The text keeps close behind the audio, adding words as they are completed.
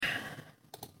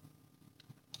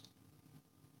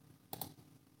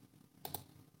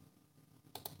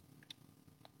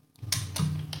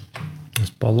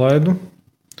palaidu.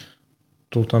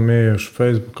 Tu tam ieiešu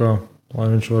Facebookā, lai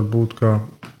viņš var būt kā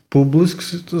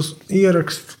publisks tas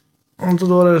ieraksts. Un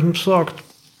tad varēsim sākt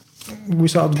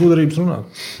visādas gudrības runāt.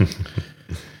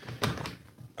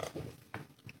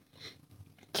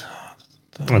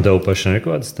 Un tev pašam ir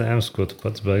kādas tēmas, ko tu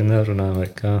pats baigi nerunā vai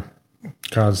kā?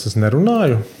 Kādas es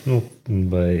nerunāju?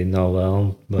 Vai nav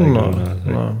vēlme baigi runāt?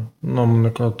 Vai? Nav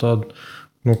nekā tāda,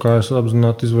 no kā es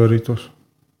apzināti izvairītos.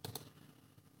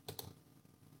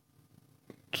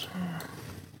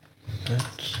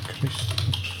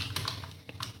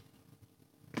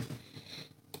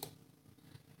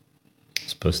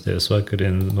 Es paskatījos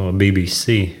vakarien no BBC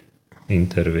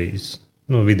intervijas,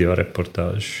 no video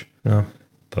reportāžu. Jā.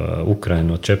 Pa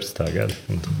Ukrainu no 14. gada.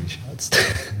 Un tur bija šāds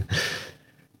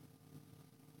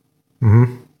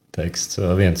teksts.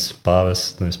 Viens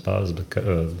pāvests, nevis pāvests, bet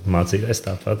mācītājs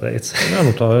tā pateica. Jā,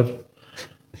 nu tā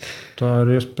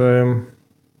ir iespējama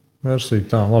versija.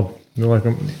 Tā, labi.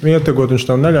 Laikam, ietekot viņš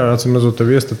tev neļauj, atsimazot tev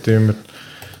iestatījumi ir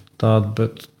tādi,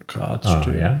 bet kāds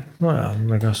šķiet. Jā? Nu jā,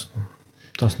 nekas.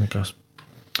 Tas nekas.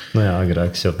 Nu jā,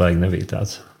 agrāks jau baigi nebija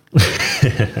tāds.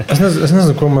 Es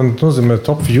nezinu, ko man nozīmē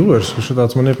top viewers, ka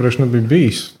šitāds man iepriekš nebija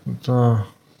bijis. Tā.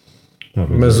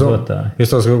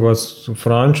 Es tās kaut kāds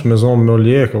franču, Maison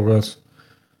Nolie, kaut kāds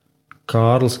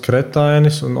Kārlis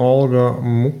Kretainis un Olga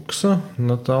Muksa,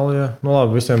 Natālija. Nu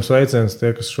labi, visiem sveiciens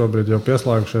tie, kas šobrīd jau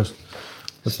pieslēgušies.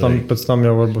 Pēc tam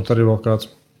jau varbūt arī vēl kāds.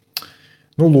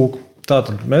 Nu lūk,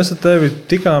 tātad mēs ar tevi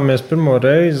tikāmies pirmo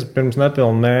reizi pirms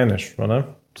nepilnu mēnešu, vai ne?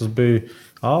 Tas bija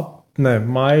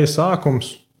maija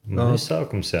sākums. Maija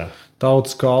sākums, jā.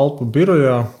 Tautas kalpu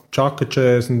birojā, Čaka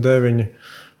 49.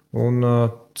 Un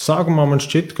sākumā man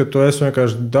šķita, ka tu esi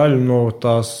vienkārši daļa no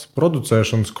tās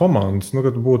producēšanas komandas. Nu,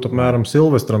 ka tu būtu apmēram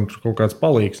Silvestram tur kaut kāds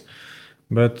palīgs.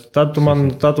 Bet tad tu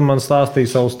man stāstīji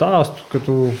savu stāstu, ka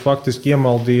tu faktiski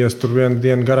iemaldījies tur vienu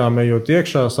dienu garām ejot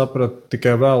iekšā, saprati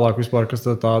tikai vēlāk vispār, kas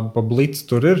tāda pa blitz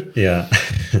tur ir. Jā.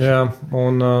 Jā,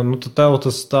 un tad tev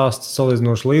tas stāsts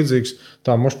salīdzinoši līdzīgs.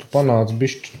 Tā, moš tu panāc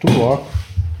bišķi tuvāk.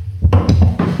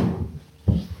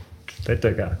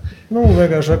 Te kā? Nu,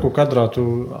 vienkārši reku kadrā tu,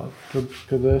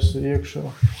 kad esi iekšā.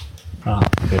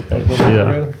 Šitā.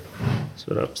 Es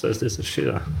varu apsēsties ar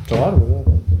šitā. Tā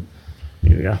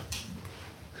arī, jā.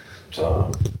 Tā.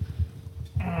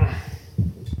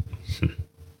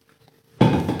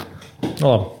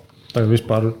 Labi, tagad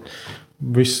vispār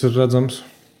viss ir redzams.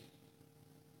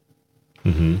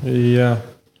 Jā.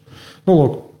 Nu,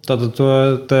 lūk, tātad tu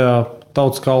tajā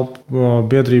tautas kalpu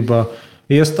biedrībā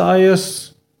iestājies,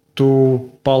 tu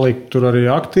paliki tur arī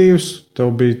aktīvs,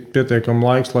 tev bija pietiekami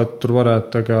laiks, lai tur varētu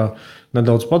tā kā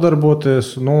nedaudz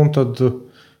padarboties. Nu, un tad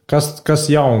kas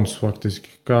jauns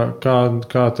faktiski?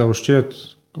 Kā tev šķiet,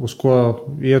 uz ko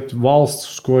iet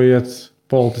valsts, uz ko iet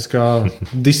politiskā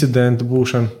disidenta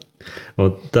būšana?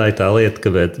 Un tā ir tā lieta,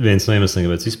 ka viens no iemesliem,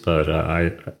 kāpēc vispār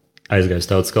aizgāju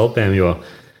tautas kalpiem, jo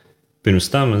pirms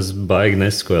tam es baigi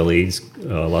nesekoju līdzi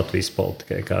Latvijas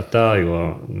politikai kā tā, jo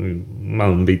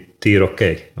man bija tīri ok.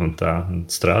 Un tā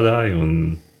strādāju un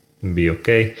bija ok.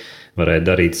 Varēja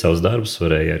darīt savus darbus,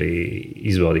 varēja arī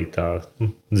izbaudīt tā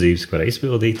dzīves, ko varēja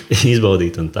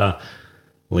izbaudīt un tā.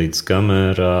 Līdz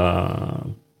kamēr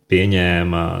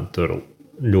pieņēma tur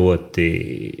ļoti,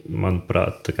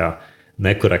 manuprāt, tā kā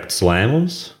nekorekts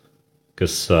lēmums,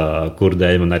 kur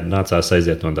dēļ man nācās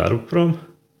aiziet no darba prom.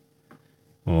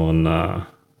 Un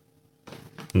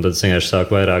tad es vienkārši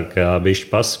sāku vairāk bišķi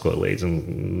pasakot līdzi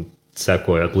un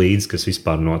sekojot līdzi, kas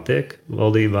vispār notiek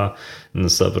valdībā. Un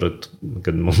es sapratu,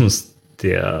 ka mums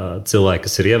tie cilvēki,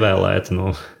 kas ir ievēlēti,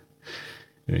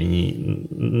 viņi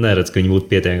neredz, ka viņi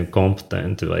būtu pietiekami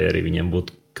kompetenti vai arī viņiem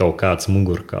būtu kaut kāds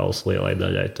mugurkauls lielai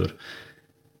daļai tur.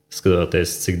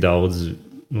 Skatoties, cik daudz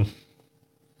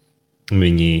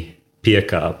viņi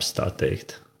piekāpjas, tā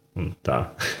teikt. Un tā.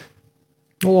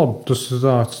 Nu, labi, tas ir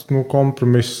tāds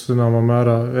kompromiss, zināmā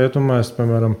mērā. Ietumēs,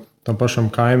 piemēram, tam pašam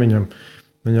kaimiņam.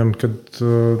 Viņam, kad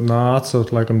nāca,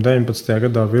 laikam, 19.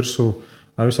 gadā virsū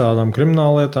ar visādām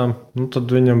krimināllietām,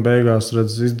 tad viņam beigās,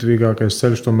 izdevīgākais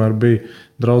ceļš tomēr bija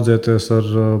draudzēties ar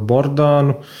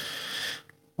Bordānu,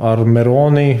 ar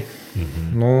Meroni.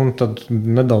 Un tad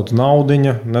nedaudz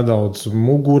naudiņa, nedaudz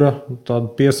mugura,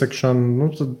 tāda piesakšana.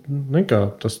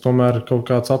 Tas tomēr kaut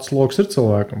kāds atsloks ir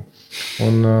cilvēkam.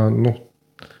 Un,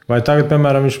 vai tagad,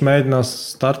 piemēram, viņš mēģinās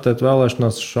startēt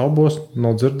vēlēšanās šaubos,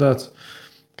 nav dzirdēts,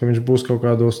 ka viņš būs kaut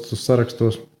kādos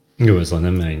sarakstos? Jo es lai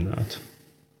nemēģinātu.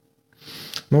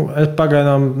 Es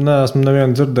pagaidām neesmu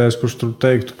nevienu dzirdējis, kurš tur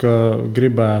teiktu, ka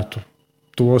gribētu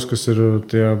tos, kas ir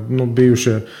tie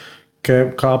bijušie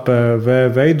KPV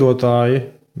veidotāji,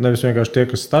 Nevis vienkārši tie,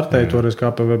 kas startēja toreiz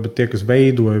KPV, bet tie, kas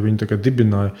veidoja, viņi tā kā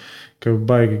dibināja, ka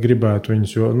baigi gribētu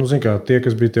viņus. Jo, nu, zin kā, tie,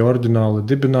 kas bija tie oriģināli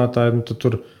dibinātāji, nu, tad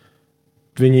tur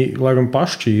viņi, lai gan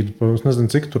pašķīda, es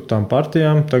nezinu, cik tur tām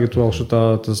partijām, tagad vēl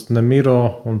tas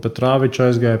Nemiro un Petrāvičs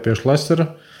aizgāja pie Šlesera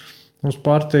uz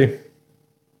partiju.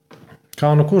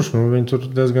 Kā nu kurš, nu, viņi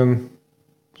tur diezgan,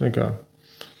 zin kā,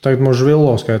 tagad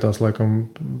Možvilo skaitās, laikam,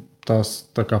 tās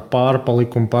tā kā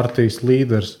pārpalikuma partijas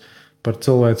līderis par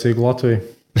cilvēcīgu Latviju.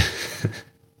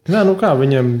 Nē, nu kā,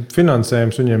 viņiem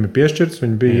finansējums viņiem ir piešķirts,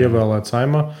 viņi bija ievēlēti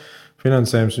Saeimā,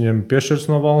 finansējums viņiem ir piešķirts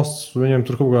no valsts, viņiem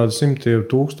tur kaut kādi 100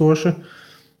 000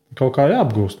 kaut kā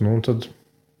jāapgūst, nu, un tad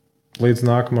līdz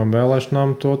nākamām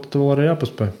vēlēšanām to vēl arī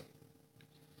jāpaspēj.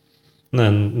 Nē,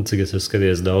 cik es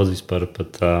skaties daudz vispār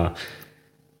pat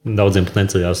daudziem pat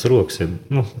neceļās rokas.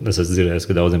 Nu, es esmu dzirdējis,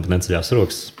 ka daudziem pat neceļās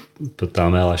rokas pat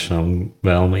tām vēlēšanām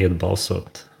vēlme iet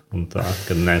balsot. Un tā,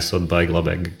 kad nesot baigi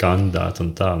labēji kandidāti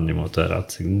un tā, ņemot vērā,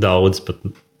 cik daudz pat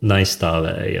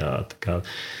neizstāvēja tā kā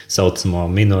saucamo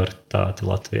minoritāti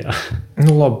Latvijā.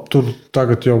 Nu labi, tur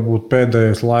tagad jau būtu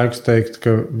pēdējais laiks teikt,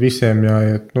 ka visiem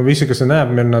jāiet, nu visi, kas ir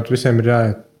neapmierināti, visiem ir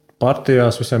jāiet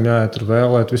partijās, visiem jāiet ir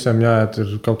vēlēt, visiem jāiet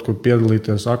ir kaut kur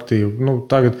piedalīties aktīvi. Nu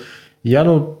tagad, ja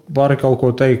nu vari kaut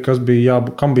ko teikt,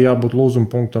 kam bija jābūt lūzuma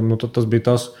punktam, nu tad tas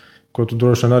bija tas, ko tu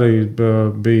droši vien arī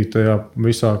bija tajā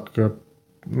visā, ka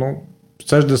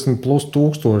 60 plus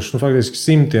tūkstoši, faktiski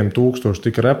 100 000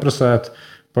 tika represēti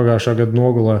pagājušā gada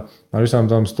nogalē ar visām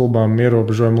tām stulbām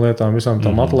ierobežojumu lietām, visām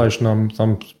tām atlaišanām,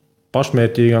 tām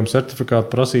pašmērķīgām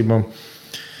certifikātu prasībām.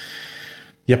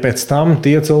 Ja pēc tam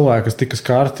tie cilvēki, kas tika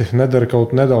skarti, nedara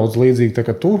kaut nedaudz līdzīgi tā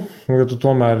kā tu, ja tu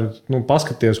tomēr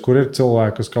paskaties, kur ir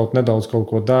cilvēki, kas kaut nedaudz kaut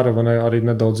ko dara, vai arī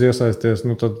nedaudz iesaisties,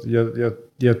 tad,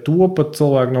 ja to pat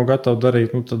cilvēki nav gatavi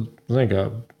darīt, tad, zin kā,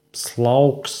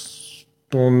 slauks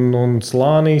un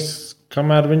slānīs,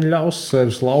 kamēr viņi ļaus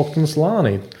sevi slaukt un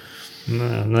slānīt.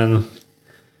 Nē,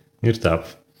 ir tā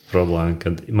problēma,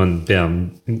 ka man, piemēram,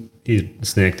 ir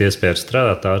sniegt iespēju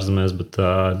strādāt ārzemēs, bet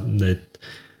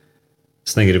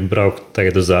es negribu braukt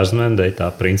tagad uz ārzemēm, dēļ tā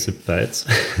principa pēc.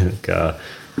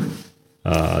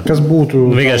 Kas būtu?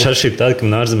 Vienkārši atšķirība tāda, ka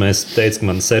man ārzemēs teica, ka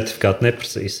man certifikātu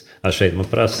neprasīs. Šeit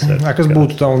man prasa certifikātu. Kas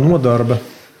būtu tava nodarbe?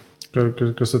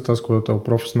 Kas ir tas, ko tev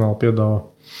profesionāli piedāvā?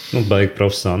 Baigi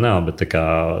profesionāli, bet tā kā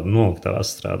noliktavā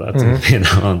strādāt,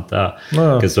 piedāvā un tā.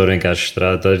 Kas var vienkārši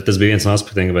strādāt. Tas bija viens no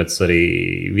aspektiem, kāpēc arī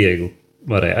viegli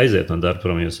varēja aiziet no darba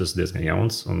prom, jo es esmu diezgan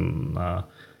jauns. Un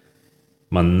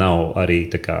man nav arī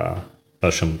tā kā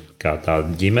pašam kā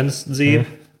tāda ģimenes dzīve.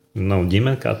 Nav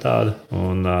ģimene kā tāda.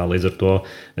 Un līdz ar to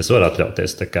es varu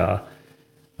atļauties tā kā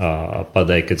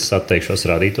pateikt, kad es atteikšos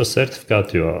rādīt to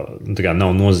certifikātu, jo tā kā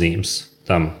nav nozīmes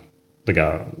tam,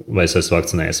 vai es esmu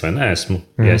vakcinējies vai neesmu.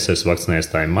 Ja es esmu vakcinējies,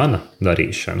 tā ir mana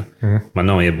darīšana. Man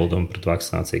nav iebildumi pret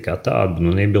vakcināciju kā tādu,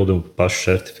 un iebildumi par pašu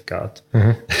certifikātu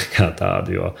kā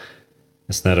tādu, jo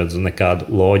es neredzu nekādu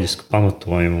loģisku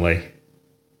pamatojumu, lai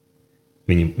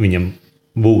viņam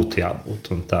būtu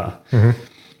jābūt un tā.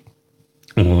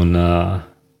 Un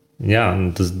jā,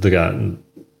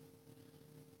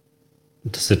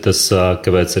 tas ir tas,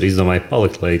 kāpēc arī izdomāju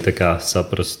palikt, lai tā kā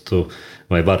saprastu,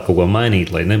 vai var kaut ko mainīt,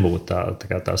 lai nebūtu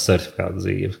tā certifikāta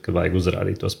dzīve, ka vajag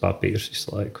uzrādīt tos papīrus visu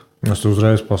laiku. Es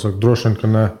uzreiz pasaku, droši vien, ka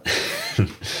nē.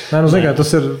 Zin kā,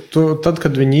 tas ir, tad,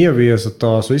 kad viņi ieviesa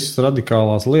tās visas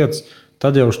radikālās lietas,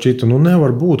 tad jau šķita,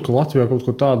 nevar būt, ka Latvijā kaut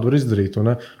ko tādu var izdarīt.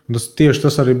 Tieši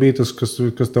tas arī bija tas, kas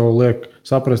tev liek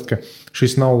saprast, ka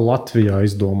šis nav Latvijā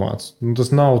izdomāts.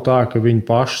 Tas nav tā, ka viņi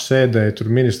paši sēdēja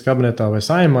tur ministra kabinetā vai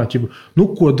Saeimā,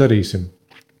 ko darīsim?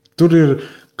 Tur ir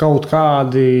kaut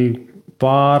kādi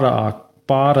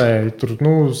pārēji, tur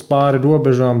pāri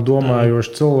robežām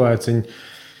domājoši cilvēciņi.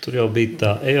 Tur jau bija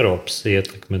tā Eiropas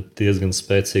ietekme diezgan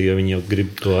spēcīga, jo viņi jau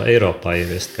grib to Eiropā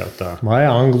ieviest kā tā. Vai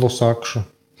anglosakšu.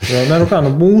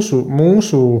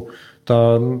 Mūsu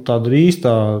tāda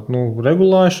īstā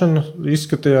regulēšana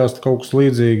izskatījās kaut kas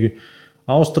līdzīgi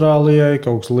Austrālijai,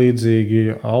 kaut kas līdzīgi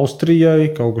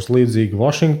Austrijai, kaut kas līdzīgi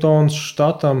Vašingtonas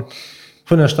štatam,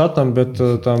 ne štatam, bet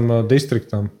tam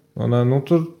distriktam.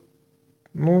 Tur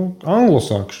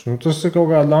anglosakšu. Tas ir kaut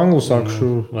kāda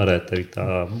anglosakšu. Varētu arī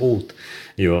tā būt,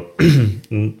 jo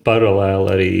paralēli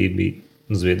arī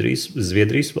bija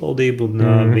Zviedrijas valdība,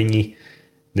 un viņi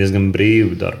diezgan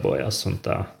brīvi darbojās un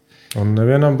tā. Un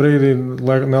nevienam brīdī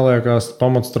neliekās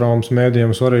pamatstraumas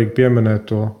mēdījiem svarīgi pieminēt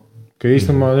to, ka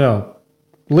īstenībā,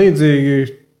 līdzīgi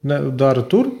dara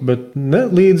tur, bet ne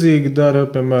līdzīgi dara,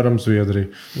 piemēram, Zviedrija.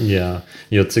 Jā,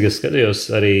 jo cik es skatījos,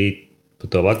 arī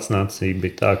par to vakcināciju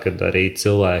bija tā, ka arī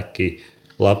cilvēki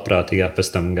labprātīgāk pēc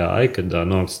tam gāja, kad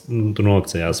tur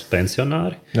nokcējās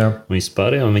pensionāri. Jā. Un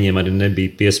vispār, un viņiem arī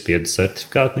nebija piespiedu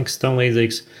certifikāti, nekas tam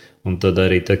līdzīgs. Un tad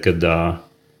arī tad, kad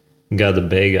gada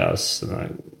beigās,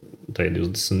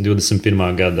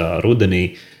 21. gadā rudenī,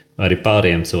 arī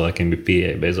pārējiem cilvēkiem bija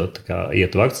pieeja beidzot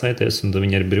iet vakcinēties, un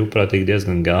viņi arī brīvprātīgi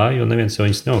diezgan gāja, jo neviens jau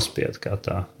viņus neuzspieda kā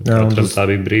tā. Katram tā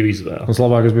bija brīva izvēle. Un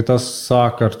labākais bija tas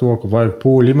sāk ar to, ka vajag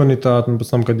pūļu imunitāti, un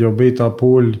pēc tam, kad jau bija tā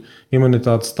pūļu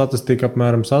imunitātes statistika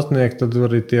apmēram sasniegta, tad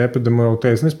arī tie epidemiologi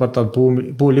teica, ka vispār tāda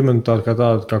pūļu imunitāte kā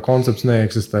tāda kā koncepts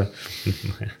neeksistē.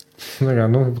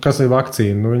 Kas ir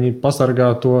vakcīna? Viņi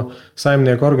pasargā to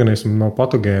saimnieku organismu no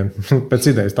patogēna.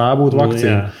 Pēc idejas tā būtu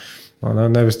vakcīna.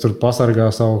 Nevis tur pasargā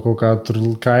savu kaut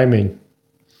kādu kaimiņu.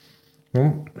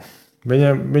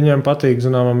 Viņiem patīk,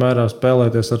 zināmā mērā,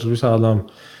 spēlēties ar visādām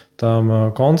tām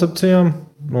koncepcijām.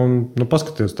 Un,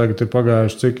 paskaties, tagad ir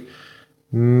pagājuši cik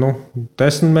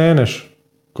 10 mēneši,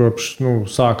 kopš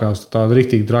sākās tāda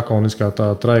riktīgi drakoniskā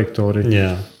tā trajektorija.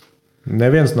 Jā.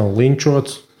 Neviens nav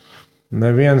linčots,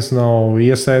 neviens nav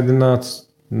iesēdināts,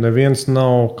 neviens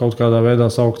nav kaut kādā veidā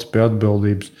saukts pie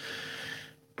atbildības.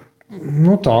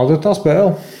 Tāda ir tā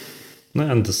spēle.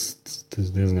 Tas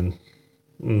diezgan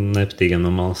nepatīkami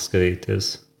no malas skatīties.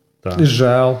 Tā. Ir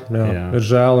žēl, jā. Ir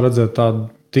žēl redzēt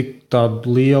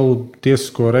tādu lielu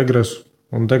tiesisko regresu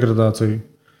un degradāciju,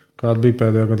 kāda bija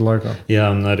pēdējā gada laikā. Jā,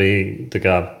 un arī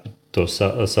to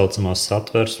saucamā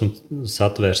satversmi,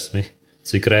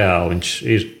 cik reāli viņš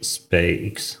ir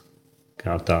spējīgs.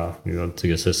 Kā tā, jo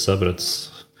cik es sapratu,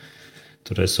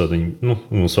 tur esot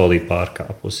viņu solīt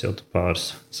pārkāpus jau pāris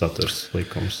satversmes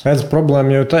likumus. Pēc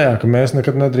problēma jau tajā, ka mēs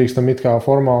nekad nedrīkstam it kā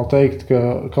formāli teikt, ka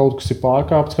kaut kas ir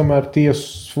pārkāpts, kamēr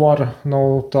tiesas vara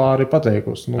nav tā arī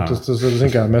pateikusi. Tas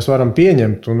ir, mēs varam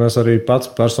pieņemt, un es arī pats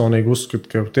personīgi uzskatu,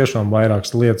 ka tiešām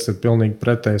vairākas lietas ir pilnīgi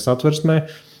pretēji satversmē,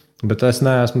 bet es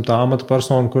neesmu tā amata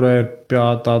persona, kurai ir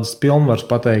tādas pilnvaras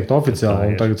pateikt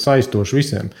oficiāli un tagad saistoši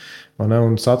visiem.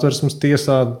 Un satversmes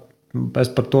tiesā es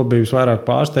par to biju visvairāk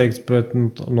pārsteigts, bet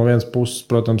no vienas puses,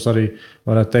 protams, arī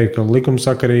varētu teikt, ka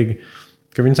likumsakarīgi,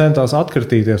 ka viņi centās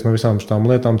atkritīties no visām šīm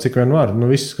lietām, cik vien var.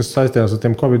 Viss, kas saistījās ar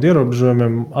tiem Covid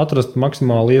ierobežojumiem, atrast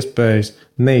maksimāli iespējas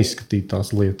neizskatīt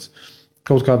tās lietas.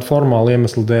 Kaut kāda formāla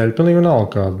iemesla dēļ, pilnīgi vienalga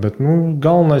kāda, bet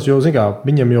galvenais, jo,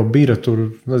 viņam jau bija tur,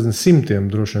 simtiem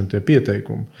droši vien tie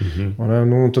pieteikumi.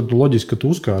 Tad loģiski, ka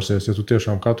tu uzkārsies, ja tu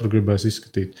tiešām katru gribēsi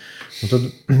izskatīt. Un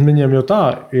tad viņiem jau tā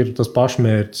ir tas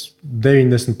pašmērķis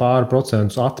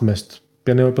 90% atmest.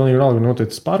 Pilnīgi vienalga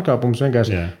noticis pārkāpums,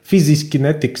 vienkārši fiziski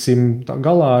netiksim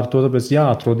galā ar to, tāpēc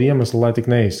jāatrod iemesli, lai tik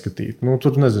neizskatītu.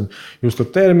 Tur, jūs tur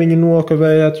termiņu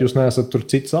nokavējat, jūs neesat tur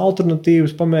citas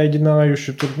alternatīvas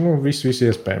pamēģinājuši, tur visu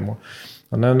iespējamo.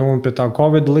 Un pie tā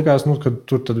Covid likās, ka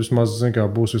tur tad vismaz,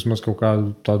 būs vismaz kaut kāda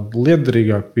tāda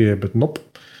lietderīgāka pieeja, bet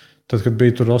tad, kad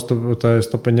bija tur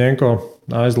Stopaņenko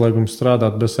aizliegums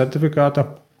strādāt bez certifikāta,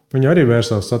 viņi arī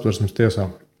vērsās satversmes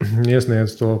tiesā,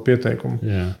 iesniedz to pieteikumu.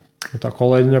 Jā. Tā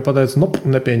kolēģi viņai pateica,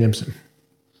 nepieņemsim.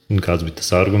 Un kāds bija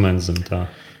tas arguments zem tā?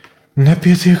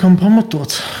 Nepietiekami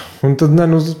pamatots. Un tad,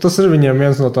 tas ir viņiem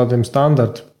viens no tādiem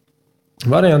standarta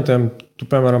variantiem. Tu,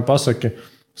 piemēram, pasaki,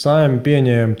 Saeima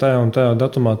pieņēma tajā un tajā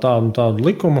datumā tādu un tādu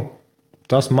likumu.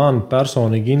 Tas man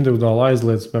personīgi individuāli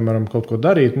aizliedz, piemēram, kaut ko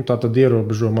darīt. Tā tad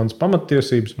ierobežo manas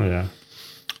pamattiesības. Jā.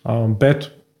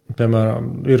 Bet piemēram,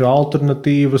 ir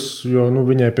alternatīvas, jo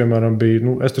viņai, piemēram,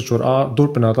 bija, es taču varu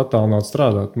turpināt attālināt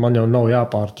strādāt. Man jau nav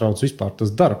jāpārtrauc vispār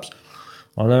tas darbs.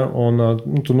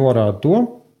 Un tu norādi to,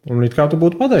 un it kā tu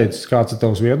būtu pateicis, kāds ir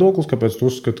tavs viedoklis, kāpēc tu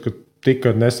uzskati, ka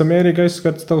tika nesamērīgi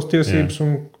aizskats tavas tiesības,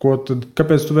 un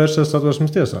kāpēc tu vērsies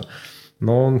satversmes tiesā.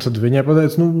 Un tad viņai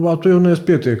pateica, tu jau neesi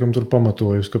pietiekami tur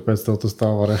pamatojusi, kāpēc tev tas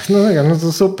tā varēs.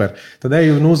 Tas super. Tad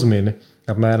ej un uzmini,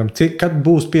 apmēram, kad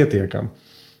būs pietiekami.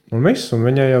 Un viss, un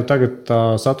viņai jau tagad tā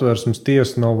satversmes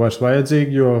tiesa nav vairs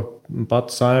vajadzīga, jo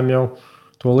pati Saeima jau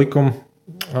to likumu,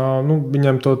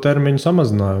 viņam to termiņu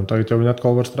samazināja, un tagad jau viņi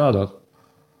atkal var strādāt.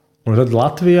 Un tad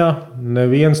Latvijā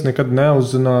neviens nekad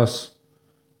neuzzinās,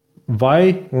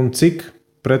 vai un cik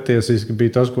pretiesiski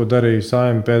bija tas, ko darīja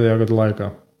Saeima pēdējā gada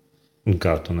laikā. Un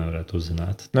kā tu nevarētu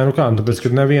uzzināt? Tāpēc,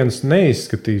 ka neviens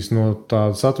neizskatīs no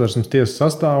tāda satversmes tiesas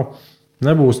sastāvu,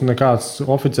 nebūs nekāds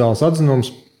oficiāls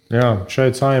atzinums. Jā,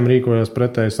 šeit Saeima rīkojās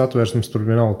pretēji satversmes, tur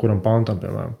vienalga, kuram pantam,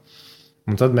 piemēram.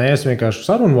 Un tad mēs vienkārši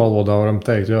sarunu valodā varam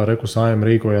teikt, reku Saeima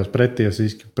rīkojās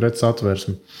pretiesiski pret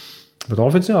satversmi. Bet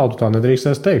oficiāli tu tā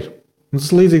nedrīkstēs teikt. Un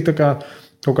tas līdzīgi tā kā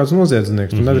kaut kāds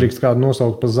noziedznieks. Tu nedrīkst kādu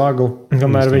nosaukt par zagli,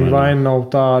 kamēr viņa vaina nav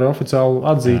tā arī oficiāli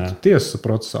atzīta tiesas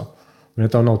procesā. Un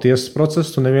ja tev nav tiesas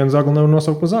process, tu nevienu zagli nevar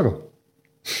nosaukt par zagli.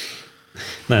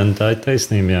 Nē, tā ir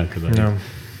taisnība,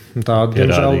 Tā,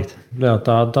 Jā,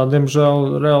 tā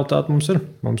diemžēl, realitāte mums ir.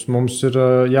 Mums ir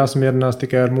jāsamierinās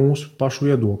tikai ar mūsu pašu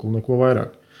viedokli, neko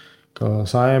vairāk. Kā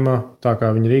Saeima, tā kā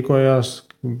viņi rīkojās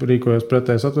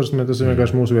pretēji Satversmē, tas ir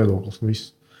vienkārši mūsu viedoklis.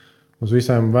 Viss. Uz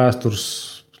visiem vēstures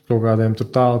kaut kādiem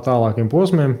tālākiem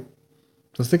posmiem,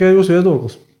 tas tikai jūsu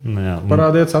viedoklis. Jā,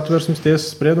 Parādiet Satversmes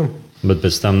tiesas spriedumu. Bet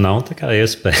pēc tam nav tā kā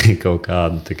iespēja kaut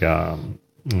kādu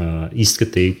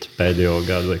izskatīt pēdējo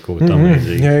gadu vai kaut ko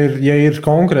tamlīdzīgu. Ja ir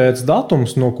konkrēts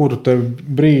datums, no kura tev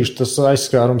brīža tas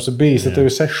aizskārums ir bijis, tad tev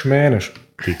ir 6 mēneši.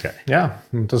 Tikai. Jā,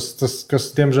 tas, kas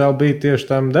diemžēl bija tieši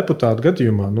tam deputātu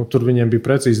gadījumā, tur viņiem bija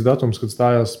precīzi datums, kad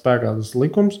stājās spēkā tas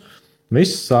likums.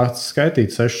 Viss sāks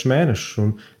skaitīt 6 mēnešus,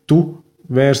 un tu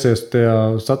vērsies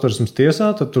tajā Satversmes tiesā,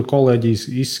 tad tur kolēģijas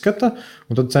izskata,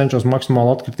 un tad cenšas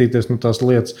maksimāli atkritīties no tās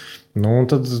lietas. Un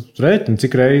tad rēķini,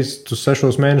 cik reizes tu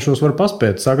 6 mēnešos var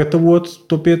paspēt sagatavot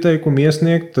to pieteikumu,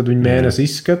 iesniegt, tad viņi mēnesi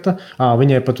izskata.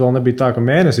 Viņai pat vēl nebija tā, ka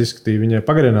mēnesi izskatīja, viņai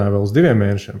pagarināja vēl uz 2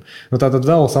 mēnešiem. Tā tad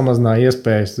vēl samazināja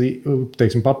iespējas,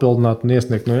 teiksim, papildināt un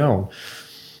iesniegt no jauna.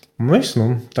 Viss,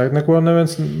 tagad neko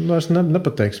neviens vairs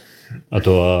nepateiks.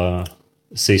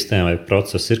 Sistēma vai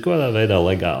process ir kaut kādā veidā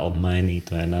legāli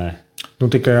mainīt vai nē?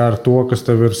 Tikai ar to, kas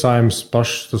tev ir Saeimas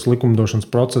pašs tas likumdošanas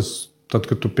process, tad,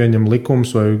 kad tu pieņem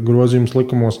likums vai grozījums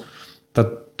likumos,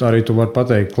 tad arī tu vari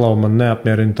pateikt, klau, man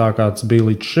neapmierina tā, kāds bija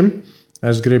līdz šim.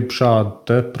 Es gribu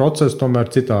šādu procesu tomēr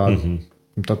citādi.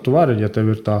 Tad tu vari, ja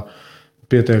tev ir tā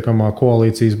pietiekamā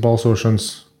koalīcijas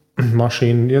balsošanas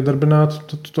mašīna iedarbināta,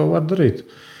 tad tu to vari darīt.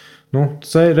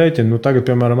 Rēķini, tagad,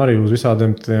 piemēram, arī uz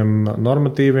visādiem tiem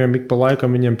normatīviem, ik pa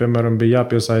laikam viņiem, piemēram, bija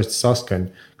jāpiesaista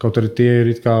saskaņa. Kaut arī tie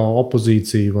ir it kā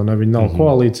opozīcija, vai ne, viņi nav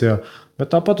koalīcijā,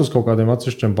 bet tāpat uz kaut kādiem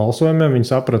atsevišķiem balsojumiem viņi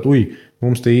saprata,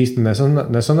 mums tie īsti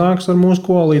nesanāks ar mūsu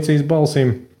koalīcijas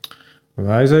balsīm.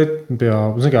 Aiziet pie,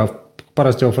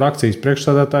 parasti jau frakcijas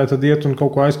priekšsēdētāji tad iet un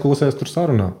kaut ko aizkulisēs tur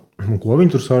sarunā. Ko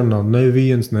viņi tur sarunā?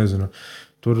 Neviens nezina.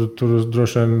 Tur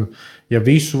droši vien, ja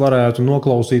visu varētu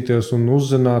noklausīties un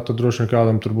uzzināt, tad droši vien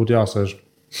kādam tur būtu jāsēž.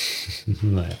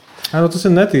 Tas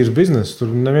ir netīrs bizness. Tur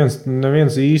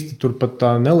neviens īsti tur pat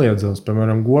tā neliedzās.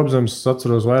 Piemēram, Gobzems, es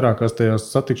atceros vairākās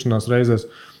tajās satikšanās reizēs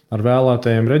ar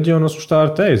vēlētajiem reģionos, kurš tā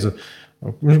ir teica.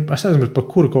 Es aizmirsu, par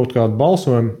kuru kaut kādu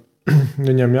balsojumu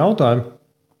viņam jautāja.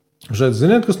 Šeit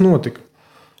ziniet, kas notika?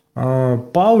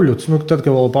 Pauļuts, tad,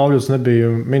 kad vēl Pauļuts nebija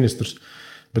ministrs,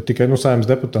 bet tikai Saeimas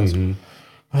deputāts.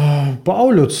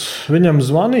 Pauļuts, viņam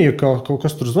zvanīja, ka kaut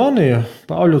kas tur zvanīja.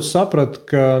 Pauļuts saprata,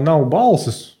 ka nav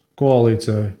balsis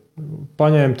koalīcijai.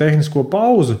 Paņēma tehnisko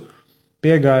pauzi,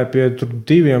 piegāja pie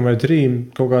 2 vai 3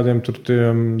 kaut kādiem tur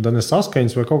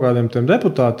nesaskaņas vai kaut kādiem tiem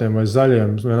deputātiem vai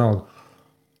zaļiem, vienalga.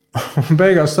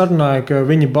 Beigās sarunāja, ka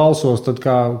viņi balsos tad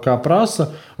kā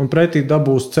prasa un pretī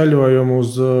dabūs ceļojumu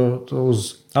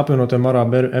uz apvienotiem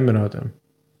Arābu Emirātiem.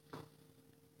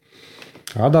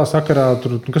 Kādā sakarā,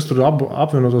 kas tur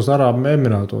apvienotos Arābu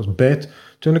Emirātos, bet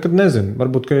tu nekad nezini.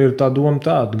 Varbūt, ka ir tā doma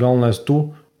tāda, galvenais tu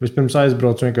vispirms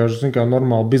aizbrauc vienkārši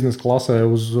normāli biznesa klasē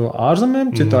uz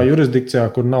ārzemēm, citā jurisdikcijā,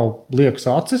 kur nav liekas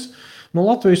acis no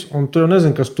Latvijas, un tu jau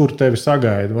nezini, kas tur tevi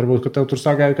sagaida. Varbūt, ka tev tur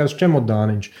sagaida kāds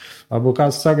čemodāniņš, varbūt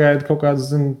kāds sagaida kaut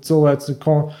kāds cilvēks,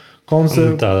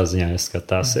 tādā ziņā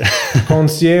izskatās.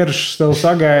 Konsjēršs tev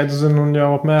sagaida, un jau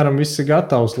apmēram viss ir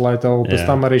gatavs, lai tev pēc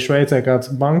tam arī Šveicē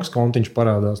kāds bankas kontiņš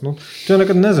parādās. Tu jau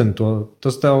nekad nezini to.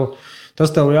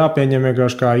 Tas tev jāpieņem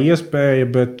vienkārši kā iespēja,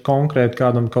 bet konkrēti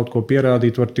kādam kaut ko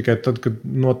pierādīt var tikai tad, kad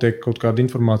notiek kaut kāda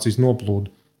informācijas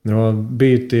noplūde. Jo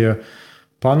bija tie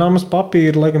Panamas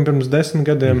papīri, laikam pirms 10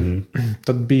 gadiem,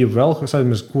 tad bija vēl, es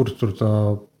aizmirsu, kur tur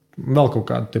vēl kaut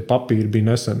kādi tie papīri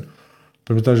bija nesen.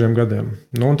 Pirms dažiem gadiem.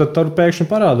 Un tad tur pēkšņi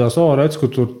parādās, redz, ka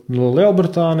tur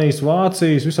Lielbritānijas,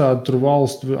 Vācijas, visādi tur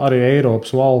valstu, arī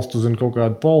Eiropas valstu, kaut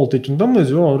kādi politiķi. Un tam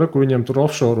līdz, viņiem tur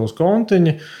offshoros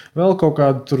kontiņi, vēl kaut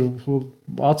kādi tur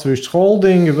atsevišķi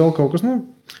holdingi, vēl kaut kas.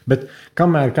 Bet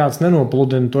kamēr kāds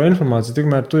nenopludina to informāciju,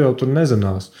 tikmēr tu jau tur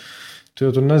nezinās.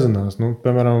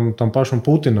 Piemēram, tam pašam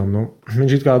Putinam.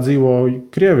 Viņš it kā dzīvo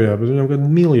Krievijā, bet viņam kādi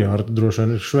miljārdi droši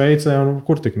vien ir Šveicē un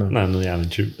kur tik nav.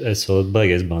 Viņš ir esot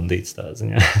baigais bandīts tā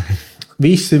ziņā.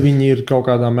 Visi viņi ir kaut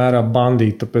kādā mērā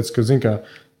bandīti, tāpēc, ka,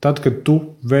 tad, kad tu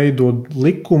veido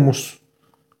likumus,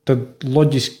 tad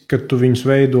loģiski, ka tu viņus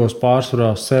veidos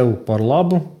pārsvarā sev par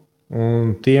labu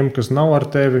un tiem, kas nav ar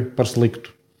tevi, par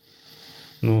sliktu.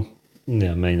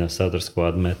 Mēģinās atrast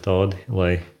kādu metodi,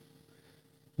 lai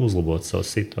uzlabot savu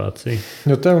situāciju.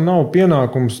 Ja tev nav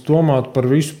pienākums domāt par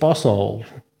visu pasauli,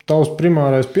 tavs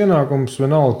primārais pienākums,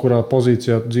 vienalga, kurā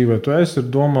pozīcijā tu dzīvē tu esi,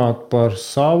 ir domāt par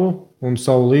savu un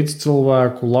savu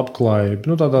līdzcilvēku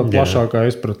labklājību. Tādā plašākā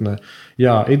izpratnē.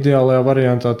 Jā, ideālajā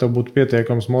variantā tev būtu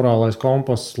pietiekams morālais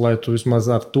kompass, lai tu vismaz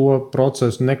ar to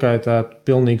procesu nekaitētu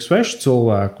pilnīgi svešu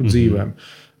cilvēku dzīvēm.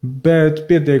 Bet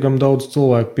pietiekami daudz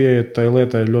cilvēku pieiet tai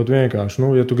lietai ļoti vienkārši.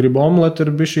 Ja tu gribi omleti,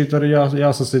 ir bišķīt arī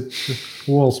jāsasit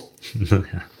olas.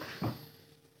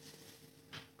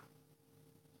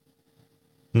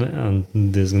 Jā,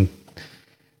 diezgan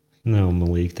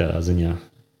neumilīgi tādā ziņā.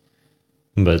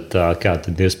 Bet kā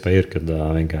tad iespēja ir, kad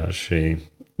vienkārši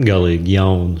galīgi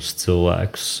jaunus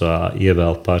cilvēkus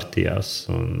ievēl partijās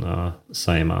un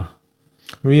saimā?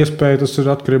 Iespēja tas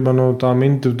ir atkarībā no tām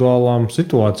individuālām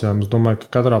situācijām. Es domāju,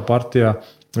 ka katrā partijā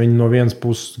viņi no vienas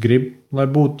puses grib, lai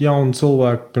būtu jauni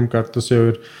cilvēki. Pirmkārt, tas jau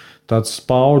ir tāds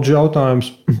paudžu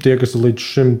jautājums. Tie, kas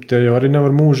līdz šim, tie jau arī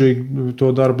nevar mūžīgi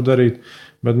to darbu darīt.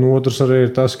 Bet otrs arī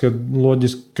ir tas, ka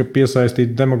loģiski, ka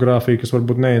piesaistīt demogrāfiju, kas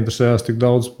varbūt neinteresējās tik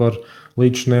daudz par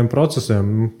līdzšiniem procesiem.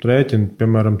 Rēķini,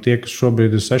 piemēram, tie, kas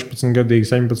šobrīd ir 16 gadīgi,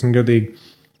 17 gadīgi,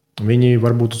 viņi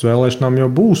varbūt uz vēlēšanām jau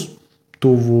būs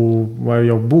tuvu vai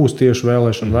jau būs tieši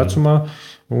vēlēšanu vecumā.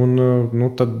 Un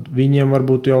tad viņiem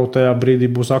varbūt jau tajā brīdī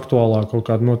būs aktuālāk kaut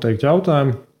kādi noteikti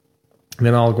jautājumi.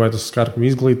 Vienalga, vai tas skar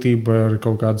izglītību vai arī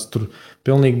kaut kādas tur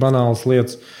pilnīgi banālas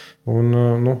lietas. Un,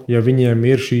 ja viņiem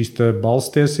ir šīs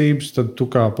balsstiesības, tad tu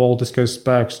kā politiskais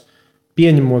spēks,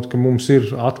 pieņemot, ka mums ir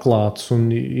atklātas un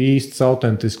īstas,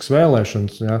 autentiskas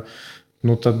vēlēšanas, ja,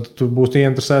 tad tu būsi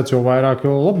ieinteresēts, jo vairāk,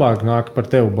 jo labāk nāk par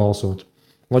tevi balsot.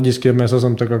 Loģiski, ja mēs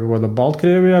esam tā kā kaut kādā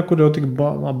Baltkrievijā, kur jau tik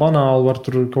banāli var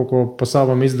tur kaut ko pa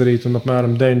savam izdarīt, un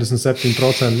apmēram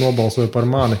 97% nobalsoja par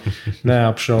mani,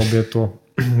 neapšaubiet to.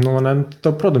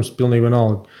 Tad, protams, pilnīgi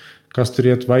vienalga, kas tur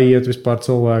iet, vai iet vispār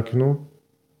cilvēki,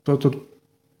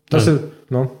 tas ir.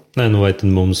 Vai tad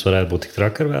mums varētu būt tik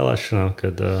traki ar vēlēšanām,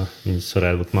 kad viņas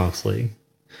varētu būt mākslīgi?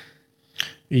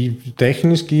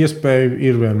 Tehniski iespēja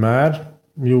ir vienmēr,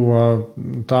 jo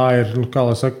tā ir, kā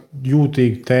lai saka,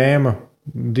 jūtīga tēma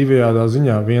divējādā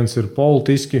ziņā. Viens ir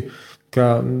politiski,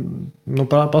 ka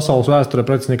pasaules vēsturē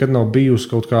praktiski nekad nav bijusi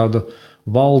kaut kāda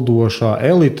valdošā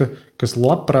elite, kas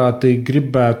labprātīgi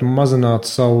gribētu mazināt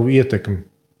savu ietekmi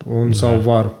un savu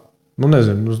varu.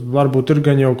 Nezinu, varbūt ir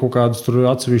gan jau kaut kādas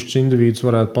atsevišķas individus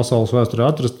varētu pasaules vēsturē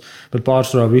atrast, bet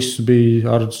pārsvarā viss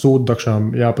bija ar sūddakšām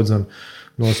jāpadzen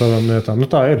no savām lietām.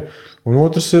 Tā ir. Un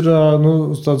otrs ir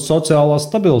tāda sociālā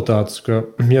stabilitātes, ka,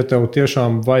 ja tev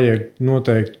tiešām vajag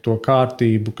noteikti to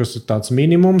kārtību, kas ir tāds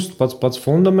minimums, pats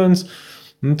fundaments,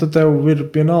 tad tev ir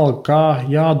vienalga, kā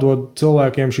jādod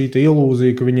cilvēkiem šī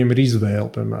ilūzija, ka viņiem ir izvēle,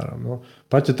 piemēram.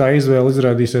 Pat ja tā izvēle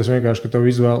izrādīsies vienkārši, ka tev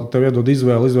iedod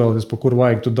izvēlēties, pa kur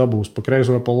vajag tu dabūs, pa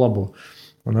kreiso vai pa labo.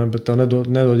 Bet tev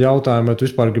nedod jautājumu, vai tu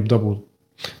vispār gribi dabūt.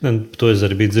 To es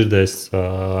arī biju dzirdējis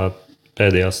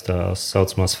pēdējās tā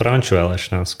saucamās franču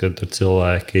vēlēšanās, kad tur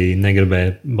cilvēki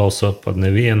negribēja balsot par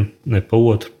nevienu, ne pa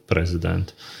otru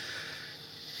prezidentu.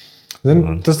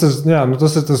 Tas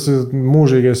ir tas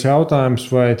mūžīgais jautājums,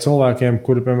 vai cilvēkiem,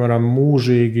 kuri, piemēram,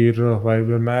 mūžīgi ir vai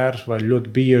vienmēr vai ļoti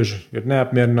bieži ir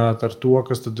neapmierināti ar to,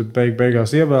 kas tad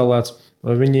beigās ievēlēts,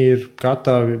 vai viņi ir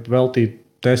gatavi veltīt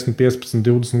 10, 15,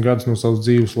 20 gadus no savas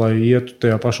dzīves, lai ietu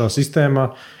tajā pašā sistēmā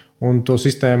un to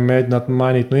sistēmu mēģinātu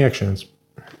mainīt no iekšienes.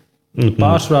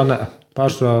 Pārsvarā ne.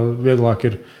 Pārsvarā vieglāk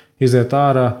ir iziet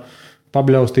ārā,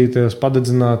 pabļaustīties,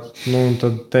 padedzināt, un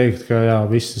tad teikt, ka jā,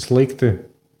 viss ir slikti.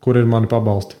 Kur ir mani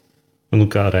pabalsti?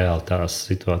 Kā reāli tā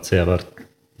situācijā var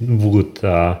būt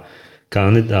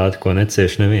kandidāti, ko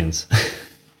necieš neviens?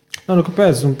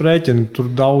 Kāpēc? Rēķini, tur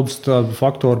daudz tādu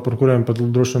faktoru, par kuriem pat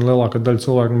droši vien lielākā daļa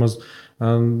cilvēku nemaz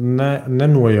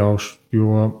nenojauš. Jo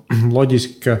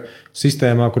loģiski, ka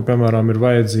sistēmā, kur, piemēram, ir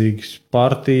vajadzīgas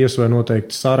partijas vai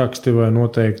noteikti saraksti vai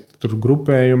noteikti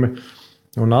grupējumi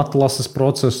un atlases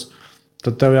process,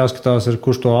 tad tev jāskatās,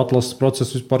 kurš to atlases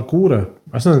procesu vispār kūrē.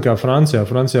 Es nezinu, kā Francijā.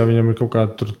 Francijā viņam ir kaut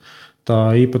kāda tā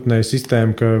īpatnēja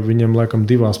sistēma, ka viņam laikam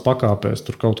divās pakāpēs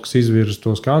tur kaut kas izvirza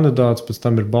tos kandidātus, pēc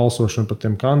tam ir balsošana par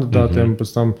tiem kandidātiem,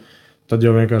 pēc tam tad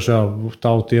jau vienkārši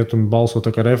tauta iet un balso tā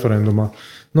kā referendumā.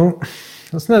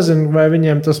 Es nezinu, vai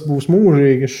viņiem tas būs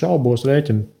mūžīgi, es šaubos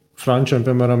rēķinu. Frančiem,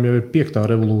 piemēram, jau ir 5.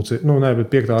 revolūcija, bet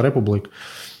 5. republika.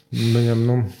 Viņiem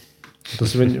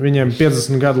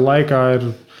 50 gadu laikā ir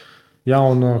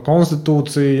jauna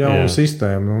konstitūcija, jauna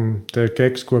sistēma. Tie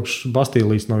keks kopš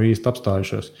Bastīlijas nav īsti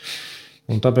apstājušies.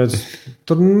 Un tāpēc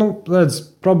tur,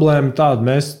 problēma tāda.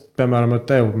 Mēs, piemēram, ar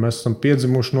tevi, mēs esam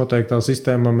piedzimuši noteiktā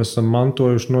sistēmā, mēs esam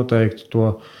mantojuši noteikti to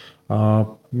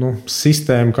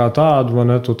sistēmu kā tādu, vai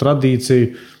ne, to tradīciju,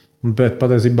 bet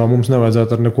patiesībā mums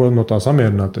nevajadzētu ar neko no tā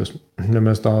samierināties. Ja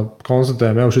mēs tā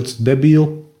konstatējam, jau šis ir debīli,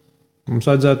 Mums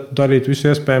vajadzētu darīt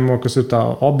visu iespējamo, kas ir tā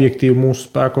objektīvi mūsu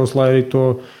spēkos, lai arī to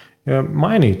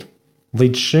mainītu.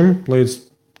 Līdz šim, līdz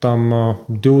tam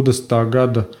 20.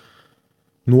 gada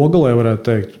nogalē, varētu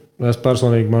teikt, es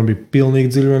personīgi man bija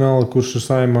pilnīgi dziļi vienalga, kurš ir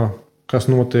Saeimā, kas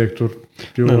notiek tur.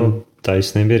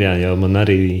 Taisnība ir, jo man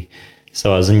arī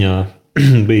savā ziņā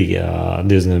bija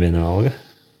diezgan vienalga.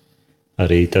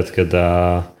 Arī tad, kad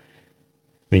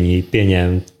viņi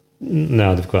pieņēma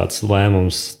neadekvātus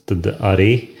lēmumus, tad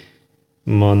arī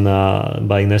man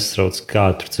baigi nesatrauc, kā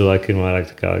tur cilvēki ir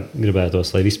vairāk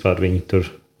gribētos, lai vispār viņi tur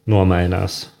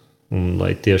nomainās un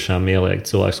lai tiešām ieliek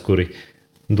cilvēks, kuri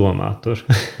domā tur,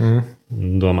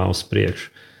 domā uz priekšu.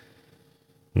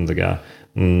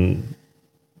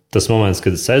 Tas moments,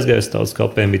 kad es aizgāju uz tautas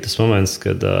kalpiem, bija tas moments,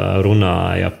 kad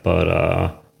runāja par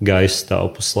gaisa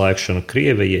telpu slēgšanu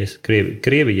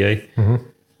Krievijai.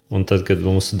 Un tad, kad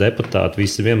mūsu deputāti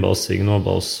visi vienbalsīgi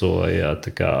nobalsoja,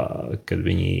 kad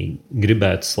viņi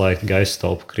gribētu slēgt gaisa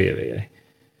telpu Krievijai.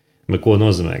 Bet ko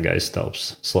nozīmē gaisa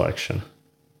telpas slēgšana?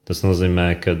 Tas nozīmē,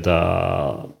 ka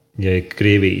ja ir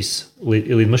Krievijas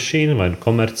lidmašīna vai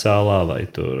komerciālā vai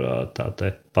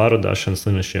pārvadāšanas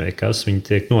lidmašīna vai kas, viņi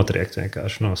tiek notriekti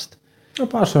vienkārši nost.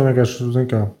 Pārsvarā vienkārši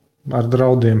ar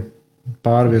draudiem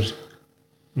pārvirz.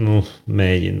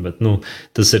 Mēģina, bet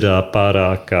tas ir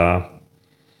pārāk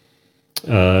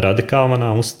radikāli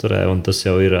manā uzturē, un tas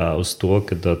jau ir uz to,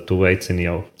 ka tu veicini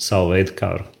jau savu veidu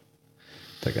karu.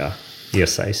 Tā kā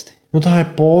iesaisti. Tā ir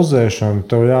pozēšana.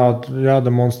 Tev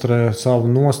jādemonstrē savu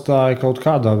nostāju kaut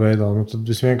kādā veidā. Tad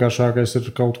visvienkāršākais ir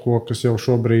kaut ko, kas jau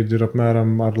šobrīd ir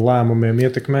apmēram ar lēmumiem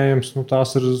ietekmējams.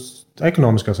 Tās ir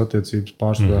ekonomiskās attiecības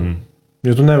pārsvarā.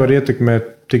 Jo tu nevari ietekmēt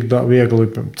tik viegli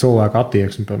cilvēku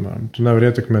attieksmi, piemēram. Tu nevari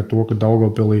ietekmēt to, ka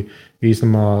Daugavpilī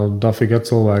īstenībā dafiga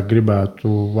cilvēki gribētu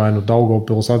vai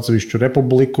Daugavpils atsevišķu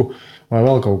republiku vai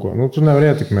vēl kaut ko. Tu nevari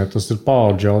ietekmēt, tas ir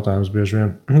paudžu jautājums bieži vien.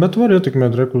 Bet tu vari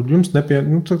ietekmēt, jums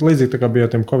līdzīgi tā kā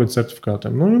bija tiem Covid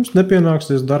certifikātiem. Jums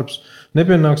nepienāksies darbs,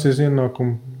 nepienāksies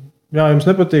ienākumu. Jā, jums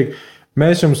nepatīk.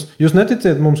 Jūs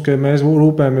neticiet mums, ka mēs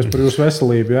rūpējamies par jūsu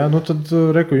veselību. Jā? Tad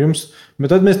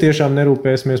bet tad mēs tiešām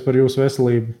nerūpēsimies par jūsu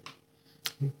veselību.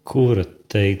 Kura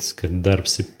teica, ka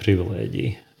darbs ir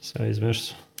privilēģija? Es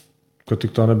aizmirsu. Ka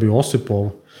tik tā nebija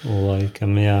Osipova.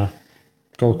 Laikam, jā.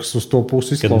 Kaut kas uz to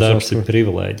pusi izklausās. Kad darbs ir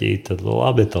privilēģija, tad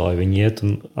labi, lai viņi iet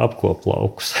un apkop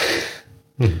laukus.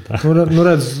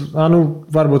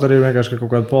 Varbūt arī vienkārši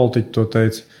kaut kāda politiķa to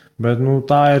teica. Bet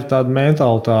tā ir tāda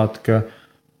mentalitāte, ka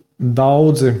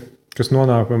daudzi, kas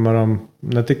nonāk, piemēram,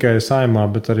 ne tikai Saeimā,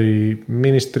 bet arī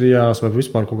ministrijās vai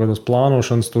vispār kaut kādos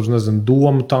plānošanas,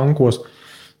 domu tankos,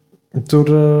 tur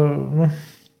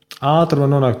ātri var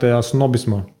nonākt tajā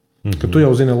snobismā, ka tu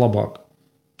jau zini labāk.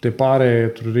 Tie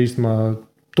pārējie tur ir īstenībā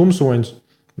tumsoņas,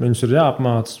 viņus ir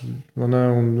jāapmāca,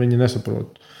 un viņi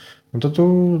nesaprot. Un tad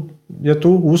ja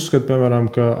tu uzskati,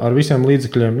 piemēram, ka ar visiem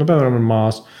līdzekļiem, piemēram, ar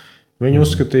māsu, viņi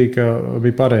uzskatīja, ka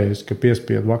bija pareizi, ka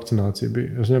piespiedu vakcinācija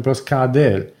bija. Es viņam prasu,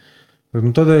 kādēļ?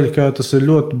 Tādēļ, ka tas ir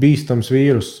ļoti bīstams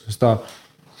vīrus. Es tā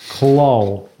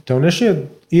klau. Tev nešķiet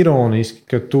ironiski,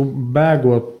 ka tu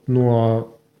bēgot no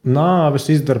nāves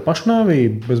izdara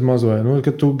pašnāvību bez mazvai,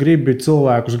 ka tu gribi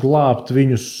cilvēkus glābt,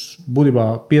 viņus būtībā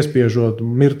piespiežot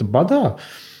mirt badā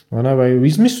vai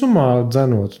izmisumā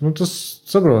dzenot. Tas,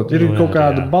 saprot, ir kaut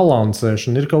kāda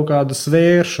balansēšana, ir kaut kāda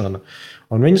svēršana.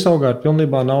 Un viņi savukārt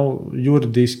pilnībā nav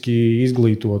juridiski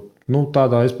izglītoti.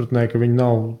 Tādā izpratnē, ka viņi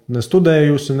nav ne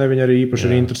studējusi, ne viņi arī īpaši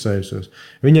ir interesējusies.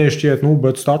 Viņai šķiet,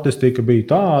 bet statistika bija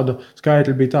tāda,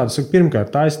 skaitļi bija tādi. Saka,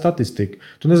 pirmkārt, tā ir statistika.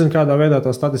 Tu nezini, kādā veidā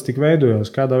tā statistika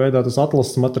veidojās, kādā veidā tas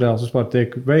atlases materiāls vispār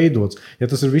tiek veidots.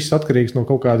 Ja tas ir viss atkarīgs no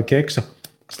kaut kāda keksa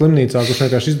slimnīcā, kurš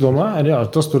vienkārši izdomā,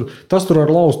 tas tur ar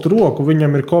laustu roku,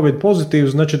 viņam ir Covid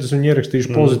pozitīvs, nečet es viņu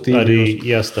ierakstīšu pozitīvi. Arī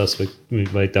jāstāsta,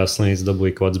 vai tā slimnīca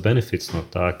dabūja kaut kāds benefits no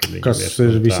tā, ka viņi kas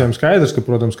ir visiem skaidrs, ka,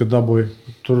 protams, ka dabūja.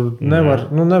 Tur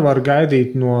nevar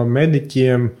gaidīt no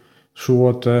mediķiem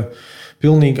šo te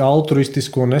pilnīgi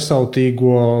altruistisko,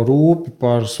 nesautīgo rūpi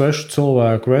par svešu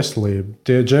cilvēku veselību.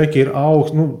 Tie džeki ir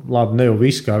augsti, labi, ne jau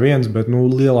visi kā viens, bet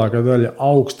lielākā daļa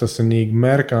augstasinīgi,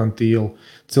 merkantīli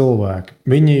cilvēki.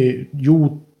 Viņi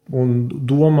jūt un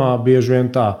domā bieži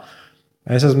vien tā.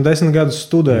 Es esmu 10 gadus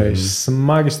studējis,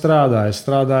 smagi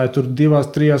strādāju tur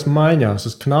 2-3 maiņās.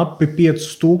 Es knapi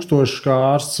 5000 kā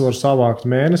ārsts var savākt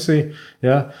mēnesī,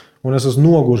 ja? Un es esmu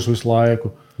nogurs visu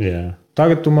laiku. Yeah.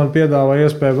 Tagad tu man piedāvā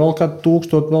iespēju vēl kādu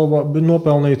 1000 vēl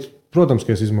nopelnīt. Protams,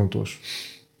 ka es izmantošu.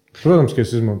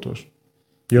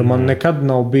 Jo man nekad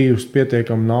nav bijusi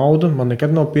pietiekama nauda, man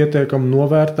nekad nav pietiekama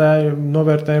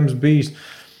novērtējums bijis.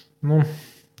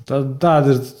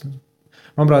 Tāda ir.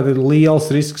 manuprāt, ir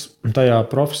liels risks tajā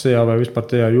profesijā vai vispār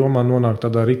tajā jomā nonākt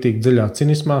tādā ritīgi dziļā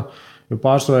cinismā. Jo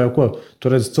pārsvarā jau ko? Tu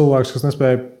redzi cilvēks, kas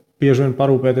nespēja bieži vien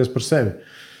parūpēties par sevi.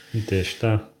 Tieši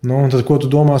tā. Nu, un tad ko tu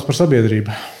domās par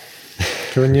sabiedrību?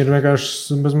 Ka viņi ir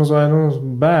vienkārši bezmazliet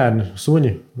bērni,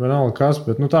 suņi, vienalga kas,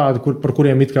 bet tādi, par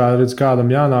kuriem it kā redz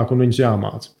kādam jānāk un viņus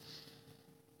jāmāca.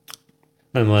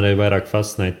 Man arī vairāk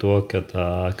fascinē to, ka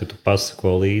tu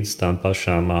pasako līdz tām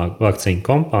pašām vakcīnu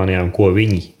kompānijām, ko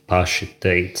viņi paši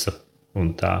teica.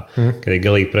 Un tā, ka ir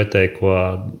galīgi pretēji, ko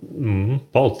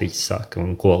politiķi saka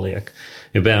un ko liek.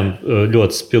 Jo, piemēram,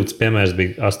 ļoti spilgts piemērs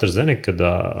bija AstraZeneca, kad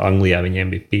Anglijā viņiem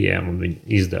bija pieejama un viņi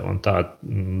izdeva un tā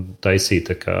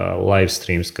taisīja live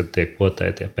streams, kad tiek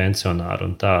potēti pensionāri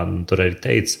un tā. Un tur arī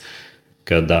teica,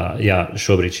 ka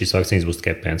šobrīd šīs vakcīnas būs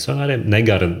tikai pensionāriem,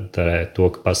 negarantē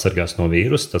to, ka pasargās no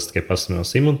vīrusa, tas tikai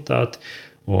pastiprinās imunitāti.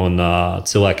 Un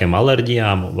cilvēkiem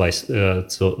alerģijām vai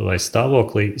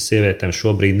stāvoklī sievietēm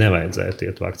šobrīd nevajadzētu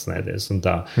iet vakcinēties.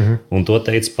 Un to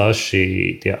teica paši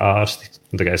tie ārsti.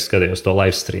 Es skatījos to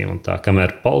live stream, un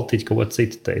kamēr politiķi kaut ko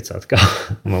citu teicāt,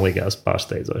 man likās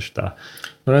pārsteidzoši tā.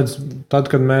 Redz, tad,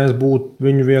 kad mēs būtu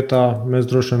viņu vietā, mēs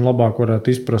droši vien labāk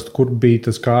varētu izprast, kur bija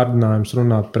tas kārdinājums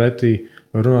runāt pretī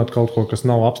vai runāt kaut ko, kas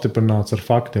nav apstiprināts ar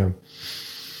faktiem.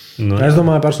 Es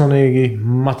domāju, personīgi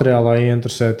materiālā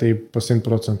ieinteresētība pa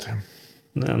 100%.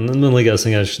 Man liekas,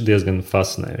 vienkārši diezgan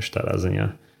fascinējuši tādā ziņā.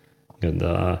 Kad,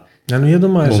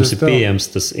 mums ir pieejams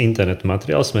tas interneta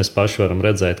materiāls, mēs paši varam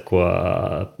redzēt, ko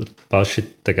paši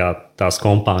tās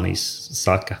kompānijas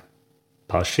saka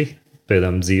paši,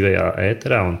 piemēram, dzīvajā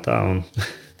ēterā un tā.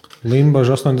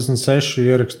 Limbaža 86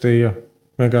 ierakstīja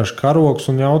vienkārši karogs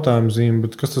un jautājumu zīme,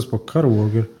 bet kas tas par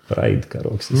karogu ir? Praida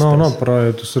karogs. Nav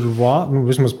praida, tas ir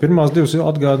vismaz pirmās divas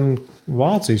atgādina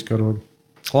Vācijas karogu.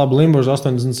 Labi, Limbaža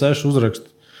 86 uzrakst,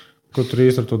 ko tur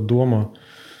īsti ar to domā.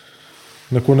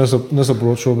 Neko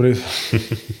nesaprotu šobrīd.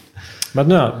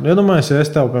 Bet, iedomājies, ja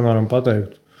es tev, piemēram,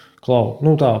 pateiktu, Klau,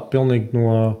 tā, pilnīgi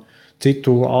no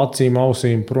citu acīm,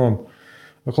 ausīm prom.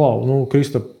 Klau,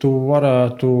 Kristap, tu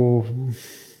varētu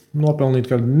nopelnīt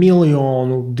kādu 1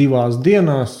 miljonu 2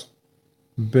 dienās,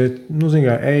 bet,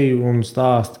 ej un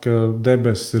stāst, ka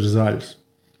debesis ir zaļas.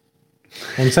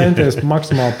 Un centies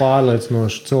maksimāli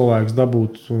pārliecinoši cilvēks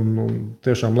dabūt un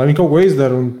tiešām, lai viņi kaut ko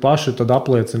izdara un paši tad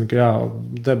apliecina, ka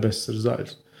debesis ir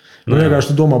zaļas.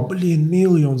 Vienkārši tu domā, 1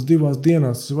 miljons 2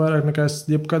 dienās, tas ir vairāk nekā es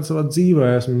jebkad savā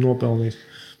dzīvē esmu nopelnījis.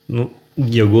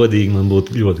 Ja godīgi, man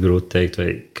būtu ļoti grūti teikt,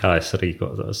 vai kā es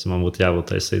rīkotos. Man būtu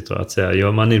jābūt tajā situācijā,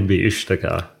 jo man ir bijuši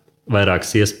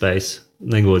vairākas iespējas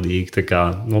negodīgi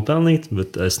nopelnīt,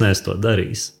 bet es neesmu to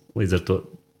darījis. Līdz ar to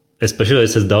es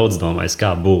pašreiz esmu daudz domājis,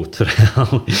 kā būtu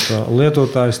reāli.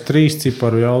 Lietotājs 3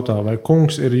 ciparu jautā, vai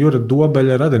kungs ir Jura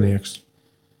Dobeļa radinieks?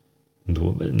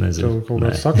 Dobeļa, nezinu. Tev kaut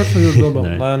kāds sakars ar Jura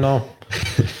Dobeļa? Nē, nav.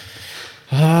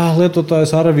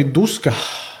 Lietotājs Arviduska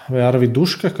vai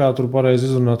Arviduška, kā tur pareizi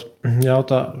izrunāt,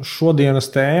 jautā, šodienas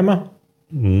tēma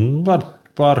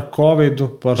par Covidu,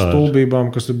 par stulbībām,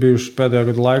 kas ir bijušas pēdējā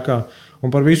gada laikā,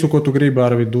 un par visu, ko tu gribi,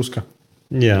 Arviduska.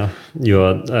 Jā, jo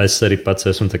es arī pats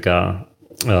esmu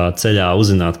ceļā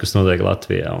uzzināt, kas notiek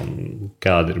Latvijā un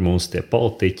kādi ir mūsu tie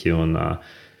politiķi, un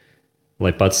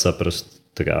lai pats saprastu,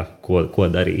 ko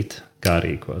darīt, kā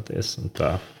rīkoties.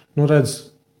 Redz,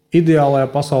 ideālajā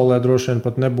pasaulē droši vien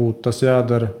pat nebūtu tas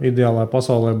jādara. Ideālajā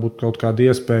pasaulē būtu kaut kāda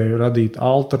iespēja radīt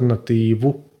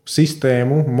alternatīvu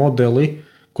sistēmu, modeli,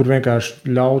 kur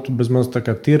vienkārši ļautu bezmaz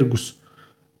tirgus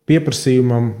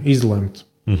pieprasījumam izlemt.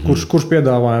 Kurš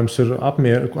piedāvājums ir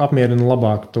apmierina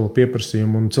labāk to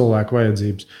pieprasījumu un cilvēku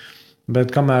vajadzības.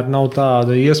 Bet kamēr nav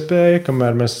tāda iespēja,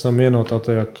 kamēr mēs esam vienotā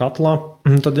tajā katlā,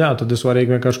 tad ir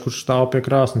svarīgi vienkārši, kurš stāv pie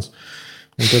krāsnes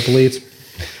un tiek līdzi.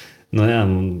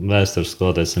 Vēstures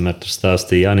skolotājs vienmēr tur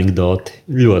stāstīja anekdoti.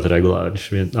 Ļoti regulāri viņš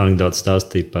anekdoti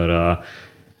stāstīja par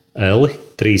Eli,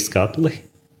 3 katli.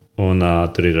 Un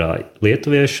tur ir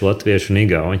lietuvieši, latvieši un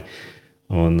igauņi.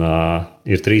 Un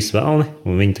ir 3 velni,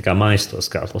 un viņi maisa tos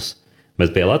katlus.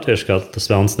 Bet pie latviešu katla tas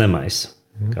velns nemaisa.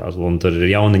 Un tur ir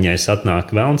jauniņais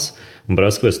atnāk velns un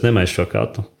prasa, ko es nemaisu šo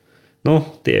katlu.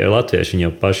 Tie ir latvieši, viņi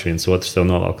jau paši viens otrs sev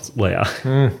novelk lejā.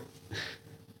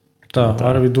 Tā,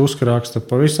 Arviduska raksta,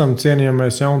 pavisam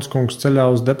cienījamais jauns kungs ceļā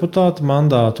uz deputāta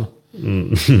mandātu.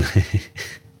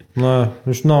 Nē,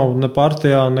 viņš nav ne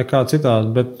partijā, nekā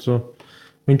citādi, bet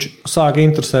viņš sāk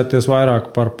interesēties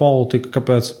vairāk par politiku.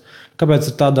 Kāpēc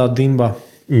ir tādā dimbā?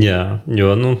 Jā,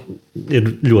 jo ir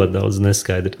ļoti daudz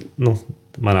neskaidru,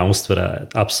 manā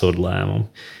uztverē absurdu lēmumu,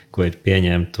 ko ir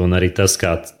pieņemti. Un arī tas,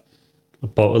 kā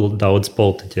daudz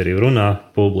politiķi arī runā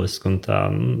publiski, un tā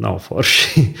nav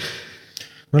forši.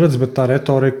 Redz, bet tā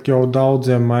retorika jau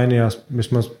daudziem mainījās.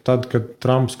 Vismaz tad, kad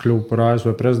Trumps kļuva par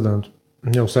ASV prezidentu.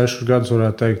 Jau 6 gadus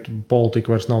varētu teikt,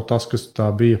 politika vairs nav tas, kas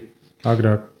tā bija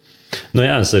agrāk. Nu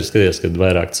jā, es arī skatījos, ka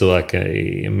vairāk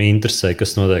cilvēkiem interesē,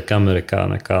 kas notiek Amerikā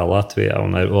nekā Latvijā.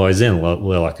 Un aizvien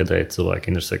lielākā daļa cilvēku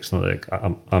interesē, kas notiek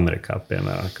Amerikā,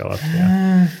 piemēram, kā Latvijā.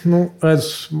 Redz,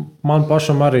 man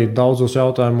pašam arī daudzos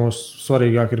jautājumos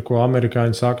svarīgāk ir, ko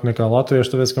amerikāņi saka, nekā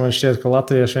latvieši. Tāpēc, ka man šķiet, ka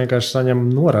latvieši vienkārši saņem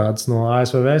norādes no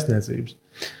ASV vēstniecības.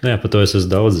 Jā, par to es esmu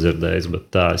daudz dzirdējis, bet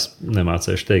tā es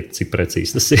nemācēšu teikt, cik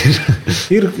precīzi tas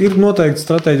ir. ir noteikti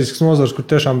strateģisks nozars, kur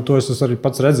tiešām to es arī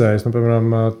pats redzējis.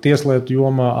 Piemēram, tieslietu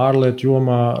jomā, ārlietu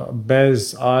jomā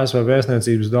bez ASV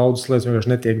vēstniecības daudzas lietas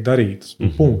vienkārši netiek darītas.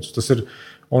 Punkts. Tas ir,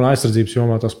 un aizsardzības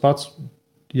jomā tas pats.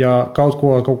 Ja kaut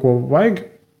ko vajag,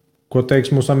 ko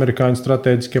teiks mūsu amerikāņu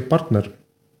strateģiskie partneri,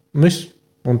 viss.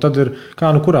 Un tad ir kā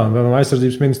nu kurām, piemēram,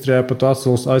 aizsardzības ministrijā pat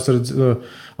atcels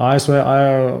ASV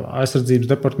aizsardzības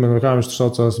departamentu, kā viņš tur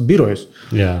saucās, birojas.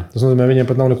 Jā. Tas nozīmē, viņiem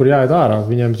pat nav nekur jāiet ārā.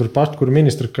 Viņiem tur paši, kur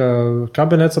ministra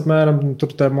kabinets apmēram,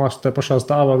 tur tajā pašā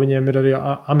stāvā viņiem ir arī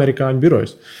amerikāņu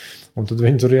birojas. Un tad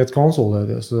viņi tur iet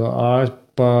konsultēties.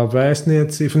 Pa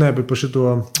vēstniecību, bet par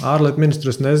šito ārlietu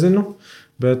ministru es nezinu.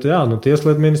 Bet jā,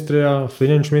 tieslietu ministrijā,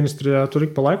 finanšu ministrijā tur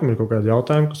ik pa laikam ir kaut kādi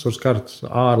jautājumi, kas var skart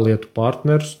ārlietu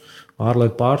partnerus.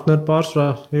 Ārlietu partneri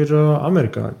pārsvarā ir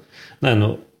amerikāņi. Nē,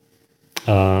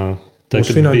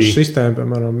 mūsu finanšu sistēma,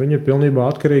 piemēram, viņa ir pilnībā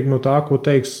atkarīga no tā, ko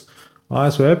teiks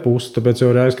ASV puse, tāpēc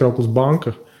jau ir Aizkrauklis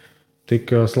banka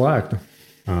tika slēgta.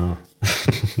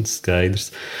 Skaidrs.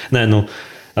 Nē,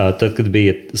 tad, kad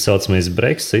bija saucamais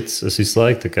Brexits, es visu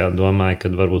laiku domāju,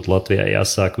 ka varbūt Latvijā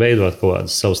jāsāk veidot kaut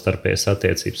kādas savstarpējas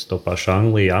attiecības to pašu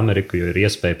Angliju, Ameriku, jo ir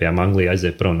iespēja, piemēram, Anglija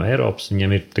aiziet prom no Eiropas,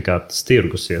 viņiem ir tas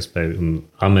tirgus iespēja, un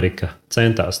Amerika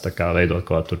centās veidot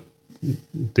kaut kādu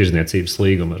tirzniecības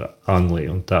līgumu ar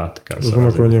Angliju un tā. Es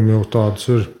domāju, ka viņiem jau tāds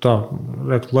ir. Tā,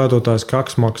 lietotājs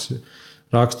Kaksmaks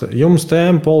raksta, jums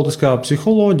tēma politiskā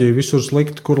psiholoģija, visur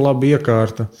slikti, kur labi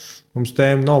iekārta. Mums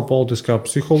tēma nav politiskā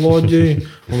psiholoģija,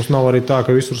 mums nav arī tā,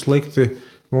 ka visur slikti.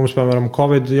 Mums, piemēram,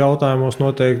 Covid jautājumos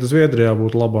noteikti Zviedrijā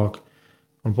būtu labāk.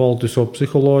 Un politisko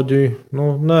psiholoģiju,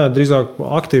 nē, drīzāk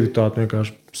aktivitāte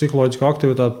vienkārši. Psiholoģiskā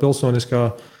aktivitāte, pilsoniskā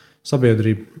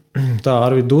sabiedrība. Tā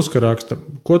Arvid Duska raksta.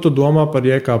 Ko tu domā par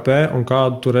JKP un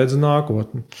kādu tu redzi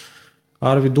nākotni?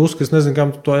 Arvid Duska, es nezinu,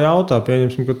 kam tu to jautā.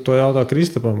 Pieņemsim, ka tu to jautā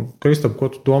Kristapam. Kristap, ko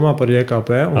tu domā par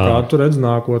JKP un kādu tu redzi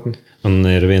nākotni? Un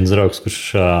ir viens draugs, kurš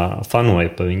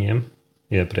fanoja pa viņiem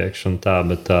iepriekš un tā,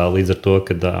 bet līdz ar to,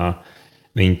 kad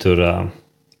viņi tur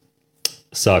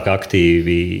sāk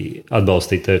aktīvi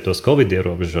atbalstīt tos Covid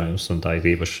ierobežojumus un tā ir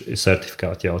īpaši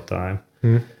sertifikātu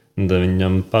jautājumu. Tad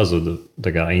viņam pazuda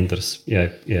interesi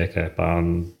iekāpā.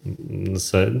 Es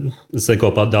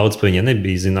neko daudz par viņiem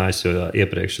nebiju zinājis, jo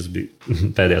iepriekš es biju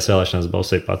pēdējās vēlēšanās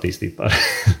balsēju pa attīstību par.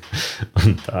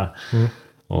 Un tā.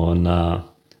 Un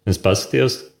es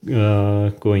paskatījos,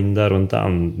 ko viņi dara un tā.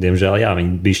 Un, diemžēl, jā,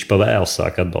 viņi bišķi pa vēlu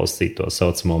sāk atbalstīt to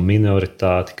saucamo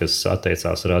minoritāti, kas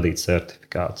atteicās radīt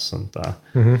sertifikātus un tā.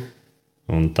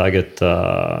 Un tagad,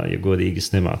 ja godīgi, es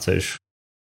nemācēšu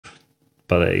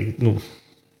pateikt,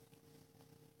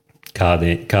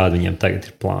 kādi viņiem tagad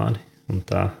ir plāni.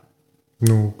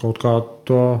 Kaut kā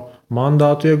to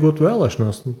mandātu iegūt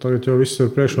vēlēšanās. Tagad jau viss ir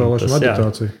priekšvēlēšana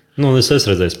aģitācija. Es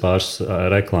esmu redzējis pāris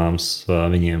reklāmas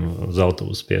viņiem uz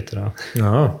autobusu pieturā.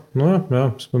 Jā,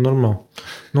 tas ir normāli.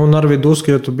 Un Arvid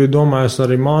Duska, ja tu biji domājis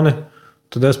arī mani,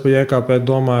 tad es pa JKP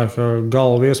domāju, ka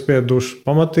galvu iespieduši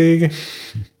pamatīgi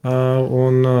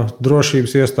un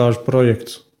drošības iestāžu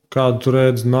projekts. Kādu tu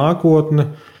redzi nākotni?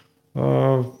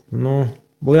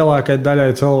 Lielākai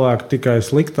daļai cilvēku tikai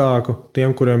sliktāku, tiem,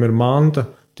 kuriem ir manta,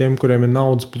 tiem, kuriem ir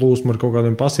naudas plūsma ar kaut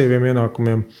kādiem pasīviem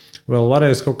ienākumiem, vēl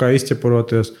varēs kaut kā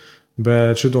izķepuroties,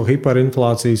 bet šito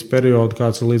hiperinflācijas periodu,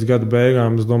 kāds ir līdz gada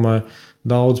beigām, es domāju,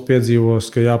 daudz piedzīvos,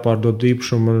 ka jāpārdod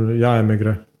īpašumu un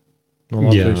jāemigrē no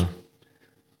Latvijas.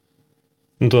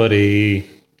 Jā. To arī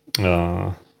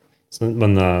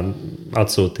man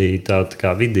atsūtīja tāda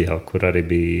kā video, kur arī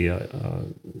bija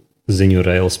ziņu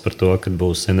reils par to, ka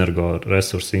būs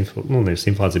energoresursu nevis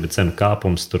inflācija, bet cenu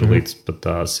kāpums tur līdz pat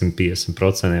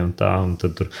 150% un tā. Un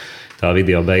tad tur tā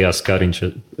video beigās Kariņš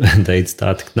teica, tā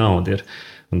tik nauda ir.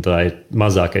 Un tā ir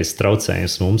mazākais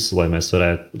traucējums mums, lai mēs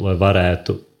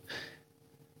varētu,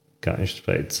 kā viņš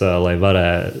teica, lai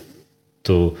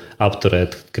varētu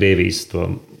apturēt Krievijas to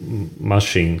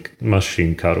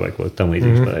mašīnu karu vai ko tam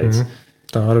līdzīgs teica.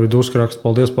 Tā arī bija uzraksts.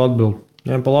 Paldies par atbildi.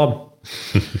 Ņem pa labi.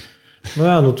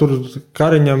 Tur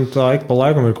Kariņam tā ik pa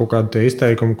laikam ir kaut kādi tie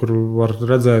izteikumi, kur var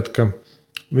redzēt, ka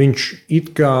viņš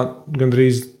it kā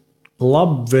gandrīz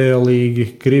labvēlīgi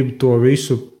grib to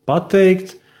visu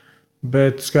pateikt,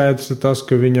 Bet skaidrs ir tas,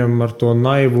 ka viņam ar to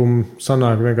naivumu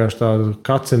sanāk vienkārši tāda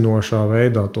kacinošā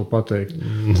veidā to pateikt.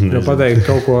 Jo pateikt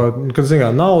kaut ko, kad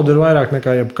zināmā nauda ir vairāk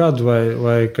nekā jebkad,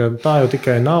 vai ka tā jau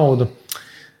tikai nauda.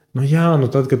 Nu jā, nu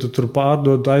tad, kad tu tur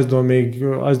pārdod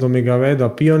aizdomīgā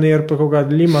veidā pionieru par kaut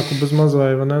kādu limaku bez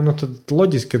mazvai, nu tad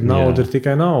loģiski, ka nauda ir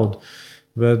tikai nauda.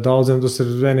 Bet daudziem tas ir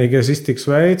vienīgais iztiks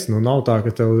veids. Nu nav tā,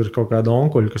 ka tev ir kaut kāda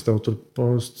onkuļa, kas tev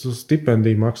tur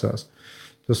stipendiju maksās.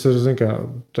 Tas ir,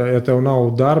 ja tev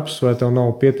nav darbs vai tev nav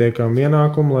pietiekami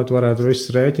ienākumu, lai tu varētu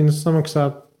visus rēķinus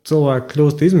samaksāt, cilvēki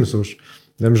kļūst izmisuši.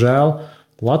 Diemžēl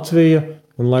Latvija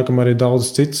un laikam arī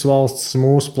daudzas citas valstis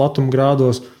mūsu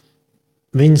platumgrādos,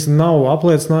 viņas nav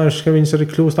apliecinājušas, ka viņas arī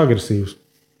kļūst agresīvas.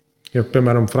 Ja,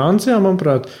 piemēram, Francijā,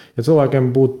 manuprāt, ja cilvēkiem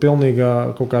būtu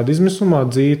pilnīgā kaut kāda izmisumā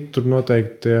dzīve, tur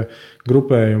noteikti tie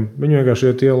grupējumi. Viņi vienkārši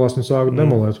iet ielās un sāk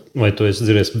demolēt. Vai tu esi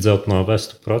dzirdējis par dzelteno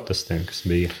vestu protestiem, kas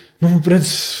bija? Nu,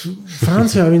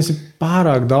 Francijā viņas ir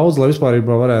pārāk daudz, lai vispār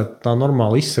varētu tā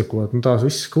normāli izsekot. Nu, tās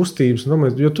visas kustības,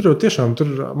 jo tur jau tiešām,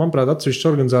 manuprāt, atsevišķas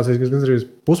organizācijas, kas gandrīz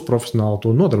pusprofesionāli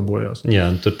to nodarbojās. Jā,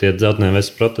 tur tie dzeltenie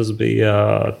vestu protesti bija,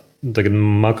 tagad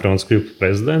Makrons kļuva par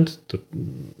prezidentu.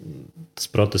 Tas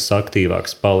protests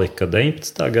aktīvāks palika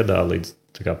 19. gadā līdz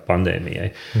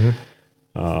pandēmijai.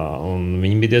 Un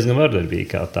viņi bija diezgan vardarbīgi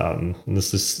kā tā.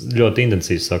 Es ļoti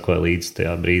intensīvi sakoju līdz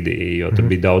tajā brīdī, jo tur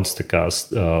bija daudz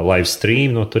live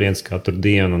stream no turienes katru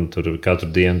dienu, un tur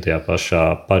katru dienu tajā pašā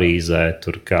Parīzē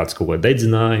tur kāds kaut ko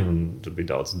dedzināja, un tur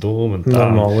bija daudz dūmu.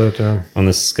 Normāli lieta, jā.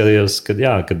 Un es skatījos,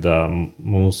 kad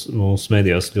mūsu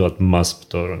medijos ļoti maz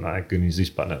par to runāja, ka viņi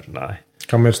vispār nerunāja.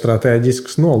 Kam ir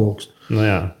stratēģisks nolūks. Nu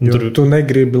jā, tu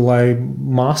negribi, lai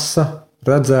masa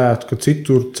redzētu, ka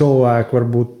citur cilvēki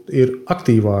varbūt ir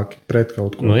aktīvāki pret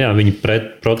kaut ko. Nu jā, viņi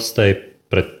protestēja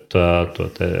pret to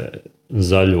te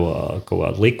zaļo kaut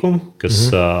kādu likumu,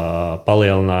 kas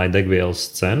palielināja degvielas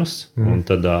cenas, un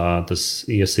tad tas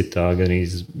iesitā gan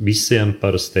visiem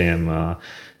parastiem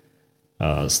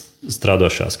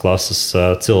strādošās klases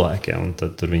cilvēkiem, un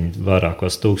tad tur viņi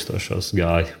vairākos tūkstošos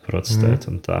gāja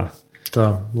protestēt un tā.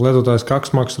 Tā, lietotājs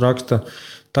Kaksmaks raksta,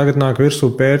 tagad nāk virsū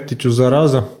pērtiķu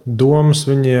zaraza domas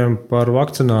viņiem par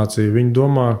vakcināciju. Viņi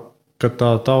domā, ka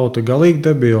tā tauta galīgi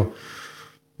debila.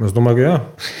 Es domāju, ka jā.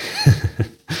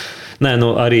 Nē, nu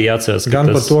arī jāatceras, ka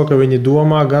gan par to, ka viņi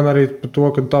domā, gan arī par to,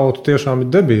 ka tauta tiešām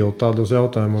ir debila tādos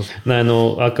jautājumos. Nē,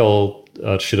 nu atkal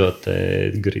ar širo te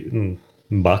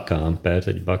bakām,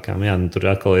 pērtiķu bakām, jā, nu tur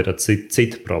atkal ir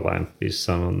cita problēma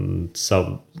visam un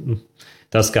savu...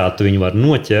 Tas, kā tu viņu var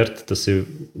noķert, tas ir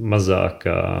mazāk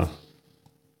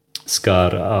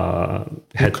skar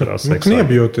heteroseksuāli.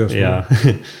 Kniebjoties. Jā.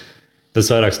 Tas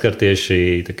vairāk skar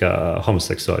tieši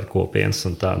homoseksuāli kopienas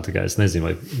un tā kā es nezinu,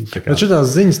 vai... Bet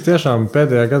šitās ziņas tiešām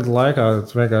pēdējā gada laikā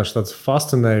vienkārši tāds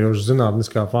fascinējošs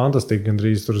zinātniskā fantastika,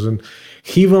 gandrīz tur,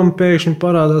 HIVam pēkšņi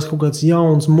parādās kaut kāds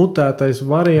jauns mutētais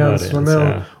variants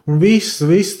un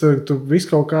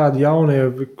viss kaut kādi jaunie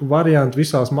varianti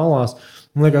visās malās.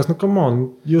 Man liekas,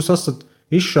 jūs esat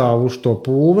izšāvuši to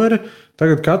pulveri,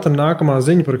 tagad katra nākamā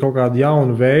ziņa par kaut kādu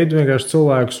jaunu veidu vienkārši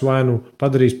cilvēkus vai nu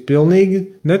padarīs pilnīgi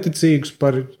neticīgus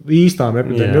par īstām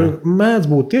epidēmijām. Mēdz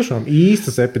būt tiešām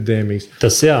īstas epidēmijas.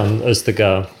 Tas jā, es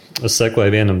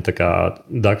sekoju vienam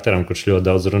doktoram, kurš ļoti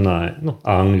daudz runāja,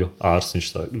 angļu ārsts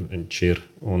viņš ir,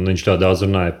 un viņš ļoti daudz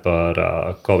runāja par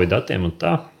Covid datiem un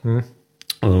tā.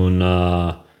 Un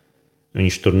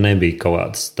viņš tur nebija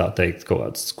kaut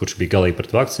kāds, kurš bija galīgi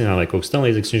pret vakcīnām vai kaut kas tam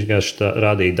līdzīgs. Viņš vienkārši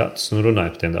rādīja datus un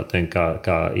runāja par tiem datiem,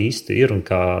 kā īsti ir un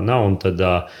kā nav. Un tad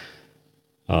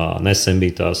nesen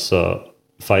bija tās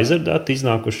Pfizer dati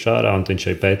iznākuši ārā, un viņš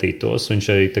arī pētīja tos.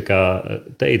 Viņš arī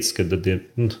teica, ka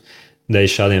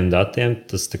dēļ šādiem datiem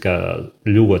tas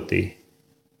ļoti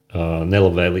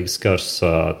nelabvēlīgi skars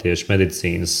tieši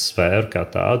medicīnas sfēru kā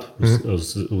tādu,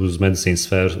 uz medicīnas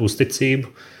sfēru uzticību.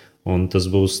 Un tas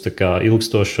būs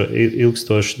ilgstošs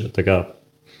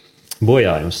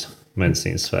bojājums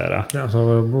medicīnas sfērā. Jā, tā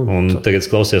var būt. Un tagad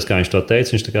klausījos, kā viņš to teica.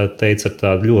 Viņš teica ar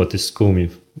tādu ļoti skumju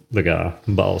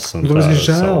balsi. Tas ir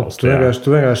žēl.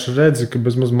 Tu vienkārši redzi, ka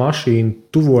bezmaz mašīna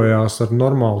tuvojās ar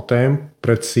normālu tempu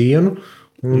pret sienu.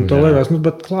 Un tev liekas,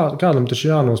 bet kādam taču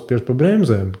jānospiež pa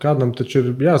bremzēm. Kādam taču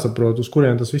ir jāsaprot, uz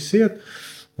kurien tas viss iet.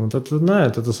 Un tad tu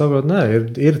saproti,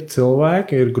 ir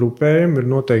cilvēki, ir grupējumi, ir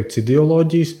noteikts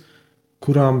ideoloģijas,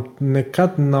 kurām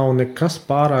nekad nav nekas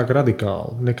pārāk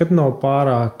radikāli, nekad nav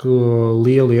pārāk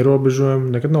lieli ierobežojumi,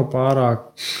 nekad nav pārāk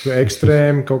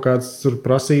ekstrēmi kaut kādas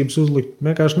prasības uzlikt,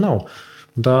 vienkārši nav.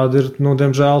 Un tāda ir,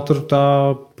 diemžēl, tur tā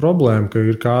problēma, ka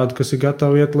ir kādi, kas ir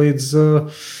gatavi iet līdz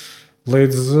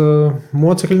līdz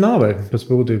mocekļu nāvei pēc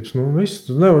būtības. Nu, viss,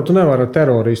 tu nevari ar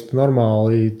teroristu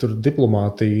normāli tur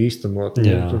diplomātiju īstenot,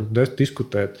 tur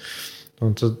diskutēt.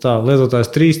 Un tā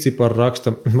lietotājs 3 ciparu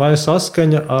raksta, vai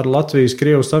saskaņa ar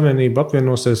Latvijas-Krievu savienību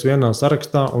apvienosies vienā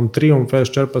sarakstā un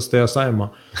triumfēs 14. saimā?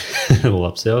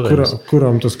 Labs jautājums.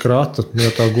 Kuram tas krata,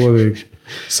 ja tā godīgi?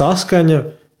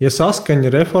 Ja saskaņa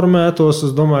reformētos,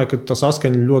 es domāju, ka tā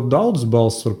saskaņa ļoti daudz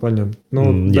balss var paņemt.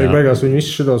 Beigās viņi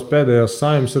visi šitos pēdējās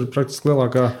saimas ir praktiski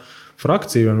lielākā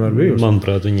frakcija vienmēr bijusi.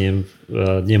 Manuprāt, viņiem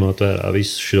ņemot vērā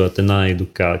visu šo te naidu,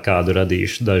 kādu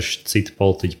radījuši daži citi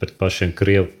politiķi pret pašiem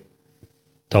Krievu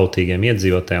tautīgiem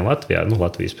iedzīvotājiem Latvijā,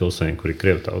 Latvijas pilsoņiem, kuri ir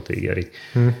krievu tautīgi arī.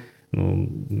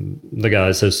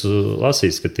 Es esmu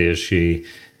lasījis, ka tieši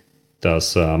tās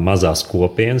mazās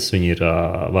kopienas, viņi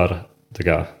var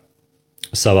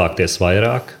savākties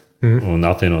vairāk un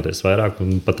apvienoties vairāk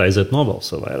un pat aiziet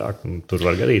nobalsot vairāk. Tur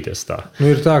var gadīties tā.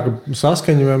 Ir tā, ka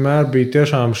saskaņa vienmēr bija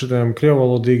tiešām šitiem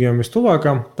krievalodīgiem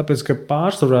vistuvākām, tāpēc, ka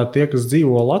pārsvarā tie, kas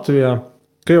dzīvo Latvijā,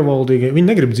 krievalodīgie, viņi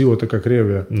negrib dzīvot tā kā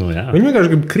Krievijā. Viņi vienkārši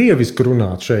grib krieviski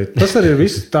runāt šeit. Tas arī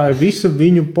ir tā ir visa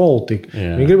viņu politika.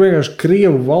 Viņi grib vienkārši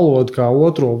krievu valodu kā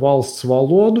otro valsts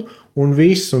valodu un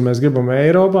visu. Un mēs gribam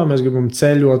Eiropā, mēs gribam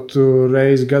ceļot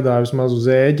reizi gadā vismaz uz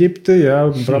Ēģipti,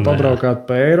 pabraukāt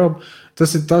pa Eiropu.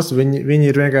 Tas ir tas, viņi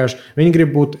ir vienkārši, viņi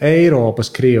grib būt Eiropas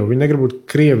krievi, viņi negrib būt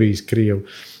Krievijas krievi.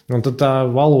 Un tad tā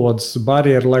valodas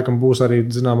barjera laikam būs arī,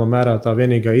 zināmā mērā, tā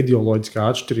vienīgā ideoloģiskā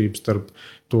atšķirība starp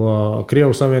to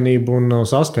Krievu savienību un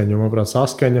saskaņu. Manuprāt,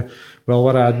 saskaņa vēl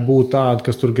varētu būt tāda,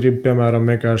 kas tur grib, piemēram,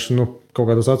 vienkārši kaut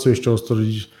kādos atsevišķos tur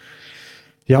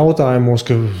jautājumos,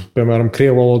 ka, piemēram,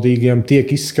 krievalodīgiem tiek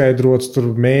izskaidrots tur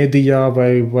mēdījā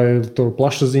vai tur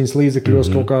plašsaziņas līdzekļos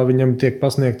kaut kā viņam tiek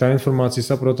pasniegtā informācija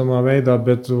saprotamā veidā,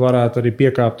 bet varētu arī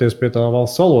piekāpties pie tā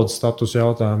valsts valodas status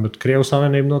jautājumu. Bet Krievu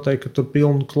savienība noteikti, ka tur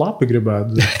pilnu klapi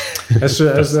gribētu. Es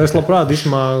labprāt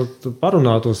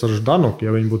parunātos ar Ždanuku,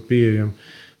 ja viņi būtu pieejami.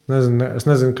 Es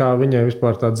nezinu, kā viņai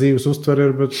vispār tā dzīves uztver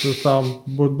ir, bet tā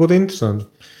būtu interesanti.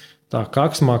 Tā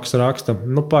Kaksmaks raksta,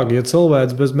 ja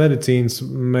cilvēks bez medicīnas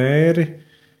mēri,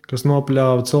 kas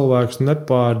nopļāva cilvēkus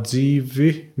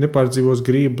nepārdzīvos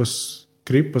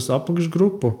gripas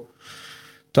apakšgrupu.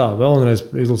 Tā, vēlreiz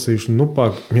izlasīšu.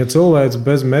 Ja cilvēks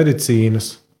bez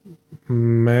medicīnas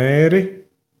mēri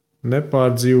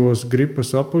nepārdzīvos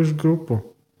gripas apakšgrupu.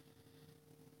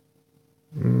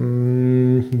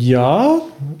 Jā,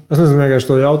 es nezinu vienkārši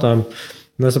to jautājumu.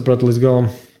 Nesapratu līdz galam.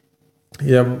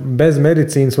 Ja bez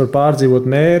medicīnas var pārdzīvot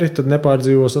mēri, tad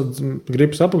nepārdzīvos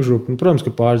gripas apakšgrupu. Protams,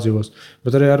 ka pārdzīvos,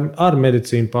 bet arī ar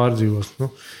medicīnu pārdzīvos.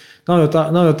 Nav jau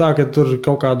tā, ka tur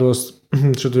kaut kādos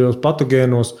šitajos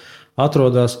patogēnos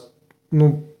atrodas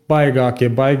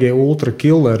baigie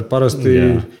ultrakilleri. Parasti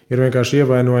ir vienkārši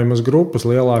ievainojamas grupas,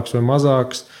 lielākas vai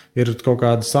mazākas. Ir kaut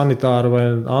kāda sanitāra vai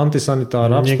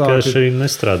antisanitāra apstākļi. Vienkārši arī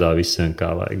nestrādā visiem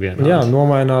kā vajag vienādi. Jā,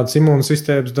 nomaināts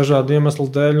imūnsistēmas dažādu iemeslu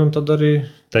dēļ, un tad arī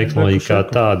tehnoloģija kā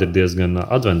tāda ir diezgan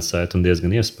advancēta un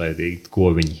diezgan iespaidīga,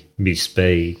 ko viņi bija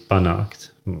spējīgi panākt.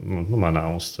 Manā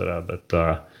uztverā, bet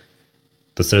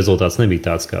tas rezultāts nebija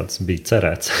tāds, kāds bija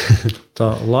cerēts.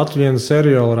 Tā Latvijas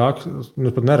seriāla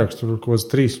pat neraksta, tur kaut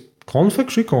kāds 3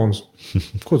 konfekšu ikonas.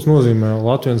 Ko tas nozīmē?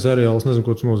 Latvijas seriāls, nezinu,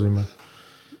 ko tas nozīmē.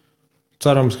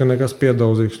 Cerams, ka nekas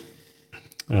piedauzīgs.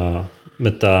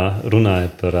 Bet tā runāja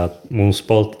par mūsu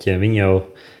politiķiem. Viņi jau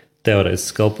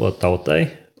teorētiski kalpo tautai.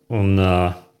 Un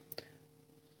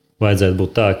vajadzētu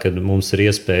būt tā, ka mums ir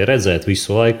iespēja redzēt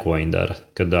visu laiku, ko viņi dara.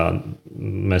 Kad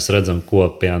mēs redzam, ko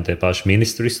piemēram tie paši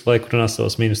ministri visu laiku runā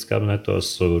savos ministru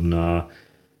kabinetos un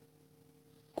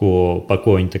par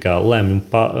ko viņi tā kā lemj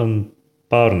un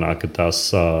pārunā, ka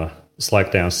tās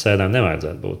slēgtajām sēdēm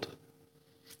nevajadzētu būt.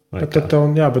 Bet tad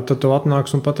tev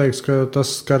atnāks un pateiks, ka tas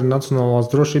skar nacionālās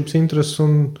drošības intereses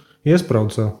un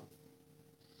iespraucē.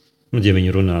 Ja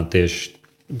viņi runā tieši,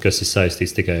 kas ir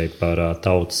saistīts tikai par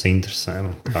tautas interesēm.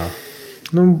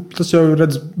 Tas jau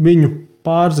redz viņu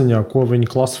pārziņā, ko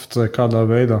viņi klasificē kādā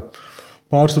veidā.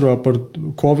 Pārsvarā par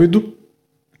Covidu,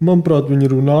 manuprāt,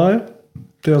 viņi runāja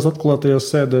tajās atklātajās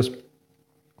sēdēs,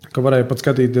 ka varēja pat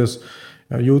skatīties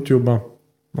YouTube.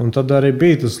 Un tad arī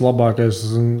bija tas labākais,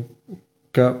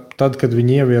 ka tad, kad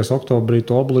viņi ievies oktobrī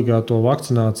to obligāto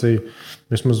vakcināciju,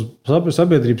 vismaz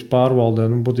sabiedrības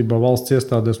pārvaldē, būtībā valsts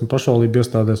iestādēs un pašvaldību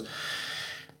iestādēs,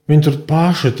 viņi tur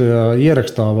paši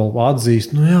ierakstā vēl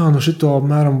atzīst, šito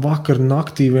apmēram vakar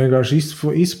naktī vienkārši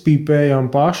izpīpējām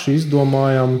paši,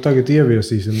 izdomājām un tagad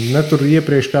ieviesīsim. Ne tur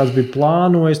iepriekš kāds bija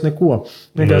plānojis neko.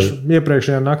 Vienkārši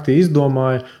iepriekšējā naktī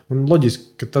izdomāja un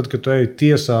loģiski, ka tad, kad tu ej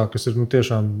tiesā, kas ir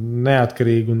tiešām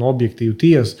neatkarīga un objektīva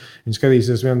tiesa, viņi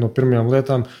skatīsies vienu no pirmajām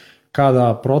lietām, kādā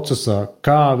procesā,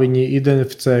 kā viņi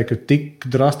identificēja, ka tik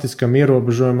drastiskam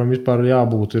ierobežojumam vispār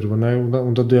jābūt ir, vai ne?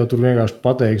 Un tad jau tur vienkārši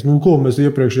pateiks, ko mēs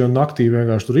iepriekšējā naktī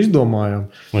vienkārši tur izdomājām.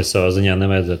 Vai savā ziņā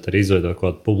nevajadzētu arī izveidot kaut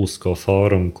kādu publisko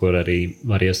fórumu, kur arī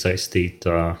var iesaistīt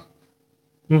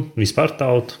vispār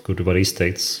tautu, kur var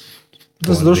izteikt.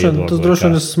 Tas droši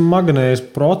vien ir smagnējs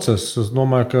process. Es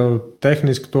domāju, ka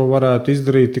tehniski to varētu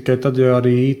izdarīt tikai tad, ja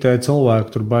arī IT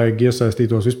cilvēki tur baigi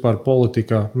iesaistītos vispār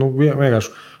politikā. Vienkārši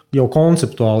jau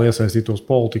konceptuāli iesaistītos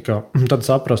politikā, tad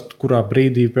saprast, kurā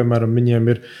brīdī, piemēram, viņiem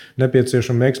ir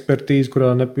nepieciešama ekspertīze,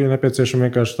 kurā nepieciešama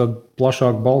vienkārši tāda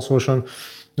plašāka balsošana.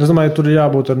 Es domāju, tur ir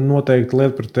jābūt ar noteikti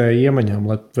lietpratēju iemaņām,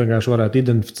 lai vienkārši varētu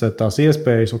identificēt tās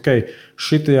iespējas.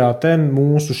 Šitajā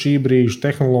mūsu šī brīža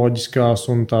tehnoloģiskās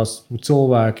un tās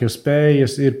cilvēku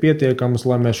spējas ir pietiekamas,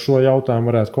 lai mēs šo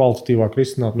jautājumu varētu kvalitatīvāk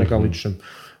risināt nekā līdz šim.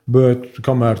 Bet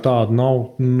kamēr tāda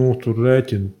nav, tur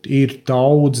rēķina. Ir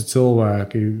daudzi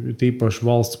cilvēki, tīpaši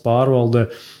valsts pārvaldē,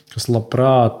 kas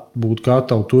labprāt būtu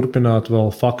gatavi turpināt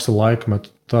vēl faksa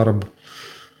laikmetu darbu.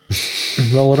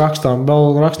 Vēl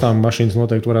rakstām mašīnas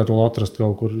noteikti varētu vēl atrast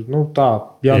kaut kur.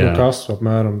 Kas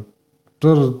apmēram.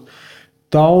 Tur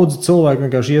daudzi cilvēki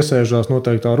vienkārši iesēžās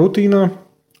noteiktā rutīnā,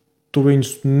 tu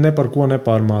viņus ne par ko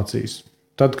nepārmācīs.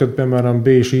 Tad, kad, piemēram,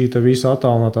 bija šī visa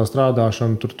attālinātā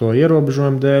strādāšana tur to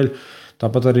ierobežojumu dēļ,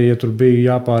 tāpat arī, ja tur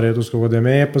bija jāpāriet uz kaut kādiem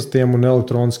e-pastiem un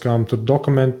elektroniskām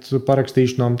dokumentu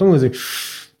parakstīšanām, tam līdzīgi,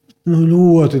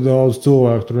 ļoti daudz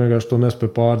cilvēku tur vienkārši to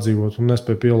nespēja pārdzīvot un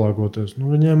nespēja pielāgoties.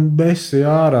 Viņiem besi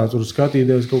ārā, tur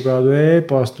skatīties kaut kādu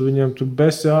e-pastu, viņiem tur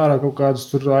besi ārā kaut kādus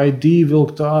tur ID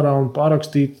vilkt ārā un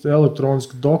parakstīt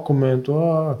elektronisku dokumentu.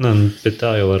 Bet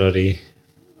tā jau var arī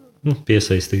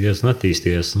piesaistīties un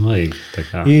attīstīties.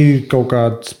 Ir kaut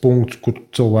kāds punkts, kur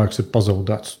cilvēks ir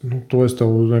pazaudēts. To es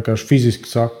tev vienkārši fiziski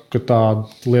saku, ka tāda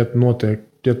lieta notiek.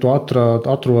 Ja tu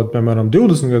atrod, piemēram,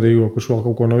 20-gadīgo, kurš vēl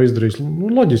kaut ko nav izdarījis,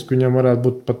 loģiski viņam varētu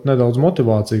būt pat nedaudz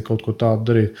motivācija kaut ko tādu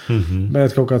darīt.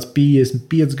 Bet kaut kāds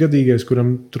 55-gadīgais,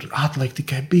 kuram tur atliek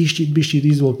tikai bišķīt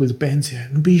izvilkt līdz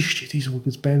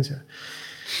pensijai.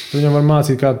 Viņam var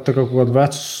mācīt kaut kādu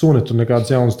vecu suni, tur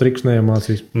nekādas jaunas trikus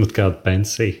neiemācīs. Kāda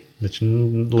pensija? Taču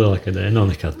lielākā daļa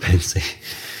nav nekāda pensija.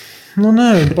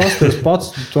 Nē, pasties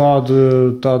pats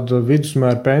tāda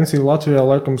vidusmēra pensija Latvijā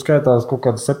laikam skaitās kaut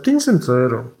kāds 700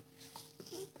 eiro.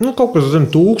 Kaut kas zem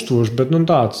 1000, bet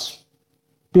tāds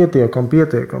pietiekam,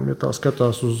 ja tā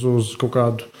skatās uz kaut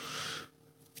kādu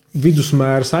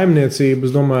vidusmēra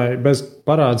saimniecību, es domāju, bez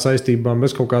parāda saistībām,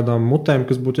 bez kaut kādām mutēm,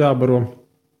 kas būtu jābaro.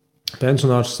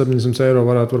 Pensionārs 700 eiro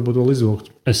varētu varbūt vēl izvilkt.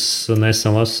 Es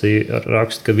nesen lasīju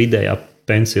rakstu, ka vidējā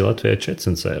pensija Latvijā ir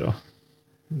 400 eiro.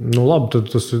 Labi, tad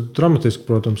tas ir dramatiski,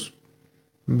 protams.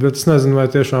 Bet es nezinu, vai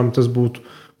tiešām tas būtu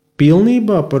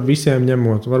pilnībā par visiem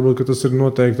ņemot. Varbūt, ka tas ir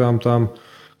noteiktām tām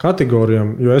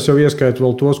kategorijām, jo es jau ieskaitu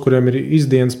vēl tos, kuriem ir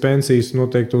izdienas pensijas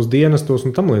noteiktos dienestos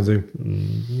un tam līdzīgi.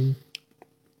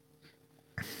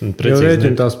 Jo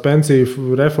rēķina tās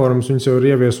pensiju reformas, viņas jau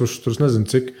ir ieviesušas, tur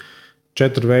nezinu cik,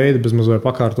 4 veidi bezmaz vai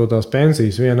pakārtotās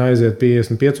pensijas. Viena aiziet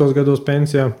 55 gados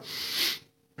pensijā,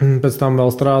 pēc tam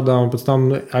vēl strādā un pēc tam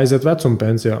aiziet vecuma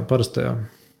pensijā parastajā.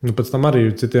 Pēc tam arī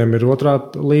citiem ir 2.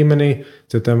 līmenī,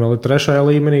 citiem vēl ir 3.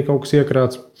 līmenī kaut kas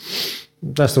iekrāts.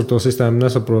 Es tur to sistēmu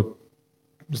nesaprotu.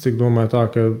 Es tik domāju tā,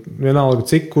 ka vienalga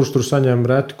cik kurš tur saņem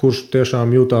reti, kurš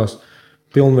tiešām jūtās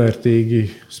pilnvērtīgi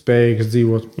spējīgs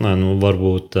dzīvot.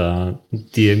 Varbūt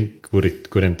tie,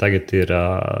 kuriem tagad ir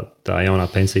tā jaunā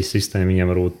pensijas sistēma,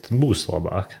 viņiem varbūt būs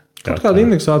labāk. Kāda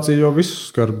indeksācija jau visus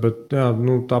skar, bet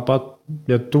tāpat,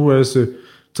 ja tu esi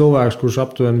cilvēks, kurš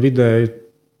aptuveni vidēji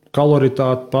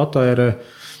kaloritāti patērē,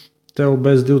 tev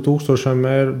bez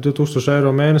 2000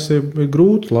 eiro mēnesī ir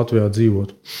grūti Latvijā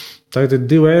dzīvot. Tagad ir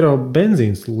 2 eiro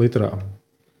benzīns litrā.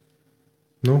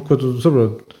 Ko tu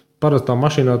saproti? Parastā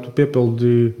mašīnā tu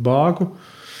piepildi bāgu,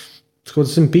 kaut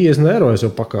kas 150 eiro jau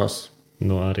pakās.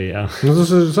 Arī jā.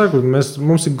 Tas ir sakot,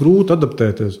 mums ir grūti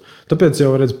adaptēties. Tāpēc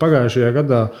jau redz pagājušajā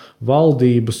gadā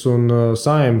valdības un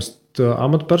saeimas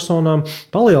amatpersonām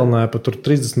palielināja pat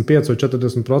 35 vai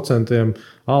 40%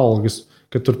 algas.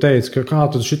 Kad tur teica, ka kā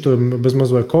tad šito bezmaz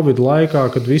vai Covid laikā,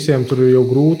 kad visiem tur ir jau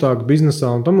grūtāk biznesā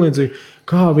un tam līdzīgi,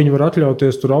 kā viņi var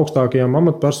atļauties tur augstākajām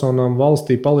amatpersonām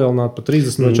valstī palielināt par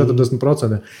 30 vai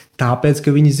 40%. Tāpēc,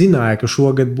 ka viņi zināja, ka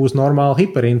šogad būs normāla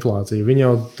hiperinflācija. Viņi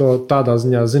jau to tādā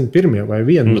ziņā zina pirmie vai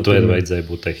vienu. To vajadzēja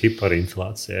būt tai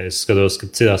hiperinflācijai. Es skatos, ka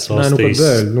citās valstīs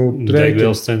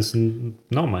degvielas cenas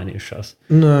nav mainījušās.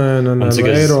 Nē.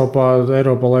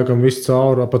 Eiropā laikam viss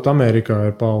cauri, pat Amerikā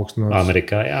ir paaugstināts.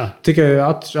 Amerikā, jā. Tikai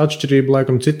atšķirība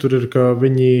laikam citur ir, ka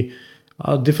viņi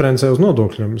diferencē uz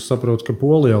nodokļiem. Es saprotu, ka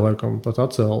Polijā laikam pat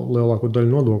atcēla lielāko daļu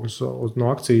nodokļus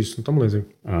no akcijas un tam līdzīgi.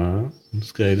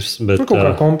 Skaidrs. Bet, Kaut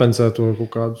kā kompensē to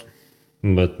kaut kādu.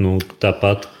 Bet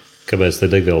tāpat, kāpēc te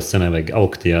degvielas cenai vajag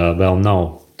augt, ja vēl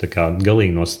nav tā kā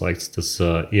galīgi noslēgts tas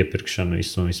iepirkšana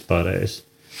un vispārējais?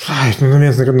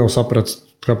 Neviens nekad nav sapratis,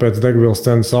 kāpēc degvielas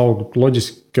cenas aug.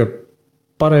 Loģiski, ka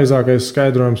pareizākais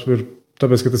skaidrojums ir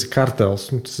tāpēc, ka tas ir kartels.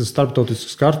 Tas ir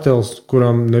starptautisks kartels,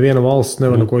 kuram neviena valsts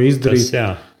nevar neko izdarīt.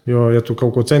 Jo, ja tu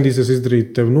kaut ko centīsies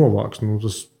izdarīt, tev novāks.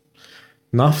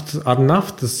 Ar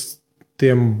naftas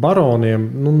tiem baroniem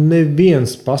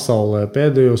neviens pasaulē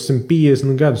pēdējos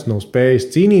 150 gadus nav spējis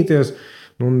cīnīties.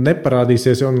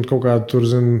 Neparādīsies jau kaut kāda tur,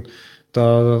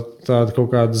 tāda kaut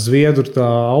kāda zviedru, tā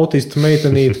autistu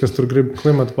meitenīte, kas tur grib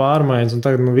klimata pārmaiņas, un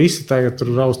tagad visi tagad tur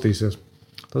raustīsies.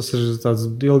 Tas ir tāds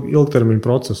ilgtermiņa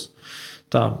process.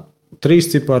 Tā, 3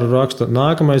 ciparu raksta.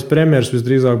 Nākamais premjeras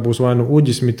visdrīzāk būs vai nu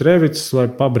Uģis Mitrevits vai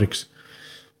Pabriks.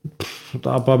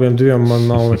 Tā abiem diviem man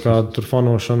nav nekāda tur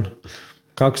fanošana.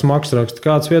 Kāds Maks raksta.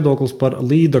 Kāds viedoklis par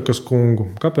Līdakas kungu?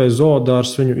 Kāpēc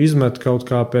zoodārs viņu izmet kaut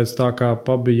kā pēc tā, kā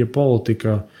pabija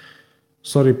politikā?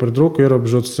 Sorry par druku,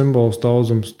 ierobežots simbols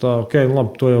daudzums. Tā,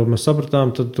 labi, to jau mēs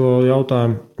sapratām, tad to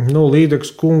jautājumu.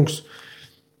 Līdakas kungs,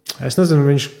 es nezinu,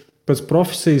 viņš pēc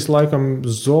profesijas laikam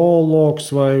zoologs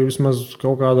vai vismaz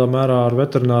kaut kādā mērā ar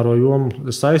veterināro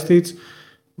jomu saistīts.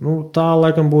 Tā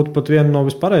laikam būtu pat viena no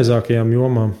vispareizākajām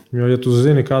jomām. Jo, ja tu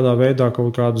zini, kādā veidā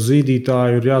kaut kādu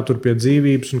zīdītāju ir jātur pie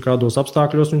dzīvības un kādos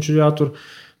apstākļos viņš ir jātur,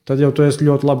 tad jau tu esi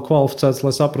ļoti labi kvalificēts,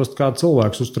 lai saprastu, kā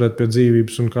cilvēks uzturēt pie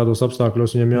dzīvības un kādos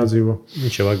apstākļos viņam jādzīvo.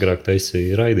 Viņš jau agrāk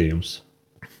taisīja raidījumus.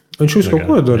 Viņš visu kaut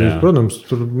ko darīja, protams.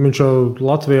 Viņš jau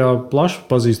Latvijā plaši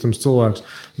pazīstams cilvēks,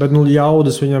 bet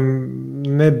jaudas viņam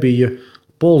nebija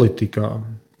politikā.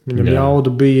 Viņam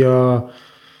jauda bija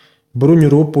bruņu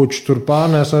rupuču tur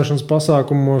pārnēsāšanas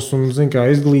pasākumos un,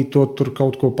 izglītot tur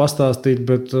kaut ko pastāstīt,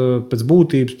 bet pēc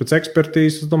būtības, pēc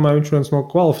ekspertīzes, es domāju, viņš viens no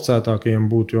kvalificētākajiem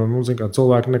būtu, jo,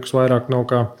 cilvēki nekas vairāk nav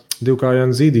kā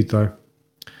divkājaini zīdītāji.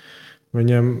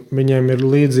 Viņiem ir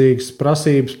līdzīgas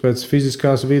prasības pēc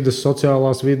fiziskās vides,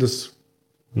 sociālās vides,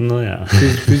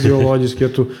 fizioloģiski.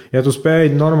 Ja tu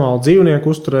spēj normāli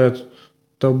dzīvnieku uzturēt,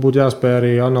 tev būtu jāspēj arī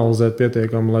analizēt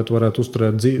pietiekami, lai tu varētu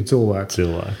uzturēt cilvēks.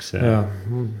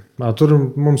 Tur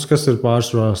mums kas ir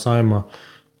pārsvarā saimā?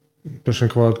 Kaut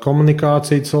kāda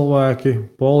komunikācija cilvēki,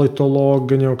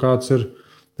 politologi, gan jau kāds ir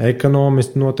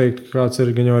ekonomisti, noteikti kāds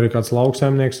ir, gan jau arī kāds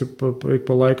lauksaimnieks ik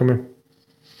pa laikam ir.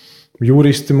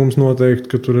 Juristi mums noteikti,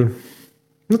 ka tur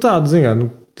ir tāda ziņā.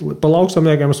 Pa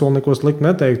lauksaimniekiem es vēl neko sliktu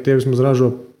neteiktu, tie vismaz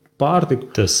ražo pārtiku.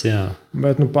 Tas, jā.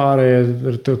 Bet pārējie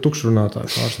ir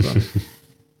tukšrunātāji pārstāvji.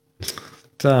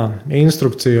 Tā,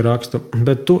 instrukcija raksta.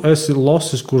 Bet tu esi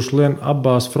losis, kurš lien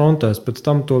abās frontēs, pēc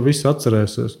tam to visu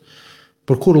atcerēsies.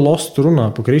 Par kuru losu tu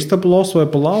runā? Par Kristapu losu vai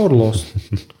par Lauru losu?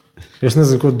 Es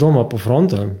nezinu, ko domā par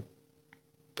frontēm.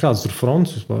 Kāds tur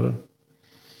fronts vispār ir?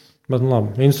 Bet,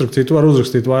 labi, instrukciju tu vari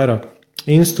uzrakstīt vairāk.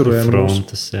 Instruējam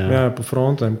frontes, jā, pa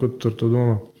frontēm, ko tu tur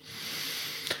domā.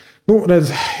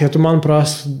 Redz, ja tu man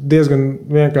prasa, diezgan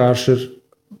vienkārši ir,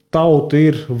 tauta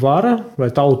ir vara, vai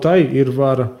tautai ir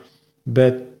vara,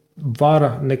 bet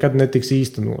vara nekad netiks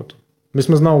īstenota.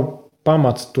 Vismaz nav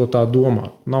pamats to tā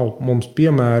domāt. Nav mums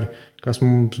piemēri, kas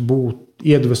mums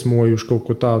būtu iedvesmojuši kaut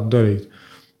ko tādu darīt.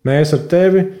 Mēs ar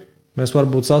tevi, mēs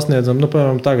varbūt sasniedzam,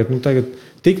 piemēram, tagad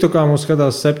TikTokā mums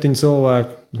skatās 7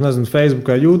 cilvēki, nezinu,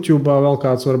 Facebookā, YouTube'ā vēl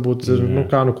kāds varbūt ir,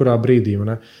 kurā brīdī,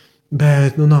 ne?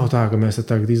 Bet, nav tā, ka mēs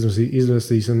tagad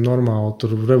izvestīsim normālu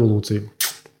tur revolūciju.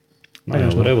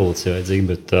 Revolūcija vajadzīga,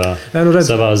 bet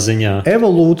savā ziņā.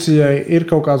 Evolūcijai ir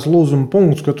kaut kāds lūzuma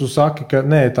punkts, ka tu saki, ka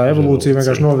nē, tā evolūcija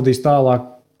vienkārši novedīs tālāk,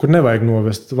 kur nevajag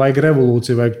novest. Vajag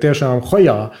revolūciju, vajag tiešām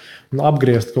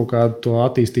apgriezt kaut kādu to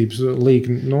attīstības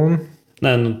līkni.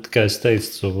 Kā es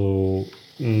teicu,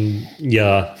 ja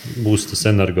būs tas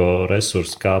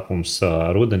energoresursu kāpums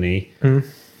rudenī,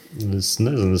 es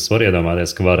nezinu, es varu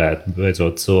iedomāties, ka varētu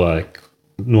beidzot cilvēku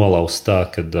nolaust tā,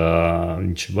 ka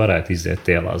viņš varētu iziet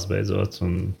ielās beidzot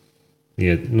un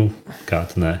iet, kā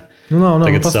tu nē.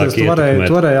 Tagad tu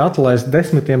varēji atlaist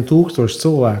 10 000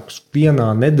 cilvēkus vienā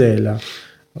nedēļā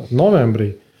novembrī,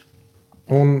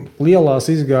 un lielās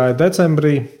izgāja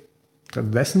decembrī, kad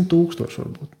 10 000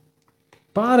 varbūt.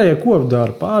 Pārējie ko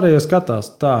dara, pārējie skatās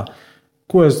tā,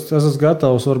 ko es esmu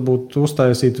gatavs varbūt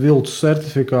uztaisīt viltus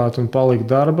certifikātu un palikt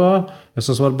darbā. Es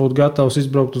esmu varbūt gatavs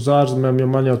izbraukt uz ārzemēm, jo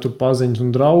man jau tur paziņas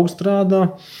un draugi strādā.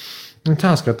 Un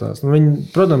tā skatās.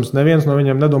 Protams, neviens no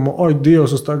viņiem nedomā, oi,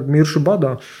 Dievs, es tagad miršu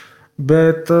badā.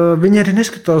 Bet viņi arī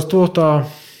neskatās to tā.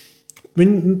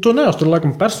 Viņi to neuztur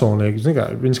laikam personīgi.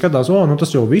 Viņi skatās,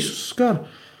 tas jau visus skar.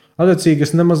 attiecīgi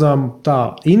es nemazām tā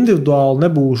individuāli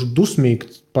nebūšu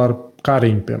dusmīgs par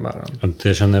Kariņu, piemēram. Un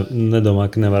tiešām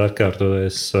nedomāju, ka nevar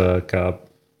atkārtoties, kā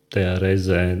tajā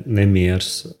reizē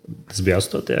nemieris. Tas bija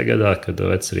 8. gadā, kad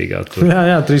Vecrīgā tur.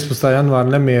 Jā, 13.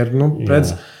 janvāra nemieri. Nu,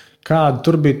 redz, kādi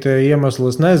tur bija tie iemesli,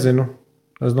 es nezinu.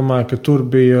 Es domāju, ka tur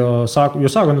bija, jo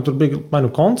sākumā tur bija vai nu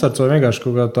koncerts vai vienkārši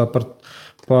kaut kā tā par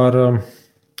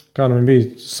kā nu bija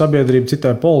sabiedrība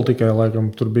citai politikai, laikam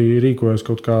tur bija rīkojies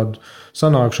kaut kādu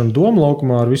sanākšanu Doma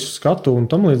laukumā ar visu skatu un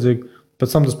tam līdzīgi.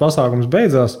 Pēc tam tas pasākums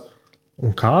beidzās,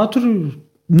 un kā tur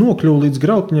nokļuva līdz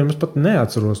grautiņiem, es pat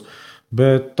neatceros.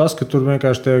 Bet tas, ka tur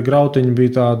vienkārši tie grautiņi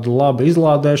bija tāda laba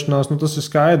izlādēšanās, nu tas ir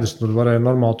skaidrs. Tur varēja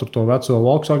normāli tur to veco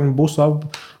Volkswagen busu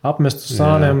apmest uz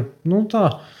sāniem. Nu tā.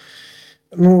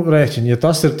 Nu, rēķini, ja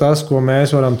tas ir tas, ko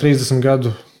mēs varam 30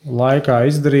 gadu laikā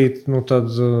izdarīt, nu, tad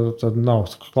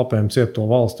nav klapējam ciet to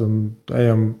valsti un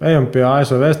ejam pie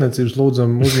ASV vēstniecības,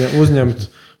 lūdzam uzņemt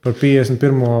par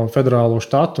 51. federālo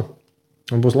štatu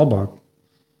un būs labāk.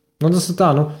 Nu, tas ir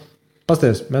tā, nu,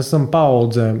 pasties, mēs esam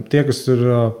paaudzēm, tie, kas ir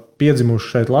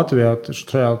piedzimuši šeit Latvijā,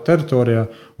 šajā teritorijā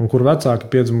un kur vecāki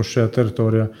piedzimuši šajā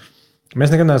teritorijā,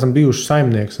 mēs nekad neesam bijuši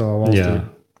saimnieki savā valstī. Jā.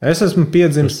 Es esmu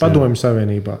piedzimis Padomju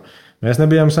Savienībā. Mēs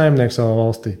nebijām saimnieki savā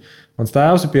valstī. Mans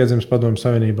tēvs ir piedzimis Padomju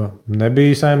Savienībā.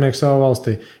 Nebija saimnieks savā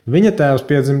valstī. Viņa tēvs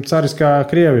piedzima cariskā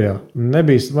Krievijā.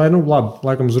 Nebija, vai nu labi,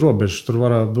 laikam uz robežas. Tur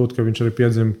varētu būt, ka viņš arī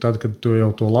piedzima tad, kad tu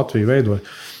jau to Latviju veidoji.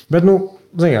 Bet, nu,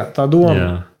 ziniet, tā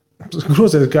doma,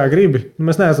 grosiet kā gribi.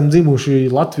 Mēs neesam dzimuši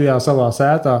Latvijā savā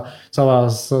sētā, savā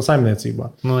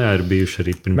saimniecībā. Nu jā, ir bijuši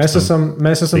arī pirms.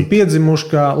 Mēs esam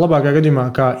piedzimuši kā, labākā gadījumā,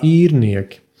 kā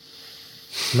īrnieki.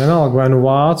 Vienalga vai nu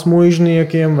vācu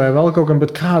muižniekiem vai vēl kaut kam,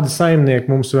 bet kādi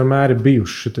saimnieki mums vienmēr ir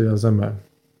bijuši šitajā zemē?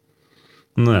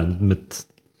 Nē, bet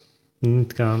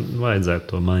kā vajadzētu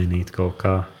to mainīt kaut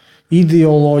kā.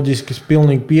 Ideoloģiski es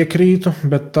pilnīgi piekrītu,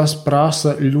 bet tas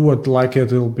prasa ļoti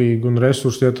laikietilpīgu un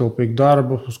resursu ietilpīgu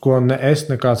darbu, uz ko ne es,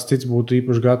 ne kāds cits būtu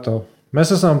īpaši gatavs. Mēs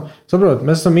esam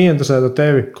ieinteresēti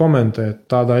tevi komentēt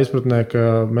tādā izpratnē, ka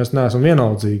mēs neesam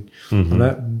vienaldzīgi. Ne?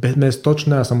 Bet mēs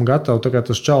taču neesam gatavi. Tā kā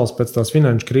tas čalis pēc tās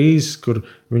finanšu krīzes, kur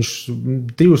viņš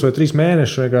 2 vai 3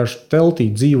 mēnešus vienkārši teltī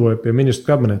dzīvoja pie ministru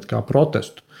kabineta kā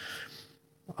protestu.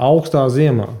 Augstā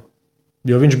ziemā.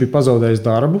 Jo viņš bija pazaudējis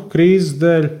darbu krīzes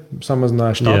dēļ,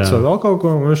 samazināja štats vai vēl kaut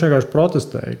ko, un viņš vienkārši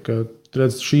protestēja, ka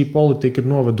redz, šī politika ir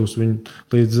novedusi viņu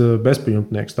līdz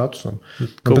bezpajumtnieku statusam. Un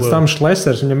pēc tam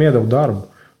Šlesers viņam iedeva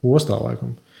darbu ostā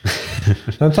laikam.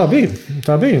 Tā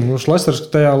bija. Nu, Šlesers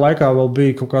tajā laikā vēl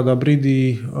bija kaut kādā brīdī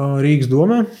Rīgas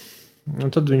domē,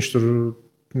 un tad viņš tur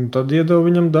iedeva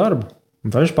viņam darbu.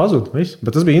 Un tad viņš pazuda. Viss.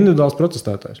 Bet tas bija individuāls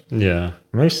protestētājs. Jā.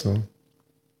 Viss. Nu.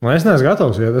 Un es neesmu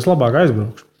gatavs, ja es labāk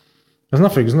aizbraukšu. Es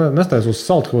nestaisos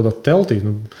saltu kaut kādā teltī.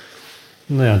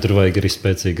 Nu jā, tur vajag arī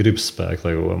spēcīgi gribas spēku,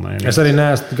 lai ko mainītu. Es arī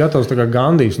neesmu gatavs tā kā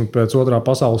Gandijs pēc 2.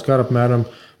 pasaules kara apmēram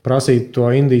prasīt to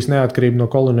Indijas neatkarību no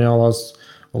koloniālās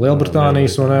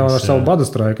Lielbritānijas un ar savu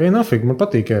badastraiku. Ei, nafig, man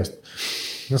patīk ēst.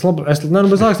 Es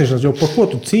bez ākstīšanas, jo par ko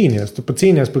tu cīnies? Tu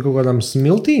cīnies par kaut kādām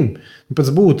smiltīm, pēc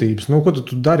būtības. Nu, ko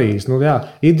tu darīsi? Nu, jā,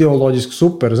 ideoloģiski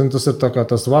super. Zin, tas ir tā kā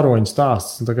tas varoņu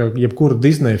stāsts. Tā kā jebkura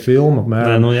Disney filma.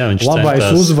 Labais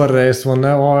uzvarēs, vai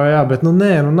ne? Bet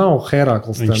nav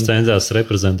Herakls. Viņš cenšas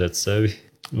reprezentēt sevi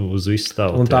uz visu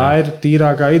tautu. Un tā ir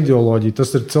tīrākā ideoloģija. Tas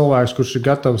ir cilvēks, kurš ir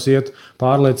gatavs iet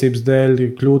pārliecības dēļ,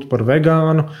 kļūt par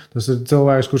vegānu. Tas ir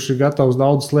cilvēks, kurš ir gatavs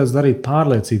daudzas lietas darīt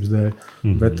pārliecības dēļ.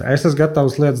 Bet es esmu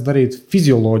gatavs lietas darīt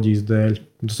fizioloģijas dēļ.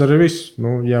 Tas arī viss.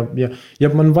 Nu,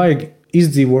 ja man vajag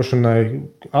izdzīvošanai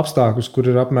apstākļus,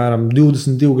 kur ir apmēram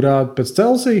 22 grādi pēc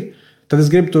Celsija, tad es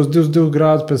gribu tos 22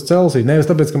 grādus pēc Celsija. Nevis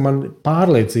tāpēc, ka man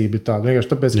pārliecība ir tāda, vienkārši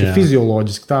tāpēc, ka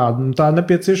fizioloģiski tā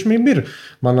nepieciešamība ir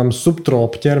manam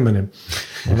subtropu ķermenim.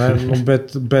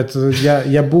 Bet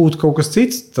ja būtu kaut kas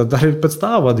cits, tad arī pēc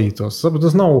tā vadītos.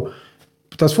 Tas nav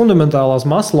tās fundamentālās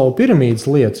Maslow piramīdas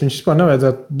lietas. Viņš vispār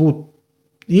nevajadzētu būt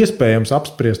iespējams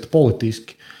apspriest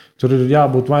politiski. Tur ir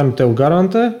jābūt vai nu tev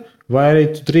garantē, vai arī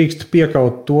tu drīkst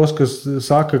piekaut tos, kas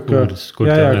saka, ka,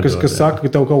 kas saka, ka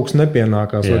tev kaut kas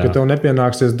nepienākās, vai ka tev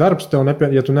nepienāksies darbs,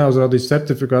 ja tu neuzrādīsi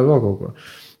certifikātu vēl kaut ko.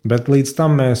 Bet līdz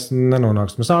tam mēs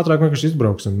nenonāksim. Mēs ātrāk vienkārši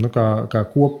izbrauksim, kā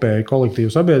kopēji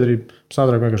kolektīva sabiedrība, mēs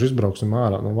ātrāk vienkārši izbrauksim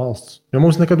ārā no valsts. Jo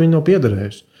mums nekad viņa nav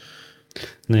piederējusi.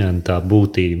 Nu jā, tā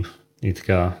būtība.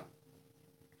 Kā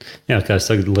es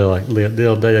saku,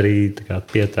 liela daļa arī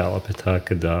pietēla pie tā,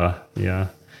 ka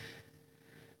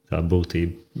tā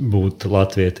būtība būt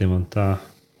latvietim un tā.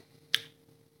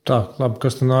 Tā, labi,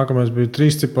 kas tad nākamais bija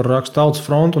 3 ciparu raksts Tautas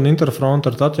fronta un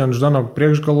Interfronta ar Tatjanu Ždanoku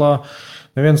priekšgalā.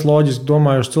 neviens loģiski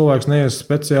domājušs cilvēks neies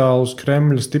speciāli uz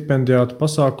Kremļa stipendijātu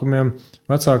pasākumiem.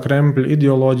 Vecā Kremļa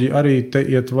ideoloģija arī te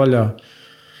iet vaļā.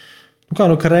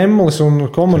 Kremlis un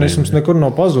komunisms nekur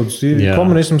nav pazudis.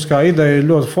 Komunisms kā ideja ir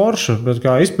ļoti forša, bet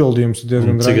kā izpildījums ir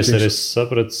diezgan drēmīgs. Cik drēmīgs. es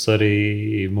sapratu, arī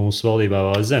mūsu valdībā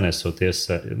vēl zenesoties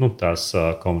tās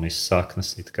komunistu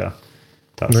saknes.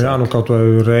 Kaut vai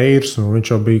Reirs,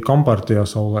 viņš jau bija kompartijā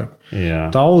savulaik.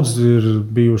 Daudz ir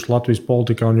bijuši Latvijas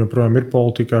politikā un joprojām ir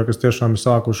politikā, kas tiešām ir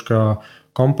sākuši kā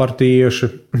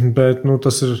kompartieši, bet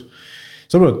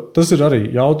tas ir arī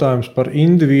jautājums par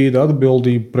individu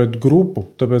atbildību pret grupu,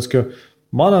 tāpēc, ka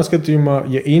manā skatījumā,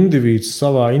 ja indivīds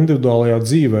savā individuālajā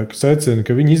dzīvē secina,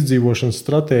 ka viņa izdzīvošanas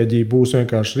stratēģija būs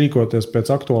vienkārši rīkoties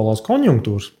pēc aktuālās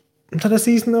konjunktūras, tad es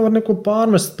īsti nevaru neko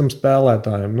pārmest tam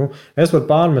spēlētājiem. Es varu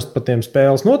pārmest par tiem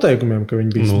spēles noteikumiem, ka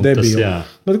viņi bija debili.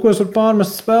 Bet ko es varu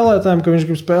pārmest spēlētājiem, ka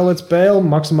viņš grib spēlēt spēli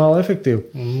maksimāli efektīvi?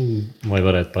 Lai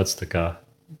varētu pats tā kā...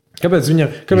 Kāpēc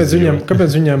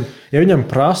viņam, ja viņam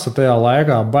prasa tajā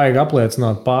laikā baigi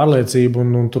apliecināt pārliecību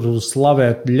un tur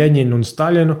slavēt Ļeņinu un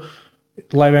Staļinu,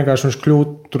 lai vienkārši viņš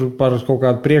kļūtu par kaut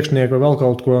kādu priekšnieku vai vēl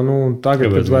kaut ko,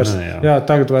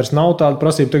 tagad vairs nav tāda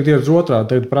prasība, tagad ir otrādi,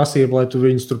 tagad prasība, lai tu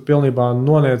viņus tur pilnībā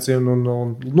noniecini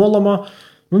un nolamā,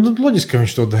 tad loģiski, ka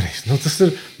viņš to darīs. Tas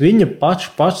ir viņa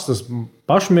tas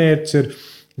pašmērķis ir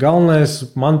galvenais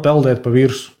man peldēt pa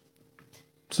virsu.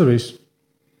 Tas ir viss.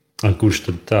 Kurš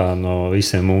tad tā no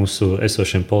visiem mūsu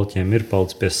esošiem politiķiem ir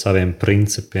palicis pie saviem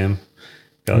principiem?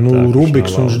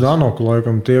 Rubiks un Ždanoka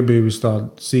laikam tie bija vis tādi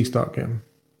sīkstākie.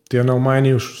 Tie nav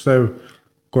mainījuši sevi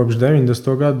kopš 90.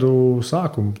 gadu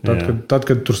sākuma. Tad,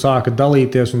 kad tur sāka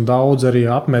dalīties un daudz arī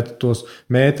apmeta tos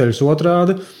mēteļus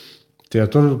otrādi, tie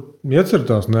tur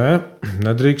iecirtās.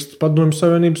 Nedrīkst padomju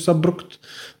savienības sabrukt.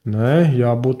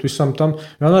 Jābūt visam tam.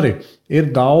 Un arī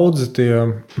ir daudzi tie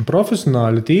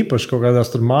profesionāļi, tīpaši kaut kādās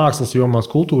tur mākslas jomās,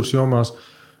 kultūras jomās,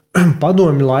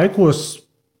 padomju laikos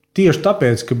tieši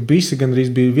tāpēc, ka visi gandrīz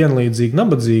bija vienlīdzīgi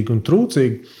nabadzīgi un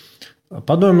trūcīgi,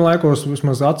 padomju laikos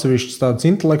vismaz atsevišķas tādas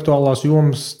intelektuālās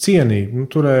jomas cienīja,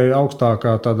 turēja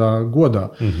augstākā tādā godā.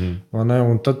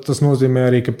 Un tad tas nozīmē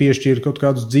arī, ka piešķīra kaut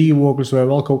kādus dzīvokļus vai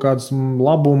vēl kaut kādus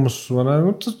labumus.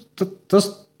 Tas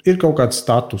ir kaut kāds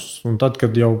status. Un tad,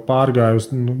 kad jau pārgāja uz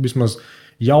vismaz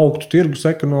jauktu tirgus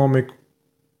ekonomiku,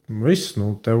 viss,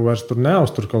 tev vairs tur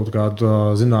neuztur kaut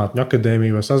kādu zinātņu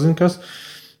akadēmiju vai sazin kas.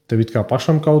 Tev it kā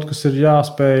pašam kaut kas ir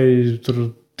jāspēj tur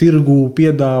tirgū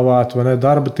piedāvāt, vai ne,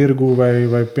 darba tirgū vai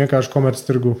vienkārši komerces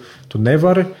tirgū. Tu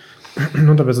nevari.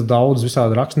 Tāpēc daudz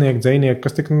visādi rakstnieki, dzejnieki,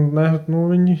 kas tik,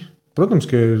 viņi, protams,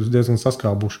 ka ir diezgan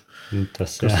saskābuši.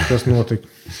 Kas notika.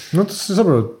 Tas ir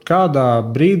saprot, kādā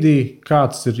brīdī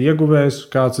kāds ir ieguvējs,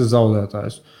 kāds ir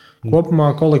zaudētājs.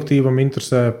 Kopumā kolektīvam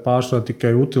interesē pārsvarā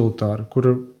tikai utilitāri,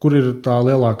 kur ir tā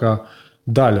lielākā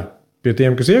daļa. Pie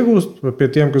tiem, kas iegūst, vai pie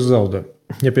tiem, kas zaudē.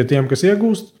 Ja pie tiem, kas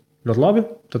iegūst, ļoti labi,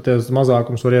 tad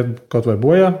mazākums var iet kaut vai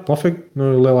bojā, pofīgi,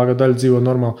 lielākā daļa dzīvo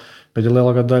normāli. Bet, ja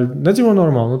lielākā daļa nedzīvo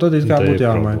normāli, tad it kā būtu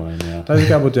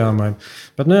jāmaina.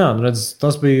 Bet, redz,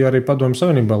 tas bija arī padomju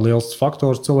savienībā liels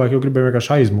faktors. Cilvēki jau gribēja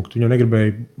vienkārši aizmukt. Viņi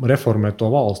negribēja reformēt to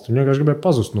valsti. Viņi vienkārši gribēja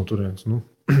pazust no turienes.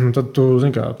 Tad tu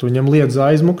viņam liedz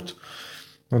aizmukt,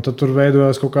 un tad tur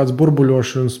veidojās kaut kāds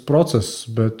burbuļošanas process.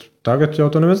 Bet tagad jau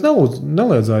to neviens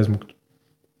neliedz aizmukt.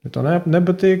 Ja to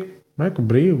nepatīk, kur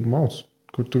brīvi mauc,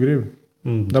 kur tu gribi.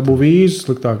 Dabū vīzu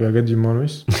sliktākajā gadījumā un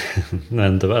viss.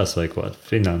 Tev vēl vajag kaut kādu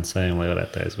finansējumu, lai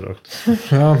varētu aizbraukt.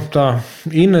 Jā, tā.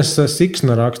 Inese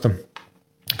Siksna raksta.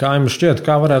 Kā jums šķiet,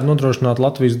 kā varētu nodrošināt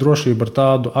Latvijas drošību ar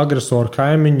tādu agresoru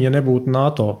kaimiņu, ja nebūtu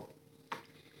NATO?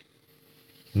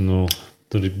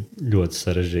 Tur ir ļoti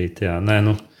sarežģīti, jā.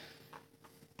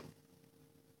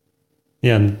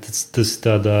 Tas ir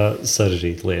tādā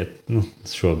sarežģīta lieta,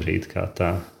 šobrīd kā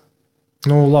tā.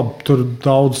 Labi, tur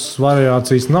daudz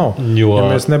variācijas nav. Ja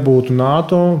mēs nebūtu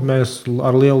NATO, mēs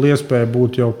ar lielu iespēju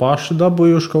būtu jau paši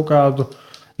dabūjuši kaut kādu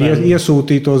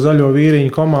iesūtīto zaļo vīriņu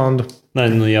komandu.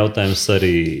 Jautājums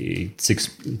arī,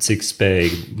 cik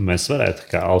spējīgi mēs varētu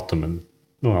kā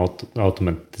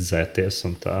automatizēties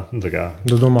un tā.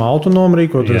 Tu domā autonomi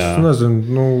rīkoties? Jā.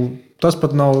 Nezinu, tas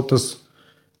pat nav tas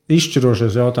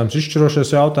izšķirošais jautājums.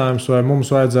 Izšķirošais jautājums, vai mums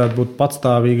vajadzētu būt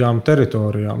patstāvīgām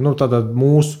teritorijām. Tātad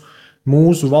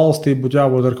mūsu valstī būtu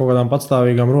jābūt ar kaut kādām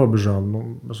patstāvīgām robežām.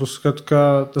 Es uzskatu, ka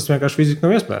tas vienkārši fiziski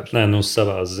nav iespējams.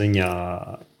 Savā ziņā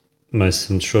mēs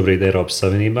esam šobrīd Eiropas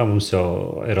Savienībā. Mums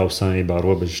jau Eiropas Savienībā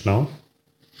robežas nav.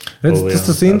 Tas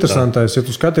ir interesantais. Ja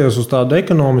tu skaties uz tādu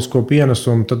ekonomisko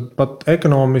pienesumu, tad pat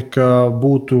ekonomika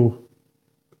būtu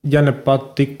ja ne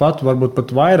pat tikpat, varbūt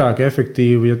pat vairāk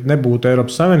efektīvi, ja nebūtu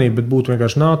Eiropas Savienība, bet būtu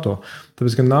vienkārši NATO.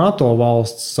 Tāpēc, ka NATO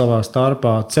valsts savā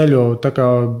starpā ceļo tā kā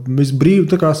visbrīv,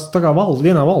 tā kā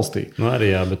vienā valstī. Nu,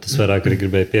 arī jā, bet es vairāk arī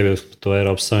gribēju piebilst par to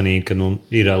Eiropas Savienību, ka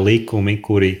ir likumi,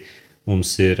 kuri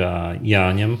mums ir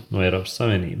jāņem no Eiropas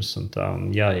Savienības un tā un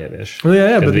jāievieš.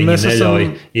 Jā, kad bet viņi mēs neļauj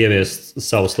esam ieviest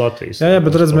savus Latvijas. Jā,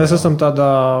 bet redz, mēs esam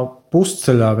tādā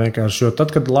pusceļā vienkārši, jo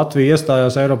tad, kad Latvija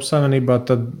iestājās Eiropas Savienībā,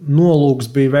 tad nolūks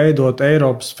bija veidot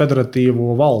Eiropas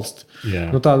federatīvo valsti.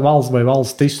 Nu, tāda valsts vai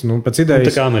valstis. Nu, pēc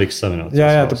idejas, tā kā Amerikas Savienotās.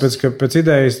 Jā, tāpēc, ka pēc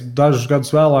idejas dažus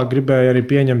gadus vēlāk gribēja arī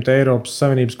pieņemt Eiropas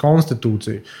Savienības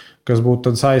konstitūciju, kas būtu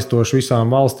tad saistoši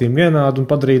visām valstīm vienādi un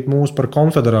padarīt mūs par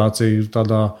konfederāciju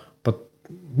tādā pat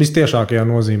vistiešākajā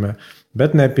nozīmē.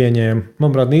 Bet nepieņēma.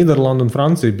 Manuprāt, Nīderlanda un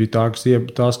Francija bija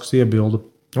tās, kas iebilda.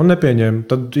 Un nepieņēma.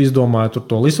 Tad izdomāja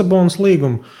to Lisabonas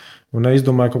līgumu un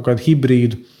izdomāja kaut kādu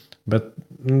hibrīdu. Bet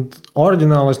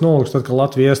oriģinālais nolūks, tad, kad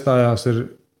Latvija iestājās, ir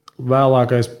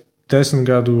vēlākais 10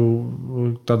 gadu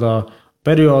tādā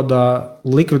periodā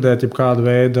likvidēt jebkādu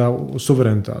veidu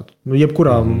suverenitāti. Nu,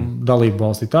 jebkurā dalību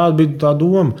valstī. Tāda bija tā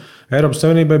doma. Eiropas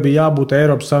Savienībai bija jābūt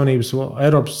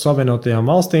Eiropas Savienotajām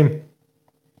valstīm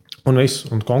un viss,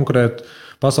 un konkurēt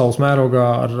pasaules mērogā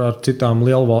ar citām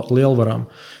lielvarām.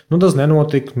 Nu, tas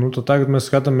nenotika. Nu, tagad mēs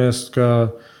skatāmies,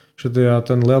 ka šajā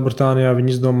Lielbritānijā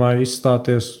viņi izdomāja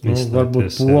izstāties.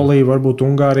 Varbūt Polija, varbūt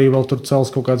Ungārija vēl tur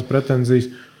cels kaut kādas pretenzijas.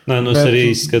 Nē, es arī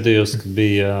skatījos, ka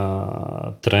bija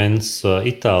trends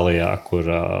Itālijā, kur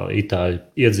itāļu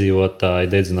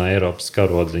iedzīvotāji dedzināja Eiropas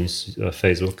karodziņus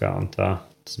Facebookā.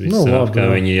 Tas viss, kā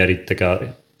viņi arī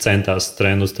centās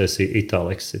trendu uztaisīt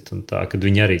Itālexit, kad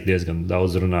viņi arī diezgan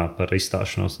daudz runā par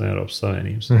izstāšanos no Eiropas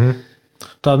Savienības.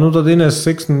 Tā, tad Ines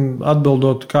Siksna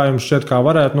atbildot, kā jums šķiet, kā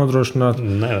varētu nodrošināt?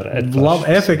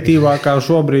 Efektīvāk kā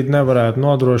šobrīd nevarētu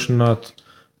nodrošināt.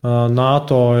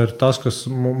 NATO ir tas, kas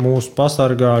mūs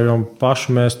pasargā, jo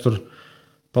paši mēs tur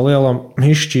pa lielam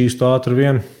izšķīstu ātri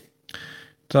vien.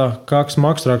 Tā, kāds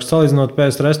maksraksts salīdzinot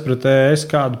PSRS pret ES,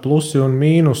 kādi plusi un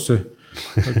mīnusi.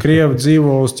 Krievi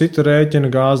dzīvo uz citu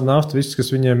rēķina, gāzi, nafta, viss, kas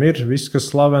viņiem ir, viss,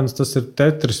 kas slavens, tas ir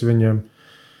Tetris viņiem.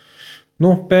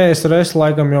 PSRS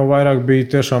laikam jau vairāk bija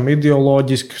tiešām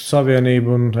ideoloģiska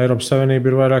savienība, un Eiropas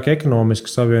Savienība ir vairāk ekonomiska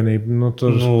savienība.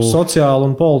 Sociāli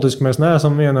un politiski mēs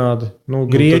neesam vienādi.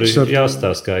 Grieķis tur ir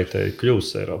jāstāsta, kā ir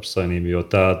kļūst Eiropas Savienība, jo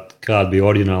kāda bija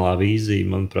oriģinālā vīzija,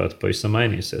 manuprāt, pavisam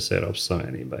mainīsies Eiropas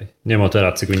Savienībai. Ņemot vērā,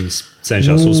 cik viņi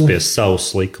cenšas uzspiest savus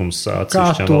likumus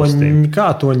atsevišķām valstīm. Kā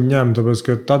to ņem? Tāpēc,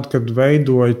 ka tad, kad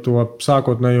veidoja to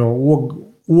sākotnējo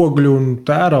ogļu un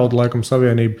tērauda laikam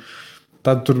savienību,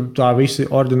 tad tur tā visi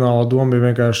oriģinālā doma bija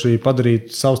vienkārši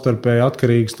padarīt savstarpēji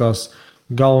atkarīgas tās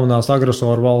galvenās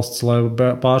agresoru valsts, lai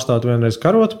pārstātu vienreiz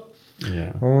karot.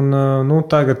 Jā. Un,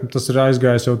 tagad tas ir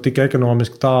aizgājis jau tik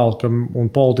ekonomiski tālu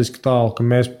un politiski tālu, ka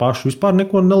mēs paši vispār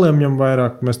neko nelēmjam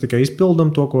vairāk. Mēs tikai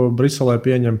izpildam to, ko Briselē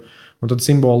pieņem. Un tad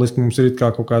simboliski mums ir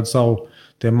kaut kādi savu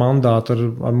mandāti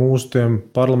ar mūsu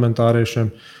parlamentāriešiem.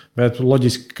 Bet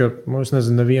loģiski, ka es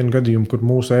nezinu nevienu gadījumu, kur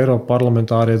mūsu Eiropa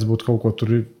parlamentārietis būtu kaut ko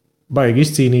tur baigi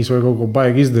izcīnījis vai kaut ko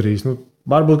baigi izdarījis.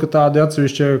 Varbūt, ka tādi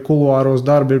atsevišķi kuluāros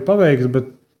darbi ir paveikti, bet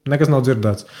nekas nav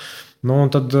dzirdēts. Un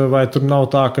tad vai tur nav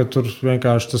tā, ka tur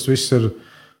vienkārši tas viss ir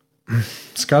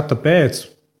skata pēc?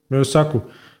 Jo es saku,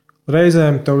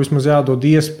 reizēm tev vismaz jādod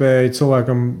iespēju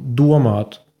cilvēkam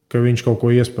domāt, ka viņš kaut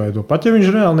ko iespaido. Pat ja viņš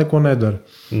reāli neko nedara.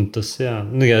 Tas jā.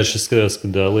 Es skatos,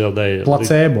 ka liela daļa...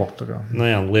 Placebo.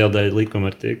 Liela daļa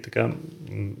likuma ir tiek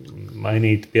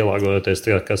mainīti, pielāgojoties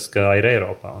kas kā ir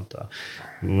Eiropā.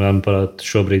 Manuprāt,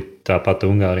 šobrīd tāpat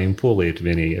Ungārija un Polija ir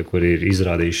vienīgie, kuri ir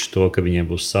izrādījuši to, ka viņiem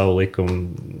būs savu likumu.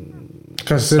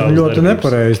 Kas ir ļoti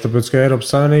nepareizi, tāpēc, ka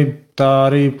Eiropas Savienība tā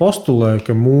arī postulē,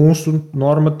 ka mūsu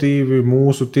normatīvi,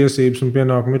 mūsu tiesības un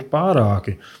pienākumi ir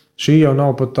pārāki. Šī jau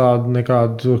nav pat tāda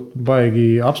nekāda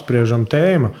baigi apspriežama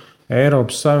tēma.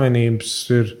 Eiropas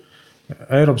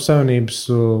Savienības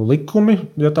likumi,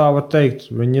 ja tā var teikt,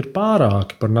 viņi ir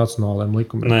pārāki par nacionālajiem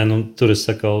likumiem. Nē, tur es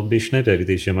biju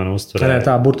nepiekritīšu, ja man uztverē.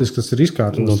 Tā burtiski tas ir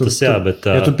izkārtots. Tas jā, bet...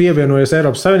 Ja tu pievienojies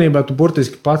Eiropas Savienībā, tu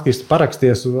burtiski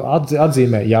paraksties,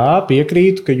 atzīmē, jā,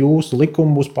 piekrītu, ka jūsu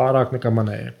likumi būs pārāk nekā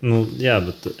manējie. Jā,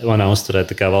 bet manā uztverē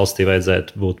tā kā valstī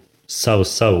vajadzētu būt savu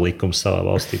likumu savā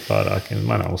valstī pārākiem.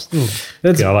 Manā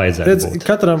uztverē kā vajadzētu būt.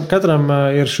 Katram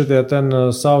ir šitie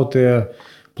savu tie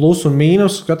plus un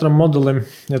mīnus katram modelim.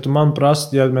 Ja tu man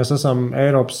prasti, ja mēs esam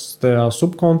Eiropas tajā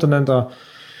subkontinentā,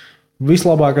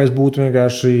 vislabākais būtu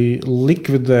vienkārši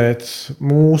likvidēt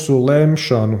mūsu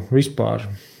lemšanu vispār.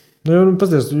 Jo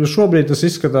šobrīd tas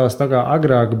izskatās tā kā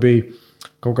agrāk bija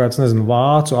kaut kāds,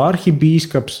 vācu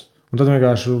arhibīskaps, Un tad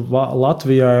vienkārši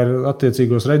Latvijā ir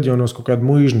attiecīgos reģionos kaut kādi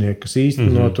muižnieki, kas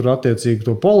īsteno tur attiecīgi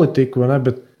to politiku, vai ne?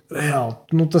 Bet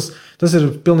reāli, tas ir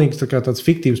pilnīgi tāds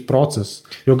fiktīvs process.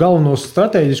 Jo galvenos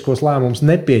strateģiskos lēmumus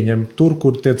nepieņem tur,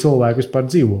 kur tie cilvēki vispār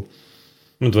dzīvo.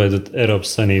 Vai tad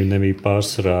Eiropas Savienība nebija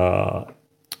pārsvarā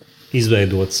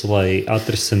izveidots, lai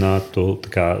atrisinātu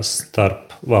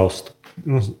starp valstu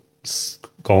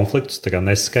konfliktus,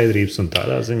 neskaidrības un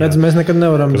tādā ziņā? Redz, mēs nekad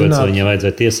nevaram zināt. Viņai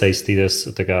vajadzētu iesaistīties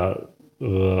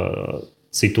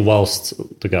citu valsts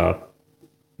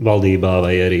valdībā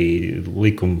vai arī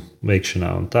likuma veikšanā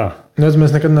un tā. Redz,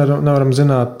 mēs nekad nevaram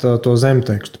zināt to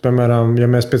zemtekstu. Piemēram, ja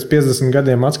mēs pēc 50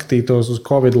 gadiem atskatītos uz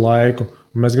Covid laiku,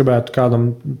 un mēs gribētu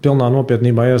kādam pilnā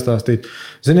nopietnībā iestāstīt,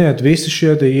 ziniet, visi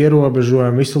šie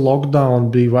ierobežojumi, visi lockdown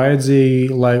bija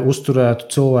vajadzīgi, lai uzturētu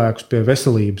cilvēkus pie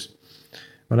veselības.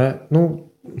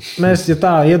 Mēs, ja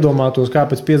tā iedomātos, kā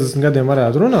pēc 50 gadiem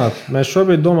varētu runāt, mēs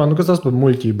šobrīd domājam, kas tas par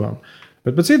muļķībām.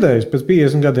 Bet pēc idejas, pēc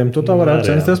 50 gadiem to tā varētu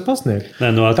censties pasniegt.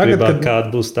 Atkarībā kāda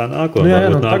būs tā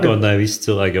nākotnē. Nākotnē visi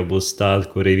cilvēki jau būs tādi,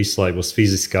 kuri visu laiku būs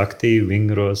fiziski aktīvi,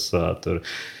 vingros, tur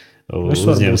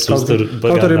uzņems uztur.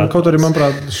 Kaut arī,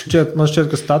 manuprāt, man šķiet,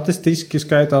 ka statistiski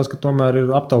skaitās, ka tomēr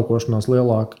ir aptaukošanās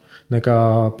lielāka nekā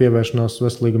pievēršanās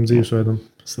veselīgam dzīvesveidam.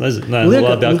 Es nezinu,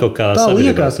 labi, kaut kā tā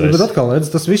liekas, bet atkal,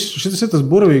 šis ir tas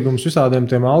burvīgums visādiem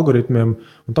tiem algoritmiem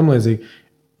un tam līdzīgi.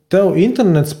 Tev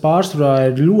internets pārsvarā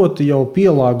ir ļoti jau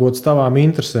pielāgots tavām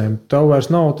interesēm. Tev vairs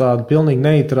nav tāda pilnīgi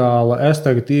neitrāla, es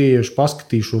tagad ieiešu,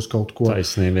 paskatīšos kaut ko.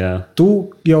 Taisnība, jā. Tu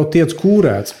jau tiec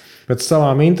kūrēts pēc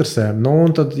savām interesēm.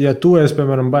 Un tad, ja tu esi,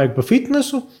 piemēram, baigi pa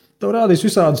fitnesu, tev rādīs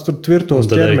visādus tur tvirtos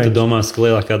ķermeņus. Tad tu domās, ka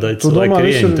lielākā daļa cilvēku ir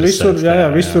ieinteresēti.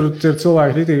 Visur ir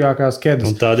cilvēki ritīgākās ķedes.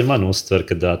 Un tāda ir mana uztvere,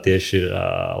 ka tieši ir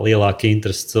lielāka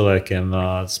interese cilvēkiem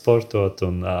sportot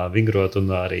un vingrot un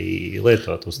arī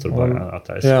lietot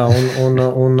uzturbātājs. Jā,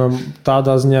 un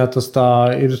tādā ziņā tas tā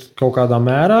ir kaut kādā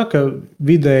mērā, ka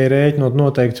vidēji rēķinot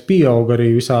noteikti pieaug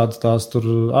arī visādas tās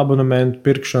tur abonementu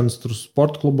pirkšanas, tur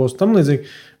sporta klubos tam līdzīgi.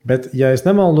 Bet, ja es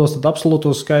nemaldos, tad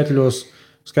absolūtos skaitļos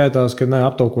skaitās, ka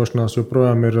aptaukošanās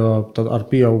joprojām ir ar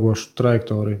pieaugošu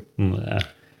trajektoriju. Jā.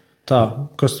 Tā,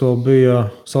 kas vēl bija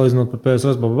salīdzinot par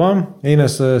PSRS babām?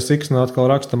 Ines Siksna atkal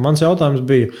raksta, mans jautājums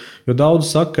bija, jo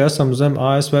daudz saka, ka esam zem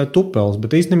ASV tupels,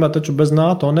 bet īstenībā taču bez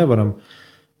NATO nevaram.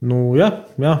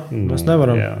 Mēs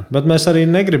nevaram. Jā. Bet mēs arī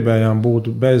negribējām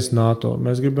būt bez NATO.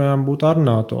 Mēs gribējām būt ar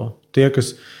NATO. Tie,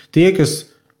 kas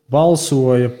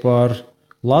balsoja par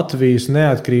Latvijas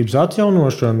neatkarības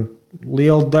atjaunošanu,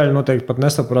 liela daļa noteikti pat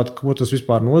nesaprata, ko tas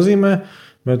vispār nozīmē,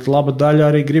 bet laba daļa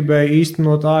arī gribēja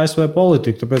īstenot ASV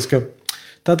politiku. Tāpēc, ka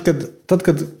tad,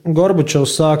 kad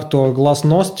Gorbačovs sāka to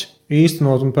glasnost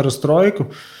īstenot un perestroiku,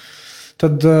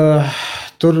 tad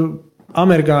tur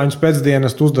amerikāņu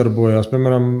pēcdienas uzdarbojās.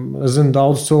 Piemēram, es zinu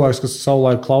daudz cilvēks, kas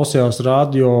savulaik klausījās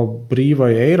radio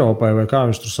brīvai Eiropai, vai kā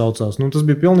viņš tur saucās. Tas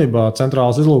bija pilnībā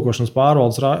centrālas izlūkošanas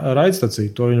pārvaldes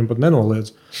raidstacija, to viņam pat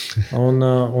nenoliedz.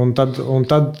 Un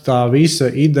tad tā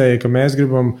visa ideja, ka mēs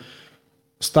gribam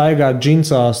staigāt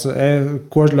džinsās,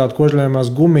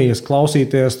 kožļājumās gumijas,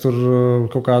 klausīties tur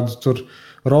kaut kādus tur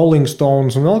Rolling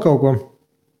Stones un vēl kaut ko,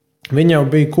 viņa jau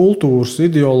bija kultūras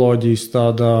ideoloģijas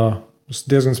tādā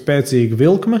diezgan spēcīga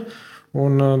vilkme,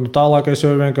 un tālākais jau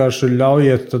vienkārši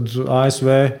ļaujiet ASV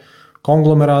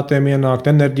konglomerātiem ienākt,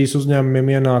 enerģijas uzņēmumiem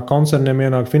ienākt, koncerniem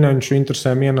ienākt, finanšu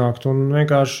interesēm ienākt un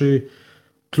vienkārši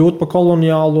kļūt par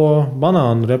koloniālo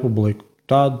banānu republiku.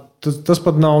 Tas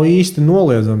pat nav īsti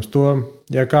noliedzams. To,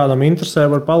 ja kādam interesē,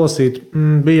 var palasīt,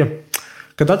 bija,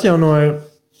 kad atjaunoja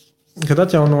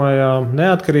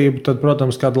neatkarību, tad,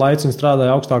 protams, kādu laiciņu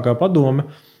strādāja augstākā padome,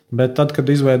 bet tad, kad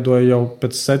izveidoja jau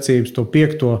pēc secības to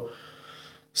 5.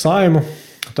 saimu,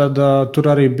 tad tur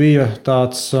arī bija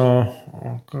tāds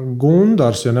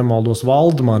Gundars, ja nemaldos,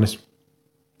 Valdmanis.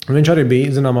 Viņš arī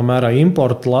bija, zināmā mērā,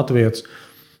 importa latvietis,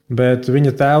 bet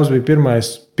viņa tēvs bija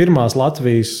pirmās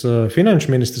Latvijas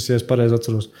finanšu ministrs, ja es pareizi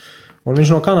atceros. Un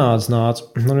viņš no Kanādas nāca.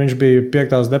 Un viņš bija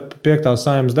 5.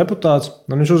 saimas deputāts,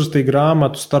 un viņš uzrakstīja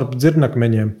grāmatu Starp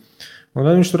dzirnakmeņiem. Un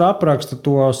tad viņš tur apraksta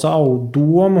to savu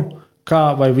domu,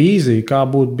 vai vīzija, kā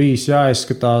būtu bijis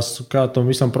jāizskatās kā tam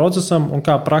visam procesam un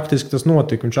kā praktiski tas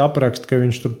notika. Viņš apraksta, ka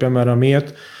viņš tur, piemēram, iet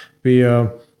pie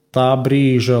tā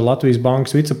brīža Latvijas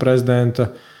bankas viceprezidenta,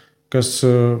 kas,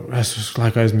 es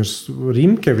laikā aizmirsu,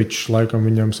 Rimkevičs, laikam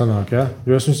viņam sanāk, ja?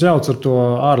 Jo es viņus jaucu ar to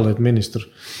ārlietu ministru.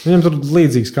 Viņam tur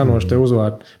līdzīgi skanoši tie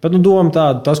uzvārdi. Bet doma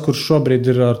tāda, tas, kurš šobrīd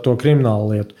ir ar to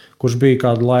kriminālu lietu, kurš bija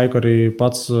kādu laiku arī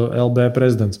pats LB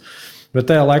prezidents.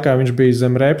 Bet tajā laikā viņš bija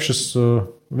zem Repšas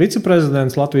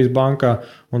viceprezidents Latvijas bankā,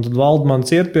 un tad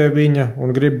Valdmans iet pie viņa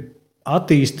un grib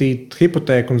attīstīt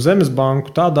hipotēku un zemes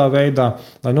banku tādā veidā,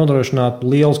 lai nodrošinātu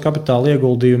lielus kapitāla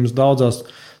ieguldījumus daudzās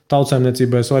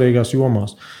tautsaimniecībai svarīgās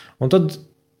jomās. Un tad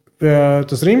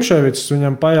tas Rimšēvics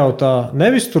viņam pajautā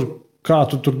nevis tur, kā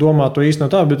tu tur domā to īsti no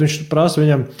tā, bet viņš prasa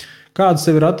viņam, kādas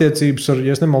tev ir attiecības ar,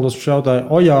 ja es nemaldos, viņš jautāja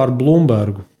Ojāru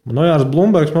Blumbergu. Un Ojārs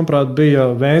Blumbergs, manuprāt, bija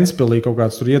Vēnspilī kaut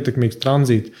kāds tur ietekmīgs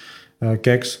tranzīta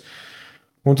keks.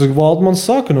 Un tas Valdmans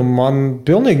saka, man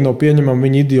pilnīgi nav pieņemama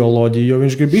viņa ideoloģija, jo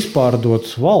viņš grib izpārdot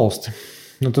valsti.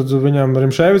 Tad viņam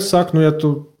Rimšēvics saka, ja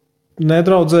tu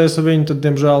nedraudzējies ar viņu, tad,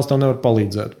 diemžēl, es tev nevaru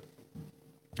palīdzēt.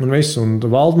 Un viss, un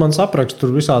Valdmans apraksta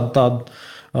tur visādi tādu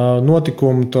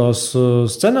notikumu tos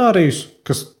scenārijus,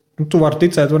 kas tu vari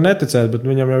ticēt, var neticēt, bet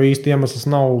viņam jau īsti iemesls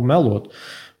nav melot.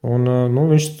 Un,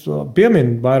 viņš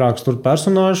piemin vairākus tur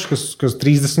personāžus, kas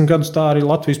 30 gadus tā arī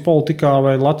Latvijas politikā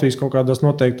vai Latvijas kaut kādās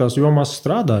noteiktās jomās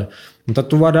strādāja. Un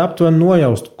tad tu vari aptuveni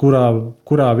nojaust,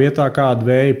 kurā vietā kāda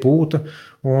vēja pūta.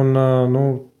 Un,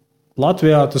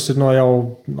 Latvijā tas ir no jau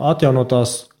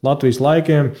atjaunotās Latvijas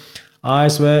laikiem.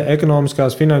 ASV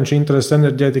ekonomiskās, finanšu intereses,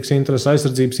 enerģētikas intereses,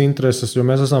 aizsardzības intereses, jo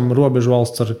mēs esam robežu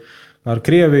valsts ar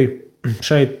Krieviju.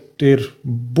 Šeit ir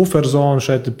buferzona,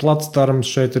 šeit ir platstarms,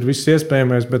 šeit ir viss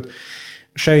iespējamais, bet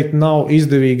šeit nav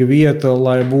izdevīga vieta,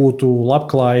 lai būtu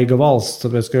labklājīga valsts.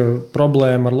 Tāpēc, ka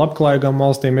problēma ar labklājīgām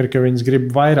valstīm ir, ka viņas grib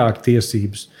vairāk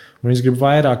tiesības, un viņas grib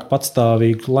vairāk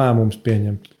patstāvīgu lēmumus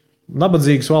pieņemt.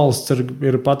 Nabadzīgas valsts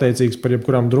ir pateicīgas par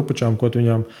jebkurām drupačām, ko tu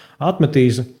viņām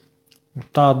atmetīs.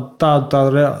 Tā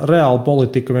reāla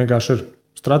politika vienkārši ir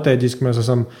strateģiski. Mēs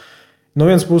esam no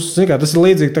vienas puses, tas ir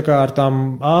līdzīgi tā kā ar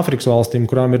tām Āfrikas valstīm,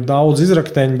 kurām ir daudz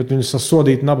izrakteņu, bet viņas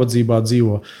sasodīti nabadzībā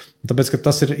dzīvo. Tāpēc, ka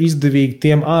tas ir izdevīgi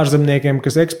tiem ārzemniekiem,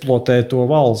 kas eksploatē to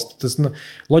valsti. Tas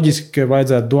loģiski, ka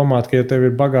vajadzētu domāt, ka ja tev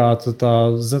ir bagāta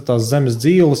tās zemes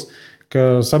dzīves,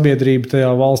 ka sabiedrība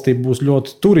tajā valstī būs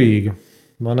ļoti turīga.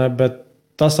 Bet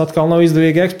tas atkal nav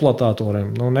izdevīgi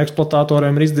eksploatatoriem. Un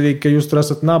eksploatatoriem ir izdevīgi, ka jūs tur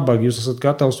esat nabagi, jūs esat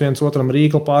gatavs viens otram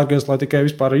rīkli pārgriezt, lai tikai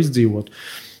vispār izdzīvotu.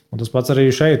 Un tas pats arī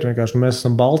šeit. Vienkārši mēs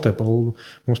esam Baltēpa.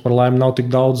 Mums par laimi nav tik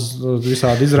daudz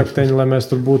visādi izrakteņi, lai mēs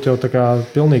tur būtu jau tā kā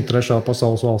pilnīgi trešā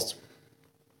pasaules valsts.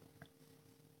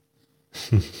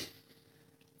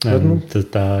 Bet,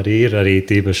 tā arī ir. Arī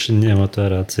tīpaši ņemot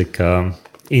vērā, cik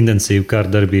intensīva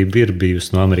kārdarbība ir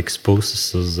bijusi no Amerikas puses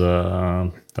uz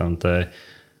tām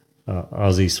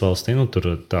Āzijas valstīm. Tur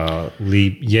tā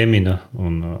Jemena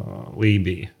un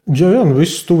Lībija. Jā,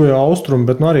 viss tuvajā austrumi,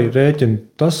 bet arī rēķini.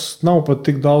 Tas nav pat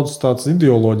tik daudz tāds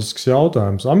ideoloģisks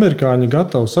jautājums. Amerikāņi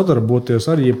gatavi sadarboties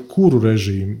ar jebkuru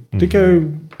režīmu. Tikai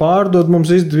pārdod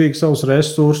mums izdevīgi savus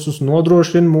resursus,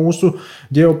 nodrošina mūsu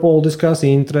ģeopolitiskās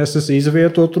intereses,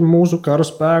 izvieto tur mūsu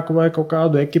karaspēku vai kaut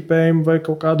kādu ekipējumu vai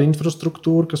kaut kādu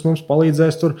infrastruktūru, kas mums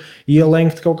palīdzēs tur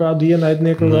ielenkt kaut kādu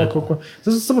ienaidnieku vai kaut ko.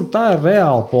 Tā ir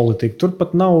reāla politika. Tur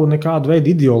pat nav nekāda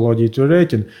veida ideoloģija, tur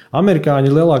rēķina.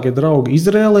 Amerikāņi lielākie draugi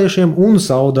Izrēliešiem un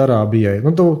Saudarābijai.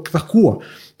 Tā ko?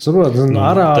 Arābi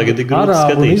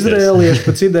un izrēlieši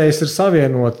pēc idejas ir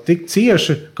savienoti tik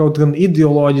cieši, kaut gan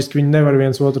ideoloģiski viņi nevar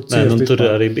viens otru ciest. Tur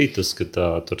arī bija tas, ka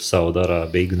tur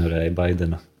Saudarābija ignorēja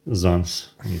Baidena zvans.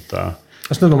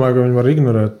 Es nedomāju, ka viņi var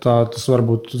ignorēt. Tas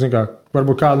varbūt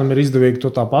kādam ir izdevīgi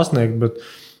to tā pasniegt, bet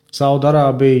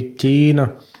Saudarābija, Ķīna,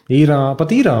 Irāna,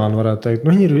 pat Irāna varētu teikt,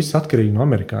 viņi ir visi atkarīgi no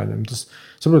amerikāņiem.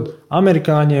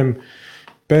 Amerikāņiem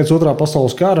pēc Otrā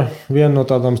pasaules kara viena no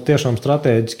tādām tiešām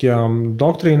strateģiskajām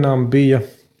doktrīnām bija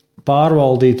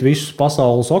pārvaldīt visus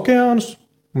pasaules okeānus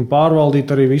un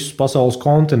pārvaldīt arī visus pasaules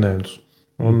kontinentus.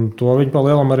 Un to viņi pa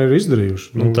lielam arī ir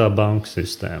izdarījuši. Tā banku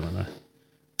sistēma, ne?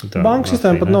 Banku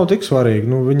sistēma pat nav tik svarīga.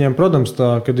 Viņiem, protams,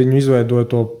 kad viņi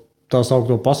izveidoja to tā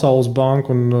saukto Pasaules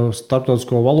banku un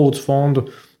Starptautisko valūtas fondu,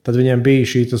 tad viņiem bija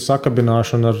šī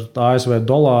sakabināšana ar ASV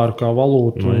dolāru kā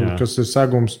valūtu, kas ir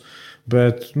segums.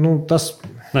 Bet tas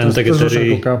tagad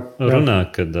arī runā,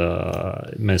 kad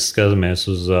mēs skatāmies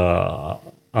uz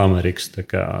Amerikas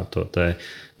to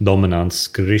dominances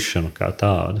krišanu kā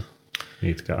tādu.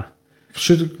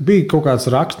 Šeit bija kaut kāds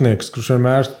rakstnieks, kurš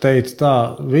vienmēr teica,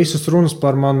 visas runas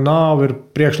par manu nāvi ir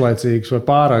priekšlaicīgas vai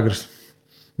pāragras.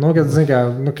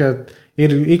 Kad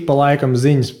ir ik pa laikam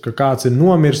ziņas, ka kāds ir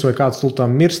nomirs vai kāds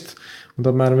tultām mirst. Un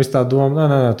tomēr viss tā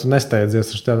doma, tu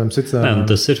nesteidzies ar tādiem citiem.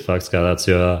 Tas ir fakts kā tāds,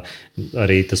 jo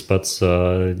arī tas pats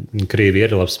Krievija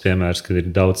ir labs piemērs, kad ir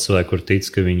daudz cilvēku, kur tic,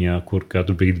 ka viņi kur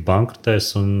katru brīdi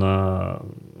bankrotēs un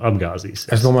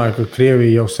apgāzīsies. Es domāju, ka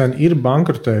Krievija jau sen ir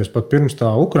bankrotējusi, pat pirms tā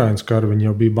Ukrainas kara viņa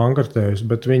jau bija bankrotējusi,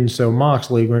 bet viņi sev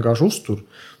mākslīgi vienkārši uztur.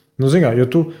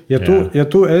 Ja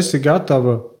tu esi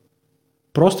gatava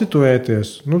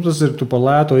prostituēties, tas ir tu par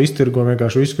lēto iztirgo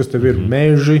vienkārši visu, kas tev ir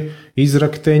meži,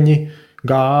 izrakteņi,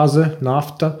 gāze,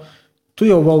 nafta. tu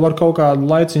jau vēl vari kaut kādu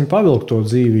laiciņu pavilkt to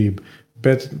dzīvību.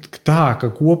 Bet tā,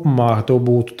 ka kopumā to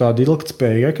būtu tāda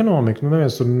ilgtspējīga ekonomika,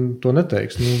 neviens to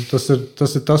neteiks. Tas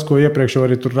ir tas, ko iepriekš jau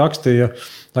arī tur rakstīja,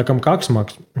 laikam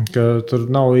Kaksmaks, ka tur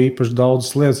nav īpaši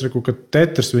daudzas lietas, ka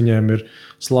Tetris viņiem ir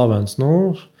slavens.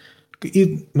 No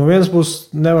vienas puses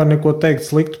nevar neko teikt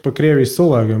sliktu par Krievijas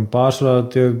cilvēkiem. Pārsvarā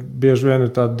tie bieži vien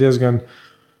ir tādi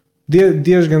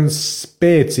diezgan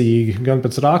spēcīgi, gan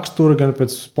pēc rakstura, gan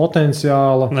pēc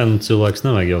potenciāla. Cilvēks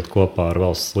nevajag jaut kopā ar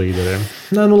valsts līderiem.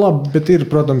 Labi, bet ir,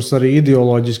 protams, arī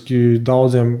ideoloģiski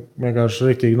daudziem vienkārši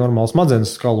rīktīgi normāls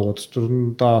smadzenes skalots. Tur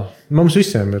tā mums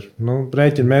visiem ir.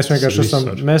 Rēķini,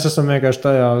 mēs esam vienkārši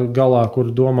tajā galā, kur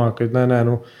domā, ka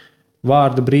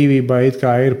vārda brīvībai it kā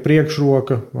ir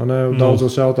priekšroka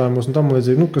daudzos jautājumos un tam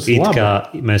līdzīgi. Kas ir labi.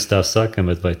 Kā mēs tā sakam,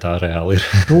 bet vai tā reāli ir?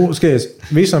 Skaties,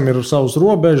 visam ir savas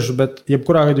robežas, bet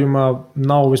jebkurā gadījumā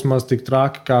nav vismaz tik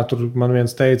traki, kā tur man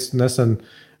viens teica nesen,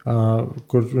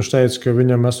 kur viņš teica, ka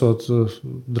viņam esot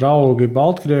draugi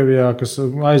Baltkrievijā, kas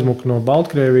aizmuka no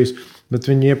Baltkrievijas, bet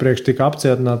viņi iepriekš tika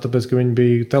apcietināti, tāpēc, ka viņi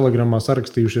bija telegramā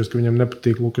sarakstījušies, ka viņam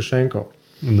nepatīk Lukašenko.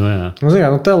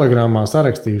 Telegramā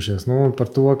sarakstījušies par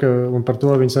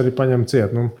to viņus arī paņem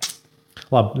ciet.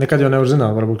 Labi, nekad jau nevar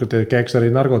zināt, varbūt, ka tie keks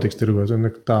arī narkotikas tirgojas.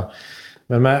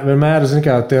 Vienmēr,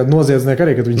 tie noziedznieki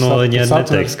arī, kad viņi viņi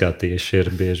neteiks, kā tieši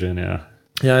ir bieži vien, jā.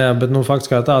 Jā, bet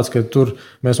fakts kā tāds, ka tur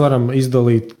mēs varam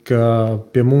izdalīt, ka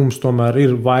pie mums tomēr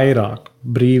ir vairāk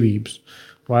brīvības.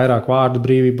 Vairāk vārdu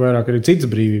brīvība, vairāk arī citas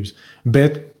brīvības.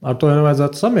 Bet ar to jau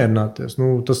nevajadzētu samierināties.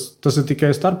 Tas ir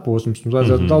tikai starpposms, mums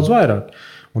vajadzētu daudz vairāk.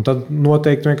 Un tad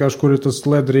noteikti vienkārši, kur ir tas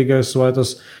liederīgais vai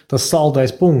tas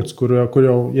saldais punkts, kur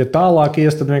jau, ja tālāk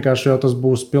ies, tad vienkārši jau tas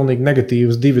būs pilnīgi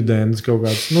negatīvas dividendes kaut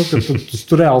kāds.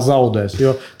 Tu reāli zaudēs.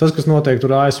 Jo tas, kas notiek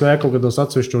tur ASV kaut kādos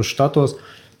atsevišķos štatos,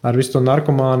 ar visu to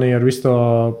narkomāniju, ar visu to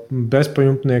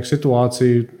bezpajumtnieku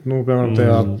situāciju, piemēram,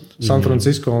 tajā San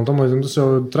Francisco un tam līdzīgi, tas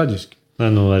jau ir traģiski.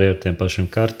 Arī ar tiem pašiem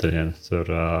karteļiem. Tur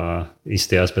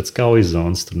izstījās pēc kaujas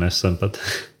zonas, tur nesen pat.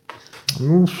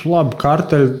 Labi,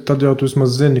 karteļi, tad jau tu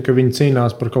vismaz zini, ka viņi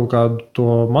cīnās par kaut kādu to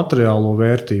materiālo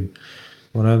vērtību.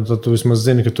 Tad tu vismaz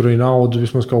zini, ka tur ir nauda,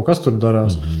 vismaz kaut kas tur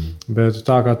darās. Bet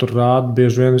tā kā tur rāda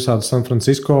bieži vien visādi San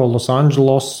Francisco, Los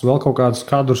Angeles, vēl kaut kādas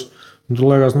kadrus, tur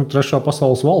liekas, trešā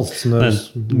pasaules valsts,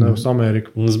 nevis Amerika.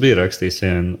 Mums bija rakstījis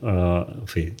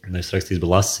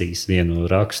lasījis vienu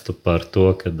rakstu par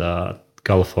to, ka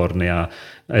Kalifornijā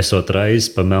esot reizi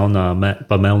pa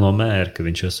melno mēri, ka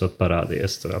viņš esot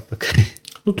parādījies tur apakaļ.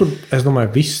 Tur, es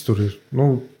domāju, viss tur ir.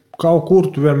 Kaut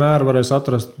kur tu vienmēr varēsi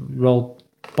atrast vēl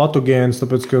patogēnus,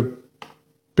 tāpēc, ka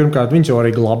pirmkārt viņš jau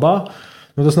arī glabā.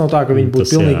 Tas nav tā, ka viņi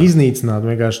būtu pilnīgi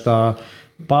iznīcināti. Vienkārši tā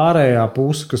pārējā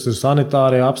puse, kas ir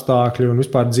sanitārie apstākļi un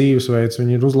vispār dzīvesveids,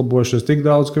 viņi ir uzlabojušies tik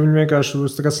daudz, ka viņi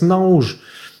vienkārši snauž.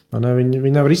 Viņi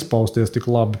nevar izpausties tik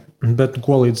labi. Bet,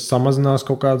 ko līdz samazinās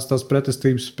kaut kādas tās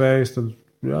pretestības spējas, tad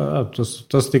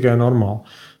tas tikai normāli.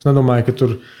 Es nedomāju, ka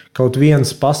tur kaut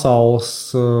viens pasaules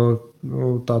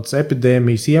tāds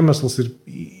epidēmijas iemesls ir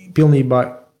pilnībā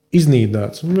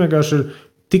iznīdēts. Viņi vienkārši ir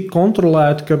tik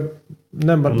kontrolēti, ka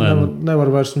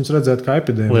nevar vairs viņus redzēt kā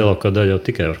epidēmiju. Lielākā daļa jau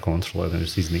tikai var kontrolēt,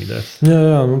 nevis iznīdēt.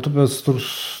 Jā, tāpēc tur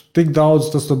tik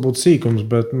daudz tas būtu sīkums,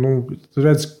 bet,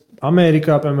 redz,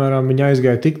 Amerikā, piemēram, viņi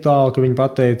aizgāja tik tālu, ka viņi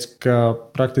pateica, ka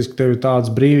praktiski tev ir tādas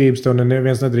brīvības, tev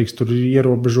neviens nedrīkst tur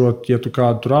ierobežot, ja tu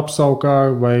kādu tur apsaukā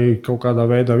vai kaut kādā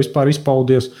veidā vispār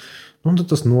izpaudies. Tad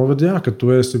tas noved, ka tu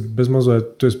esi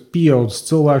bezmazliet, tu esi pieaudzis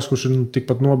cilvēks, kurš ir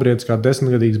tikpat nobriedis kā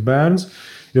 10-gadīgs bērns,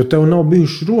 jo tev nav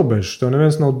bijušas robežas, tev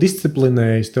neviens nav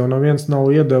disciplinējis, tev neviens nav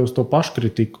iedevis to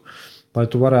paškritiku, lai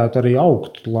tu varētu arī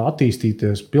augt, lai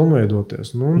attīstīties,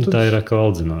 pilnveidoties. Tā ir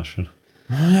audzināšana.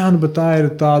 Jā, bet tā ir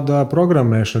tāda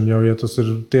programmēšana jau, ja tas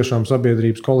ir tiešām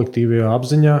sabiedrības kolektīvajā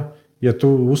apziņā. Ja tu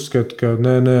uzskati, ka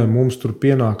mums tur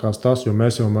pienākās tas, jo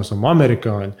mēs jau esam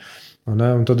amerikāņi,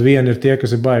 un tad vieni ir tie,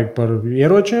 kas ir baigi par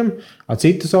ieročiem, a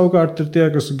citi savukārt ir tie,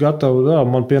 kas ir gatavi,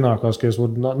 man pienākās, ka es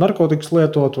varu narkotikas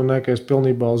lietot, un ka es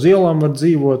pilnībā uz ielām varu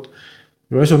dzīvot,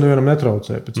 jo es jau nevienam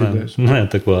netraucēju pēc idejas.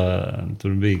 Tā kā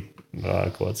tur bija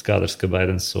kaut kāds kadrs, ka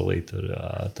Baidens solīja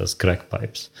tas crack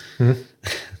pipes.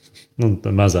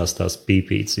 Mazās tās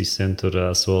pīpītes visiem tur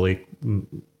solīja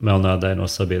melnādaino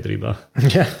sabiedrībā.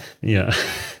 Jā.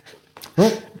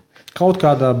 Kaut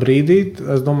kādā brīdī,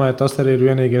 es domāju, tas arī ir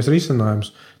vienīgais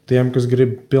risinājums. Tiem, kas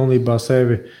grib pilnībā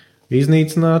sevi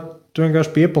iznīcināt, tu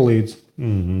vienkārši piepalīdz.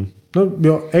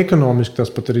 Jo ekonomiski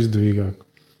tas pat ir izdevīgāk.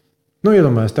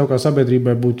 Iedomājies, tev kā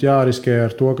sabiedrībai būtu jāriskē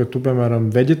ar to, ka tu, piemēram,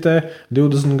 veģetē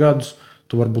 20 gadus,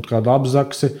 tu varbūt kādu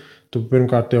apzaksi, tu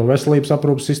pirmkārt jau veselības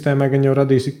aprūpas sistēmai gan jau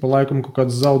radīs ik pa laikam kaut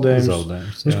kādas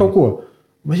zaudējumus. Kaut ko.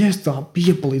 vai ja es tā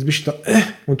piepalīdzu, bišķi tā,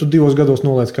 un tu 2 gados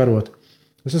noliec karot.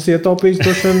 Es esmu ietaupījis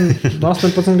to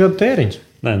 18 gadu tēriņus.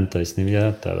 Nē, taisnība, jā,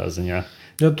 tādā ziņā.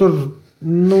 Ja tur,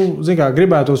 zin kā,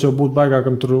 gribētos jau būt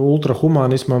baigākam tur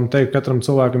ultrahumanismam, teikt, katram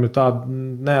cilvēkam ir tāda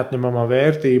neatņemamā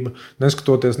vērtība,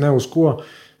 neskatoties ne uz ko,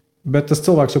 bet tas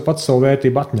cilvēks jau pats savu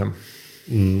vērtību atņem.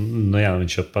 Jā,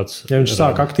 viņš jau pats. Ja viņš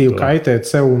sāk aktīvi kaitēt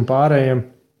sev un pārējiem,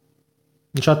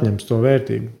 viņš atņems to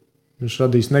vērtību. Viņš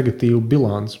radīs negatīvu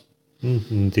bilanci.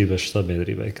 Tīpaši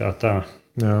sabiedrībai kā tā.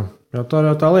 Jā, tā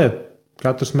ir tā lieta.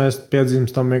 Katrs mēs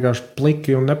piedzimstam vienkārši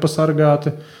pliki un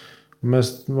nepasargāti. Mēs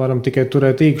varam tikai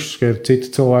turēt īkšķus, ka ir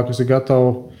citi cilvēki, kas ir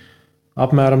gatavi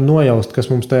apmēram nojaust, kas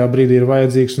mums tajā brīdī ir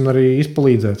vajadzīgs un arī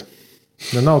izpalīdzēt.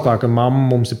 Ja nav tā, ka mamma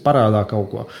mums ir parādā kaut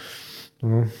ko.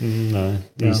 Nē,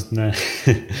 īsti nē.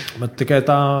 Bet tikai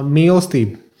tā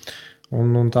mīlestība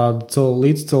un tāda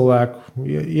līdzcilvēku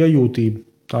iejūtība,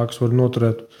 tā, kas var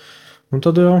noturēt. Un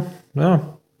tad jau,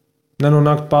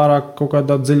 nenonākt pārāk kaut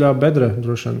kādā dziļā bedrē,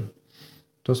 droši vien.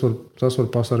 Tas var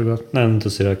pasargāt. Nē,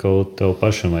 tas ir kaut tev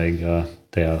pašam vajag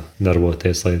tajā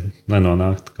darboties, lai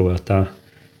nenonāktu kaut kā tā.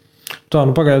 Tā,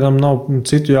 pagaidām nav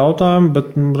citu jautājumu,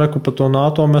 bet reku par to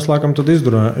NATO mēs laikam tad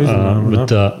izdarījām.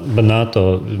 Bet NATO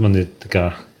man ir tā kā,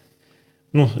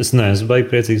 es neesmu baigi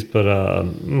priecīgs par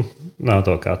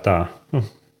NATO kā tā.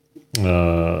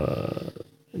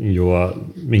 Jo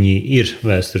viņi ir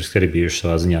vēsturiski arī bijuši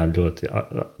savā ziņā ļoti,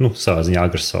 savā ziņā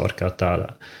agresori kā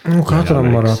tādā. Katram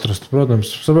var atrast,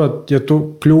 protams. Saprot, ja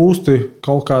tu kļūsti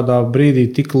kaut kādā brīdī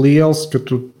tik liels, ka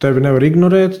tu tevi nevar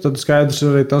ignorēt, tad skaidrs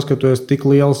arī tas, ka tu esi tik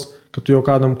liels, ka tu jau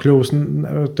kādam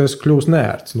kļūst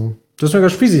neērts. Tas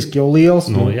vienkārši fiziski jau liels,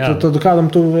 tad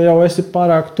kādam tu jau esi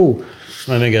pārāk tuvu.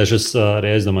 Vienkārši es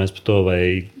arī aizdomājos par to, vai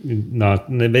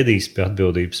nebedīs pie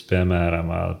atbildības,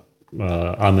 piemēram,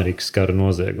 Amerikas kara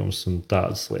noziegums un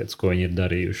tādas lietas, ko viņi ir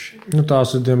darījuši.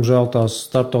 Tās ir, diemžēl, tās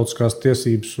starptautiskās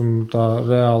tiesības un tā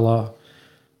reālā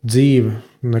dzīve.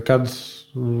 Nekad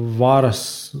varas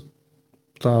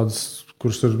tādas,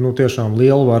 kuras ir tiešām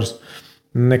lielvaras,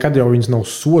 nekad jau viņas nav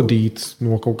sodītas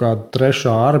no kaut kāda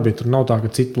trešā arbitra. Nav tā,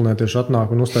 ka citplanētieši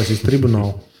atnāk un uztaisīs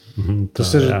tribunālu.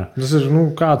 Tas ir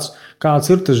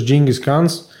kāds ir tas Džingis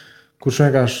Khans, kurš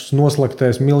vienkārši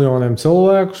noslaktēs miljoniem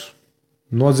cilvēkus,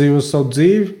 nodzīvos savu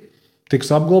dzīvi, tiks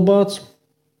apglabāts.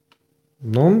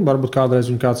 Varbūt kādreiz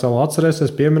viņu kāds vēl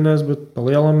atcerēsies, pieminēs, bet pa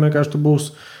lielam vienkārši tu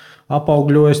būsi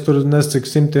apaugļojis tur cik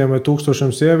simtiem vai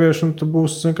tūkstošiem sieviešu, un tu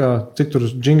būsi, cik tur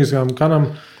Džingis Khanam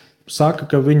saka,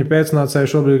 ka viņa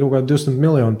pēcnācēji šobrīd kaut kā 200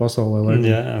 miljoni pasaulē.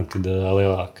 Jā, tad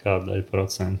lielākā daļa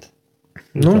procenta.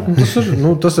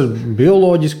 Tas ir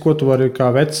bioloģiski, ko tu vari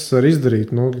kā vecs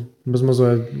izdarīt.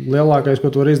 Bezmazliet lielākais,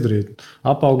 ko tu vari izdarīt.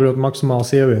 Apaugļot maksimāli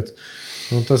sievietes.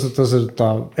 Tas ir tā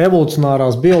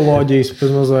evolucionārās bioloģijas,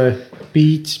 bezmazliet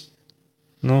pīķis.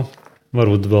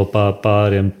 Varbūt vēl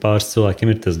pāris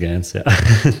cilvēkiem ir tas gēns, jā.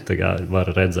 Tā kā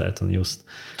var redzēt un just.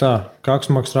 Tā,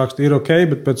 Kaksmaks raksta, ir ok,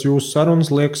 bet pēc jūsu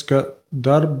sarunas liekas, ka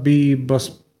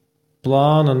darbības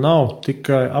plāna nav,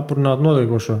 tikai aprunāt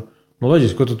notiekošo.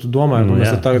 Loģiski, ko tu domāji,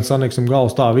 mēs tagad saniksim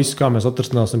galvas tā, viss, kā mēs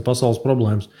atrisināsim pasaules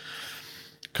problēmas.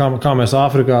 Kā mēs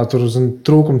Āfrikā tur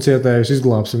trūkumu cietējus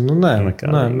izglābsim. Nē,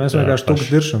 mēs vienkārši tukši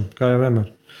diršam, kā jau vienmēr.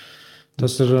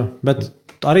 Tas ir, bet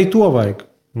arī to vajag.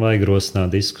 Vajag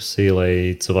rosināt diskusiju, lai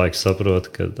cilvēki saprot,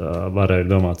 ka varēja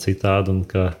domāt citādi un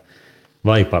ka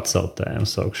vajag pacelt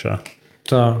tēmas augšā.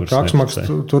 Tā, Kaksmaks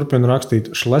turpina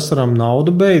rakstīt, Šlesaram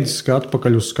nauda beidzas, ka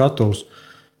atpakaļ uz skatuves.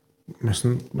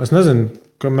 Es nezinu,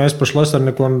 ka mēs par Šlesaru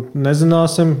neko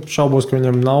nezināsim. Šaubos, ka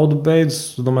viņam nauda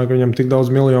beidzas. Es domāju, ka viņam tik daudz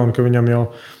miljonu, ka viņam jau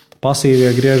pasīvie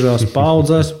griežās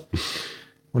paudzēs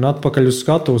un atpakaļ uz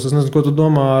skatuves. Es nezinu, ko tu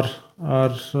domā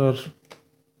ar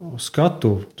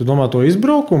skatuvi. Tu domā to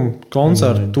izbraukumu,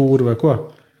 koncertu, tūru vai ko?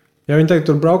 Ja viņi teikt,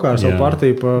 tur braukā ar savu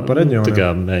partiju pa reģioniem. Tā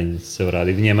kā viņi sev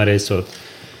rādīja. Viņiem arī esot.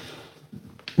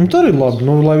 Tā arī labi.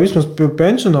 Lai vismaz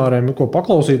pensionāriem ko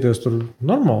paklausīties, tur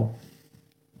normāli.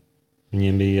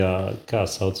 Viņiem bija, kā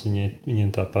sauc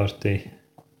viņiem tā partija?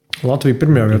 Latvija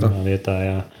pirmajā vietā. Pirmā vietā,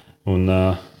 jā. Un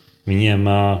viņiem,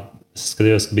 es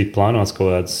skatījos, ka bija plānots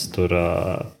kaut kāds tur,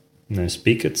 nevis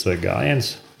pikets vai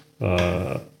gājiens,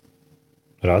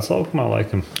 Rāclaukumā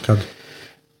laikam. Kad?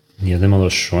 Ja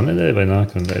nemaldos šonedēļ vai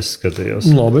nākamnedēļ skatījos.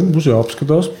 Labi, būs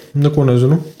jāapskatās. Neko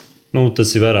nezinu.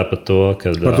 Tas ir vairāk par to,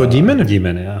 ka... Par to ģimeni?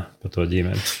 Ģimeni, jā. Par to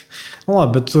ģimeni.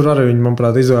 Labi, bet tur arī viņi,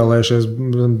 manuprāt, izvēlējušies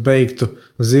beigtu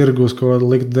zirgu uz kaut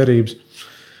kādu likt derības.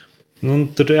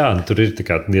 Tur ir tā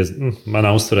kā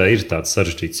manā uztverē ir tāds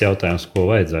sarežģīts jautājums, ko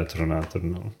vajadzētu runāt.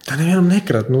 Tā nevienam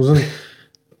nekrat.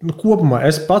 Kopumā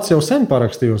es pats jau sen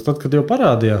parakstījos, tad, kad jau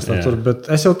parādījās. Bet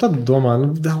es jau tad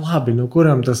domāju, labi,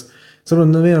 kuram tas... Tur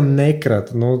nevienam nekrat.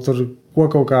 Tur ko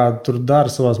kaut kā tur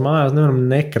dara savās mājās, nevaram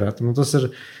nekrāt. Nu, tas ir,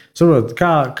 saprot,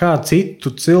 kā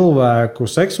citu cilvēku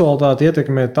seksualitāti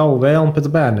ietekmē tavu vēlmu pēc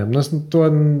bērniem.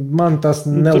 Man tas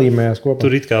nelīmējas kopā.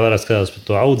 Tur it kā varētu skatās par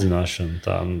to audzināšanu.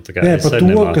 Nē, par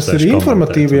to, kas ir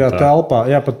informatīvajā telpā.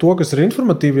 Jā, par to, kas ir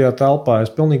informatīvajā telpā.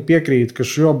 Es pilnīgi piekrītu, ka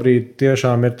šobrīd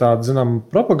tiešām ir tāda, zinām,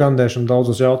 propagandēšana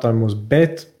daudzos jautājumos,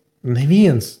 bet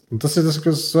neviens, tas ir tas,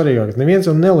 kas ir svarīgākais. Neviens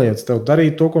jau neliedz tev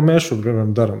darīt to, ko mēs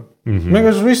šobrīd darām.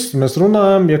 Vienkārši viss, mēs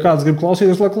runājam, ja kāds grib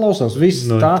klausīties, lai klausās. Viss,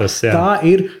 tā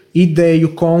ir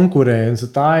ideju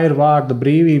konkurence, tā ir vārda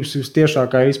brīvības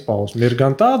vistiešākā izpausme. Ir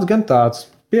gan tāds.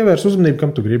 Pievērs uzmanību,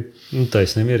 kam tu gribi.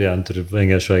 Taisnība ir, jā, tur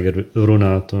vienkārši vajag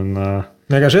runāt un...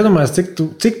 Vienkārši iedomājies,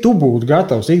 cik tu būtu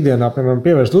gatavs ikdienā, piemēram,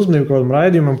 pievērst uzmanību kaut kādam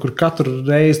raidījumam, kur katru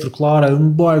reizi tur klārē,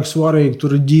 baigi svarīgi,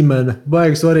 tur ir ģimene,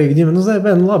 baigi svarīgi ģimene.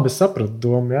 Labi, es sapratu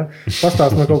domu, jā.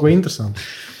 Pastāst man kaut ko interesantu.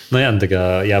 Jā, tā kā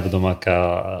jāpadomā, kā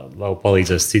vēl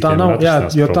palīdzēs citiem.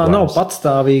 Jo tā nav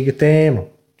patstāvīga tēma.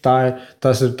 Tā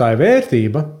ir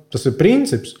vērtība, tas ir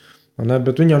princips, ne?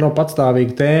 Bet viņa jau nav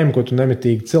patstāvīga tēma, ko tu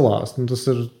nemitīgi cilās. Tas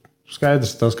ir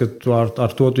skaidrs, ka tu ar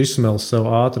to tu izsmelsi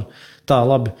sev ātri. Tā,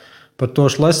 labi. Par to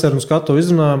Šleseru un skatu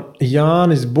izrunājām.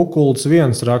 Jānis Bukults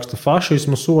viens raksta,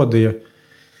 fašismu sodīja.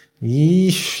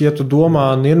 Ja tu domā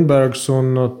Nirnbergas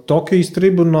un Tokijas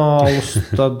tribunālus,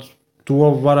 tad to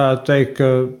varētu teikt, ka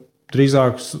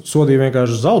drīzāk sodīja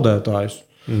vienkārši zaudētājus.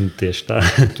 Tieši tā.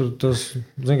 Es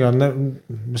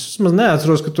vismaz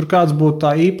neatceros, ka tur kāds būtu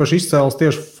tā īpaši izcēlis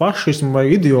tieši fašismu vai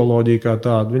ideoloģiju kā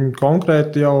tādu. Viņi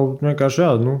konkrēti jau vienkārši,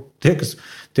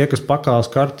 tie, kas pakās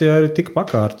kartī, arī tika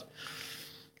pakārti.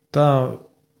 Tā,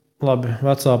 labi,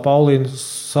 vecā Paulīna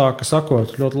sāka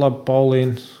sakot. Ļoti labi,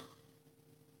 Paulīna.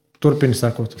 Turpini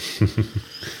sakot.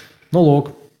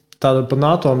 Lūk, tātad par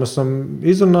NATO mēs esam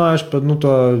izrunājuši, par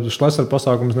to Šlesera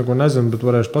pasākumu es neko nezinu, bet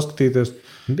varēšu paskatīties.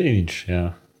 Bija viņš, jā.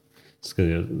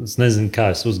 Es nezinu,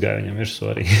 kā es uzgāju viņam virsū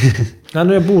arī.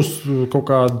 Ja būs kaut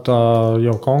kāda tā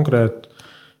jau konkrēta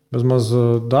bezmaz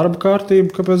darba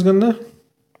kārtība, kāpēc gan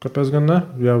ne?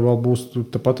 Ja vēl būs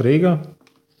tepat Rīgā.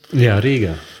 Jā,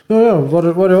 Rīgā. Jā,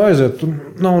 var jau aiziet. Tur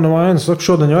nav nevainas.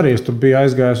 Šodien arī es tur biju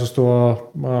aizgājis uz to,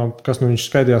 kas viņš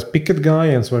skaidījās, piket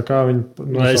gājiens vai kā viņi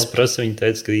nosauc. Es prasu, viņi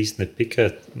teica, ka īsti ne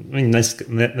piket. Viņi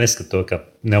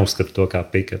neuzskata to kā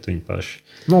piket viņi paši.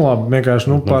 Labi,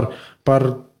 vienkārši par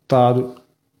tādu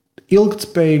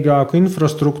ilgtspējīgāku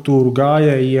infrastruktūru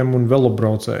gājējiem un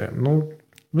velobraucējiem.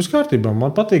 Viss kārtībā,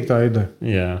 man patīk tā ideja.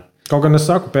 Jā. Kaut gan es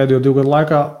saku, pēdējo 2 gadu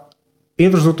laikā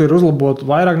infrastruktūra ir uzlabota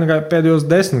vairāk nekā pēdējos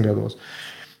 10 gados.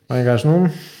 Vienkārši,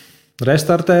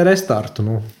 restartu.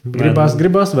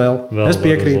 Gribās vēl. Es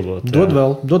piekrītu.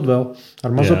 Dod vēl.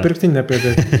 Ar mazo pirkstiņu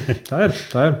nepietiek. Tā ir.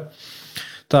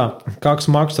 Tā, kāds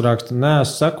Maks raksta,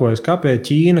 neesmu sekojis, kāpēc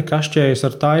Ķīna kašķējas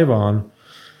ar Taivānu.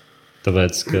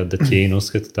 Tāpēc, ka Ķīna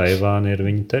uzskata, ka Taivāna ir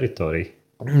viņa teritorija.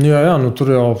 Jā,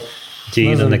 tur jau...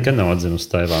 Ķīna nekad nav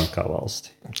atzinusi Taivānu kā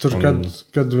valsti. Tur,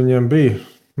 kad viņiem bija...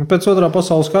 Pēc otrā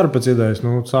pasaules kara pēc idejas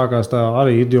sākās tā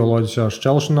arī ideoloģiskā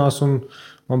šķelšanās, un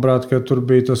manuprāt, ka tur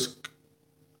bija tas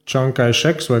Čankai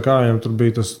Šeks, vai kā viņam tur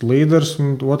bija tas līderis,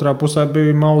 un otrā pusē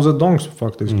bija Mao Zedongs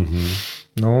faktiski.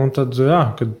 Un tad,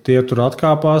 kad tie tur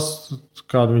atkāpās,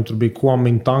 kāda viņi tur bija,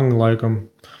 Kuomintang laikam,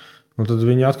 un tad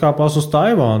viņi atkāpās uz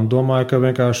Taivānu, domāja, ka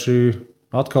vienkārši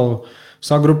atkal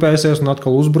sagrupēsies un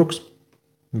atkal uzbruks,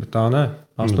 bet tā nē,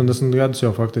 80 gadus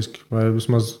jau faktiski, vai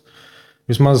vismaz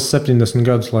 70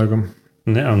 gadus laikam.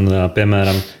 Ne, un,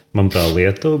 piemēram, manuprāt,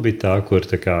 Lietuva bija tā, kur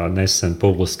tā kā nesen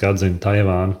publiski atzina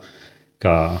Taivānu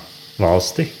kā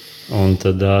valsti, un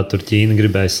tad tur Ķīna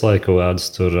gribēja slēgt kaut kādus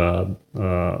tur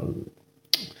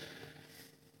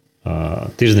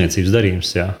tirzniecības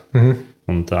darījumus, jā.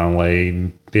 Un tā, lai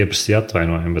pieprasīja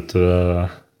atvainojumu, bet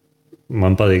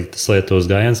man patīk tas Lietuvas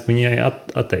gājiens, ka viņai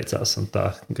atteicās, un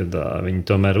tā, kad viņi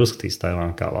tomēr uzskatīs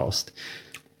Taivānu kā valsti.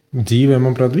 Dzīvē,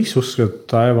 manuprāt, visi uzskata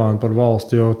Taivānu par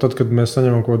valsti, jo tad, kad mēs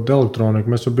saņemam kaut kādu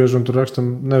elektroniku, mēs jau bieži vien tur rakstam,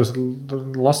 nevis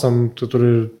lasam, tur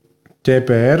ir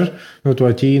ČPR, to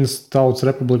Ķīnas Tautas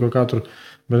Republika, kā tur,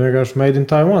 bet vienkārši Made in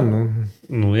Taiwan.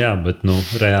 Jā, bet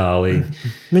reāli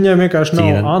viņiem vienkārši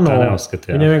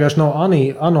nav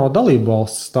ANO dalību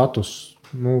valsts status.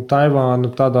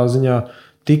 Taivāna tādā ziņā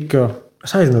tika,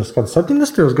 es aizmirstu, kāds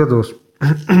 70. gados,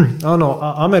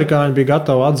 amerikāņi bija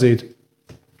gatavi atzīt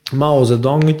Mao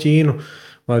Zedongu Ķīnu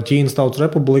vai Ķīnas Tautas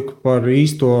Republiku par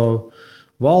īsto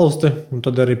valsti, un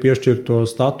tad arī piešķirt to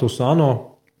statusu ANO.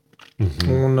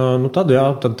 Un tad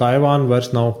Taivāna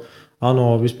vairs nav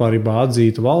ANO vispārībā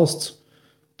atzīta valsts.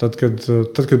 Tad,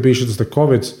 kad bija šis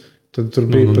Covid, tad tur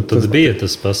bija bija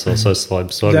tas Pasaules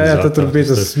veselības organizācija. Jā, tad tur bija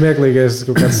tas smieklīgais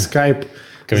kaut kāds Skype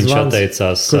ka viņš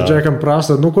atteicās. Kur Džekam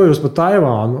prasa, ko jūs par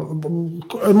Taivānu?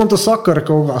 Man tas sakara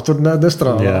kaut kā tur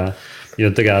nestrādā. Jā,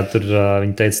 jo tur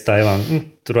viņi teica Taivānu,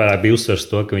 tur varētu bija uzsvers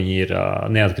to, ka viņi ir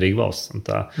neatkarīga valsts. Un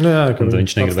tā. Jā, un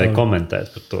viņš negribēja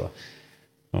komentēt par to.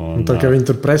 Un tā, ka viņi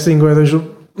tur presingoja, viņš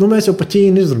mēs jau par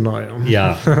Ķīnu izrunājām. Jā,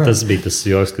 tas bija tas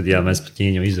joks, kad mēs par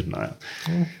Ķīnu jau izrunājām.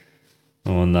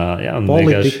 Un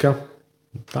politika.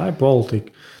 Tā ir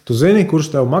politika. Tu zini,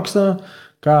 kurš tev maksā,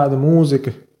 kāda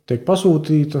mūzika tiek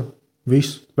pasūtīta,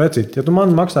 visu. Vecīt, ja tu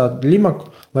man maksā limaku,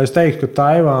 lai es teiktu, ka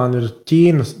Taivāna ir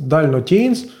Ķīnas, daļa no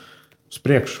Ķīnas, uz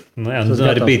priekšu.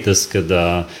 Arī bija tas, kad,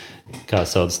 kā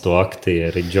sauc to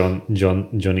aktieri,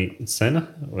 Johnny Cena,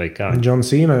 vai kā? John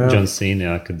Cena, jā. John Cena,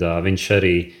 jā, kad viņš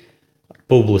arī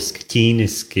publiski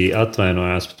ķīniski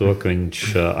atvainojās par to, ka viņš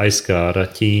aizskāra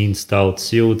Ķīnas tautas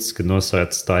jūtas, kad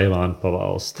nosauca Taivānu pa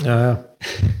valsti. Jā.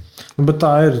 Bet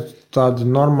tā ir tāda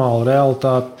normāla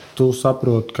realitāte. Tu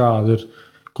saproti, kāda ir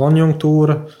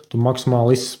konjunktūra, tu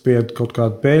maksimāli izspiedi kaut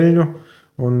kādu peļņu.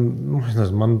 Un,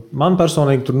 man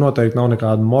personīgi tur noteikti nav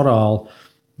nekāda morāla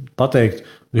pateikt,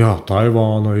 jā,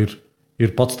 Taivāna ir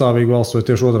patstāvīga valsts, vai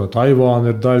tieši otrā Taivāna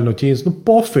ir daļa no Ķīnas.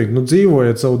 Pofīgi,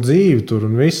 dzīvojiet savu dzīvi tur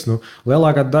un viss.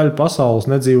 Lielākā daļa pasaules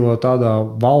nedzīvo tādā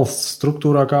valsts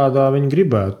struktūrā, kādā viņi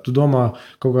gribētu. Tu domā,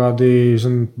 kaut kādi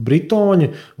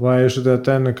britoņi vai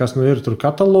kas ir tur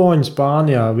Kataloņi,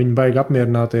 Spānijā, viņi baigi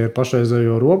apmierināti ar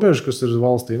pašreizējo robežu, kas ir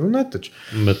valstī. Netaču.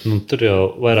 Bet tur jau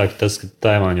vairāk tas, ka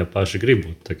Taivāna jau paši grib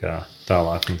būt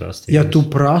tālāk no tās Ķīnas. Ja tu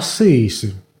prasīsi,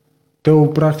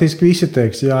 tev praktiski visi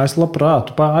teiks, jā, es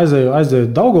labprāt, aizēju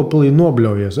Daugavpilī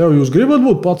nobļaujies. Jūs gribat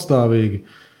būt patstāvīgi?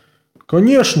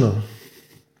 Koniečno.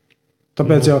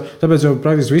 Tāpēc jau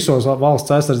praktiski visos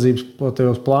valsts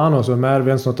aizsardzības plānos vienmēr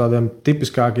viens no tādiem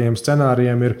tipiskākajiem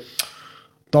scenārijiem ir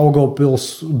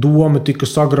Daugavpils doma tika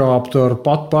sagrābta ar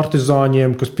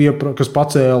partizāņiem, kas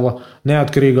pacēla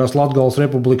neatkarīgās Latgales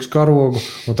republikas karogu,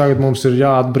 un tagad mums ir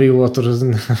jāatbrīvo tur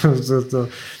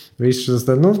viss šis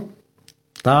te,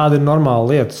 tāda ir normāla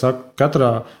lieta.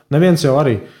 Neviens jau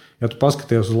arī, ja tu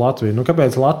paskaties uz Latviju,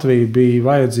 kāpēc Latvija bija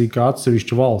vajadzīga kā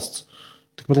atsevišķa valsts?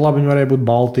 Tikpat labi viņa varēja būt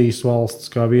Baltijas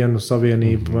valsts, kā viena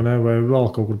savienība, vai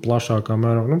vēl kaut kur plašākā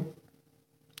mērā.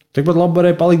 Tikpat labi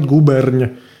varēja palikt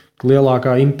guberņa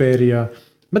lielākā impērijā,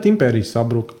 bet impērija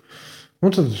sabruka.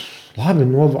 Tad labi,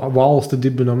 no valsti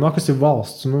dibinām. Kas ir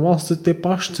valsts? Valsts ir tie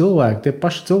paši cilvēki,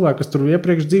 kas tur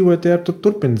iepriekš dzīvoja, tie tur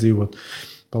turpina dzīvot.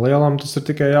 Pa lielām tas ir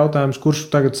tikai jautājums, kurš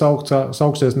tagad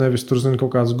sauksies nevis tur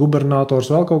kaut kāds gubernators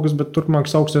vēl kaut kas, bet turpmāk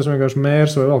sauksies vienkārši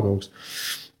mērs vai vēl kaut kas.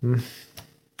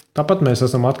 Tāpat mēs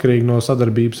esam atkarīgi no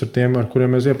sadarbības ar tiem, ar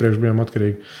kuriem mēs iepriekš bijām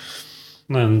atkarīgi.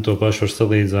 To pašu var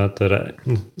salīdzināt ar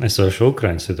esošo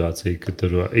Ukraiņas situāciju, kad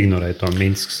tur ignorē to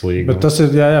Minskas līgumu. Bet tas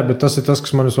ir tas,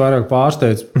 kas man visvairāk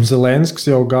pārsteidz.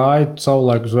 Zelenskis jau gāja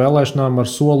savulaik uz vēlēšanām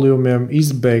ar solījumiem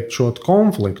izbeigt šo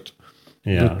konfliktu.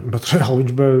 Bet reāli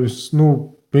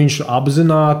viņš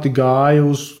apzināti gāja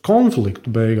uz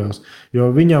konfliktu beigās. Jo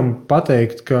viņam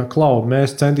pateikt, ka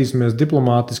mēs centīsimies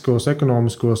diplomātiskos,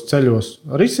 ekonomiskos ceļos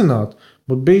risināt,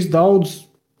 būtu bijis daudz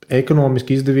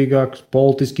ekonomiski izdevīgāk,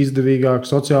 politiski izdevīgāk,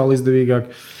 sociāli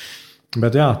izdevīgāk.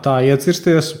 Bet tā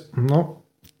iecirsties.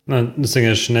 Es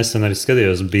vienkārši nesen arī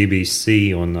skatījos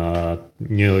BBC un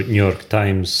New York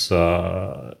Times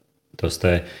tos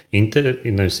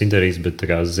nevis intervijas, bet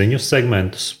ziņu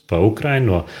segmentus pa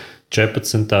Ukrainu no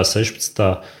 14., 16.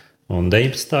 un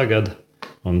 19. gada.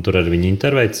 Un tur arī viņi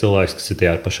intervēja cilvēks, kas ir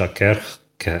tajā pašā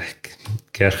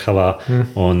Kerhavā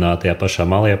un tajā pašā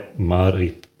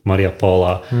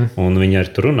Mariupolā. Un viņi arī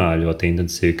tur runāja ļoti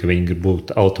intensīvi, ka viņi grib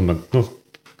būt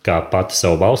kā pati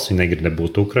savu valsts. Viņi negrib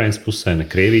būt Ukrainas pusē, ne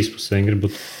Krievijas pusē, viņi grib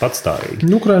būt patstāvīgi.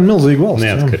 Ukraina ir milzīga valsts.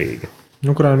 Neatkarīga.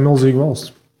 Ukraina ir milzīga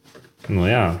valsts.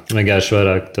 Vienkārši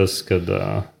vairāk tas, ka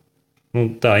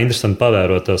tā interesanti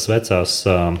pavērot tās vecās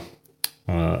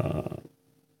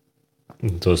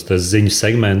tos ziņu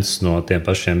segmentus no tiem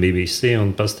pašiem BBC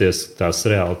un pasties tās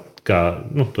reāli, kā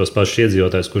tos pašus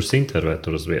iedzīvotājus, kurus intervē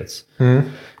tur uz vietas.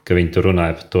 Ka viņi tur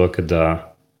runāja par to, ka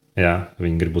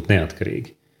viņi grib būt neatkarīgi.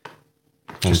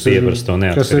 Un pieprasa to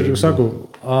neatkarību. Kas ir,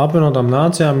 apvienotām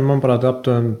nācijām, manuprāt,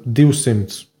 aptuveni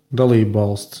 200 dalību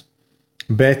valsts.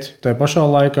 Bet tajā pašā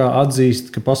laikā atzīst,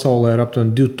 ka pasaulē ir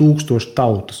aptuveni 2000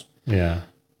 tautas. Jā.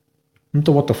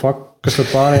 What the fuck? Kas ar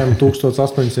pārējām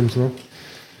 1800?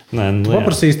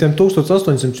 Paprasīs tiem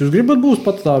 1800, jūs gribat būt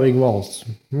patstāvīga valsts?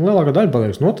 Lielākā daļa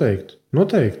pateiks,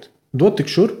 noteikti. Dod tik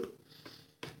šurp.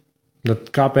 Bet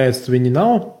kāpēc viņi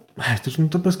nav?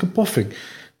 Tāpēc, ka pofīgi.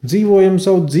 dzīvojam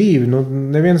savu dzīvi. Nu,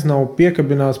 neviens nav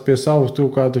piekabināts pie savas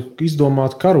kāda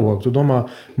izdomāta karoga. Tu domā,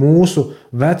 mūsu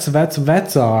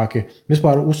vecāki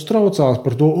vispār uztraucās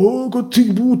par to, ka tik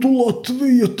būtu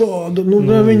Latvija tāda. Nu,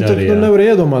 viņi to nevar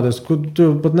iedomāties. Tu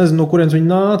pat nezini, no kurienes viņi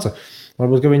nāca.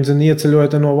 Varbūt, ka viņi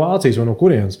ieceļoja no Vācijas vai no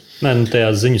kurienes. Nē, nu, tajā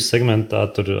ziņu segmentā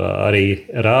tur arī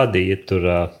rādīja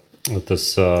tas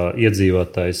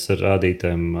iedzīvotājs ar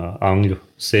rādītājiem angļu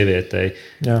sievietei.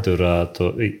 Jā. Tur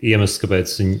iemesls,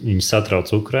 kāpēc viņi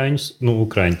satrauc Ukraiņus,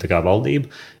 Ukraiņu tā kā valdību,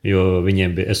 jo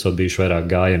viņiem esot bijuši vairāk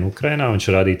gājienu Ukrainā. Viņš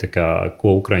rādīja, ko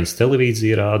Ukraiņas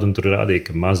televīzija rāda, un tur rādīja,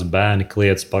 ka mazi bērni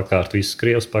kliedz pakārt visus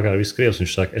krievus.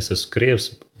 Viņš saka, es esmu krievs,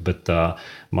 bet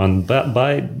man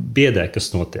biedē, kas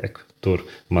notiek tur.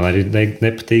 Man arī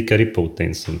nepatīk arī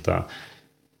Putins un tā.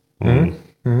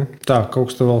 Tā, kaut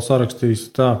kas te vēl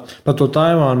sarakstījis. Tā. Par to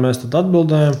Taivānu mēs tad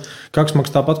atbildējam. Kaksmaks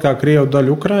tāpat kā Krievu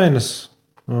daļa Ukrainas.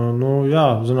 Jā,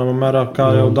 zināmā mērā,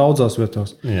 kā jau daudzās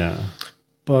vietās. Jā.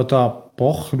 Tā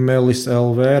Pohmelis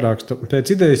LV raksta.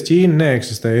 Pēc idejas Ķīna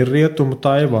neeksistē, ir rietumu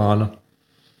Taivāna.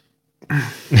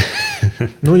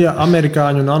 Ja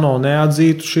amerikāņu un ANO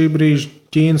neatzītu šī brīža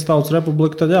Ķīnas Tautas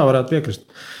Republika, tad jā, varētu piekrist.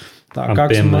 Tā,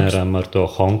 piemēram, ar to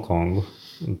Hongkongu.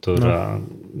 Tur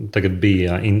tagad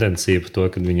bija intensīva par to,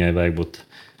 ka viņai vajag būt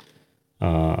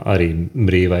arī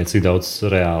brīvai, cik daudz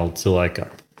reāli cilvēki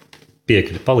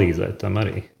piekrita palīdzēt tam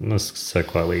arī. Es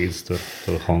sekoju līdzi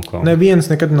tur Hongkongu. Neviens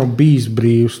nekad nav bijis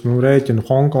brīvs. Rēķinu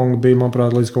Hongkonga bija,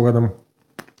 manuprāt, līdz kaut kādam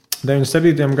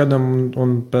 97. gadam,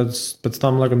 un pēc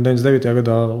tam, laikam, 99.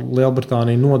 gadā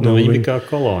Lielbritānija nodeva. Viņa bija kā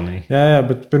kolonija. Jā,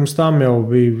 bet pirms tam jau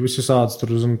bija visāds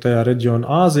tur tajā reģionā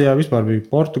Āzijā, vispār bija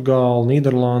Portugāla,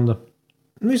 Nīderlanda.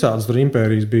 Visādas tur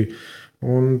impērijas bija.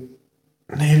 Un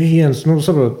neviens,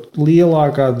 saprot,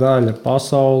 lielākā daļa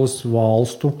pasaules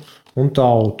valstu un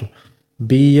tautu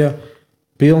bija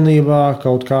pilnībā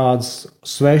kaut kādas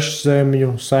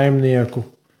svešzemju saimnieku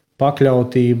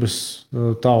pakļautības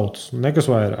tautas. Nekas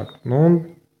vairāk.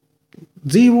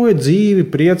 Dzīvoja dzīvi,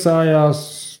 priecājās.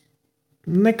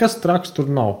 Nekas traks tur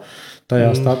nav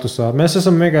tajā statusā. Mēs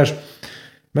esam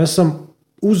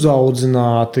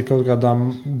uzaudzināti kaut kādā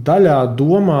daļā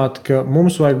domāt, ka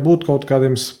mums vajag būt kaut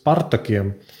kādiem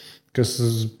Spartakiem, kas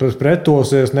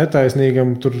pretosies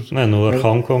netaisnīgam. Ar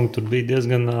Hongkongu tur bija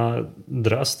diezgan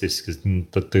drastiski.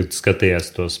 Tad tu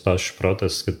skaties tos pašus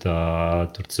protestus, ka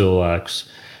tur cilvēkus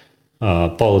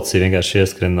policija vienkārši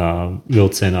ieskrien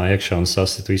vilcienā iekšā un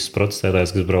sasit visus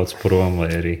protestētājus, kas brauc prom vai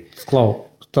arī.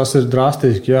 Tas ir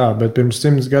drastiski, jā, bet pirms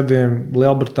 100 gadiem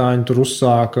Lielbritāņi tur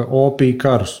uzsāka opiju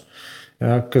karus.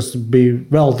 Ja, kas bija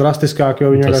vēl drastiskāk, jo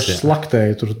viņi vienkārši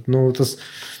slaktēja tur.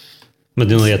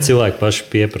 Bet, ja cilvēki paši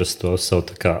pieprasa to savu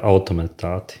tā kā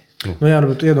automatitāti.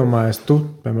 Bet iedomājies, tu,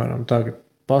 piemēram, tagad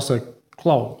pasaki,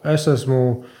 es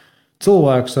esmu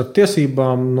cilvēks ar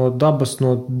tiesībām no dabas,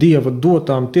 no Dieva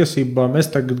dotām tiesībām, es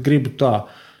tagad gribu tā.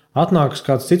 Atnāks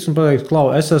kāds cits un pateiks,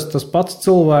 es esmu tas pats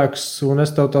cilvēks un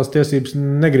es tev tās tiesības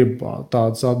negribu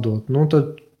tādas atdot.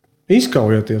 Tad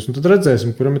izkaujieties, un tad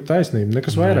redzēsim, kuram ir taisnība.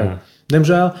 Nekas vairāk.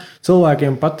 Diemžēl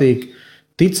cilvēkiem patīk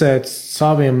ticēt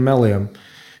saviem meliem.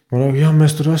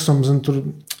 Mēs tur esam, tur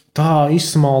tā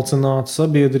izsmalcināta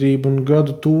sabiedrība un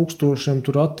gadu tūkstošiem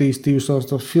tur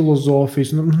attīstījusies tā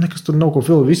filozofijas. Nekas tur nav ko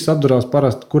filozofēt. Viss atdurās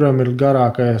parasti, kuram ir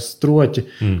garākais stroķi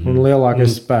un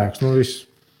lielākais spēks.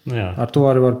 Ar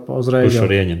to arī var uzreiz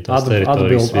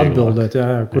atbildēt,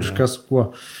 kurš kas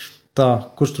ko. Tā,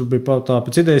 kurš tur bija tā,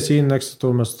 pēc idejas īneks,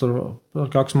 to mēs tur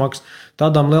Kaksmaks.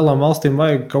 Tādām lielām valstīm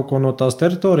vajag kaut ko no tās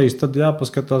teritorijas, tad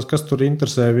jāpaskatās, kas tur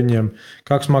interesē viņiem.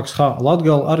 Kaksmaks,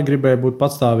 Latgala arī gribēja būt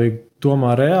patstāvīgi,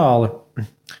 domā reāli.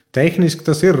 Tehniski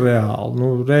tas ir reāli.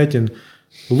 Rēķina.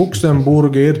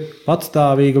 Luksemburga ir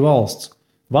patstāvīga valsts.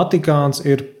 Vatikāns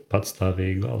ir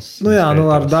patstāvīga valsts.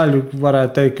 Ar daļu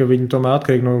varētu teikt, ka viņi tomēr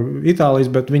atkarīgi no Itālijas,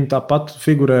 bet viņi tāpat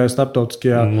figurē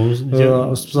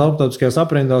starptautiskajās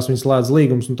aprindās, viņi slēdz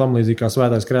līgumus un tam līdzīgi kā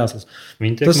svētais krēsls.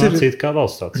 Viņi tiek mācīti kā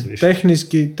valsts atsevišķi.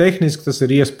 Tehniski tas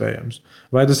ir iespējams.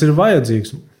 Vai tas ir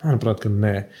vajadzīgs? Manuprāt, ka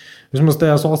nē. Vismaz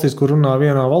tajās valstīs, kur runā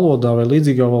vienā valodā vai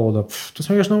līdzīgā valodā,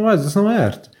 tas vienkārši nav vajadzīgs, tas nav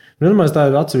ērti. Vienmēr tā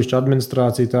ir atsevišķa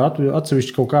administrācija, tā ir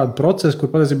atsevišķa kaut kāda procesa, kur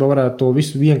patiesībā varētu to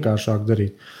visu vienkāršāk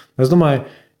darīt. Es domāju,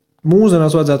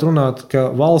 mūsdienās vajadzētu runāt, ka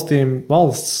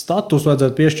valsts status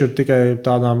vajadzētu piešķirt tikai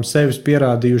tādām sevis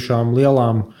pierādījušām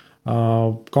lielām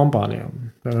kompānijām.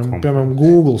 Piemēram,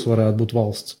 Google varētu būt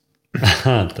valsts.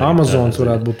 Amazon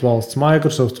varētu būt valsts,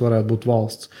 Microsoft varētu būt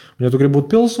valsts. Un, ja tu gribi būt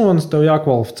pilsonis, tev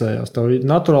jākvalificējas. Tev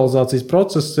naturalizācijas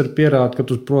process ir pierādīt, ka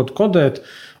tu proti kodēt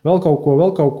vēl kaut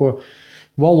ko.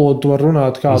 Valodu tu var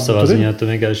runāt kādu. Savā ziņā tu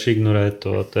vienkārši ignorē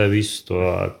to visu to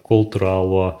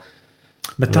kulturālo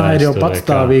Bet tā ir jau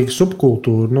patstāvīga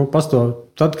subkultūra. Nu,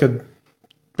 tad, kad,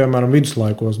 piemēram,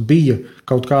 viduslaikos bija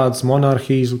kaut kādas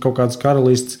monarhijas, kaut kādas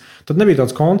karalistes, tad nebija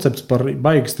tāds koncepts par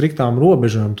baigi striktām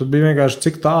robežām. Tad bija vienkārši,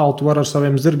 cik tālu tu vari ar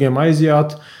saviem zirgiem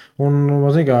aiziet, un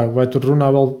vai tur runā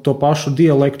vēl to pašu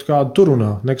dialektu, kādu tur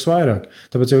runā, nekas vairāk.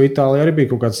 Tāpēc jau Itālijā arī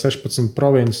bija kaut kāds 16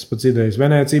 provinces pēc idejas.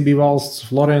 Venecija bija valsts,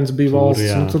 Florence bija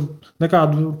valsts.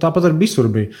 Tāpat arī visur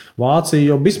bija. Vācija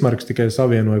jau Bismarks tikai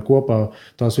savienoja kopā.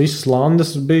 Tās visas landes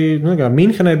bija,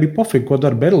 Minhenē bija pofīgi, ko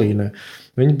dara Berlīnē.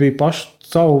 Viņi bija paši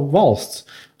savu valsts.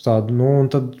 Un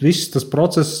tad viss tas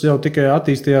process jau tikai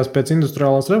attīstījās pēc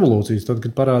industriālās revolūcijas. Tad,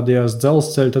 kad parādījās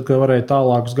dzelzceļi, tad, kad varēja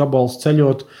tālākus gabalus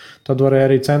ceļot, tad varēja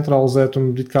arī centralizēt un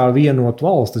kā vienot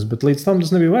valstis. Bet līdz tam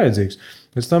tas nebija vajadzīgs.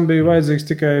 Līdz tam bija vajadzīgs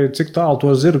tikai, cik tālu to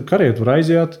zirgu karietu var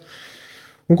aiziet.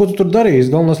 Un ko tu tur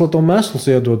darīsi? Galvenais, lai to mēslus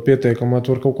iedod pietiekami, lai tu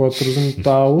var kaut ko tur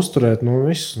tā uzturēt.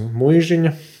 Viss,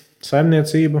 muižiņa,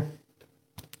 saimniecība.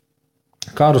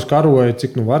 Karus karoja,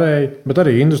 cik varēja, bet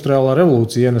arī industriālā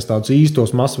revolūcija ienes tādus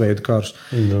īstos masveida karus.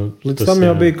 Līdz tam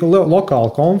jau bija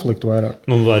lokāli konflikti vairāk.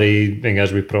 Arī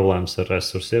vienkārši bija problēmas ar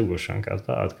resursu iegūšanu kā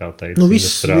tādu, kā teica.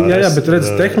 Bet redz,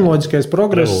 tehnoloģiskais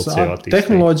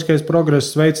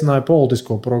progress veicināja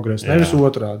politisko progresu, nevis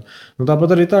otrādi. Tāpat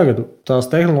arī tagad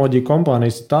tās tehnoloģija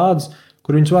kompānijas ir tādas,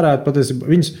 kur viņas varētu patiesībā,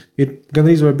 viņas ir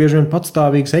gandrīz vai bieži vien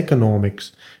patstāvīgas ekonomikas.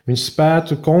 Viņas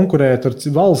spētu konkurēt ar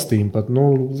valstīm. Pat.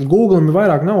 Google'am ir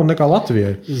vairāk naudas nekā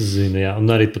Latvijai. Zinu, jā. Un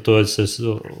arī par to es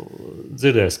esmu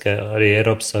dzirdējis, ka arī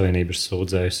Eiropas Savienība ir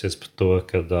sūdzējusies par to,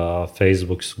 ka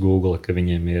Facebook, Google, ka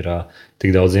viņiem ir tik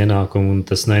daudz ienākumu un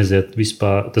tas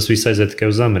viss aiziet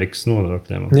tikai uz Amerikas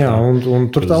nodokļiem. Jā, un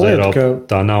tur tā lieta, ka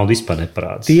tā nauda vispār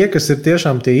neparādās. Tie, kas ir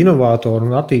tiešām tie inovatori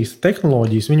un attīsta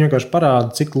tehnoloģijas, viņi vienkārši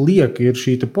parāda, cik lieka ir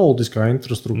šī politiskā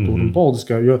infrastruktūra un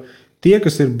politiskā, jo tie,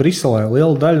 kas ir Briselē,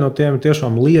 liela daļa no tiem ir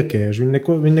tiešām liekēži.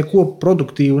 Viņi neko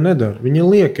produktīvu nedara. Viņi ir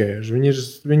liekēži,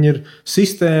 viņi ir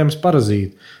sistēmas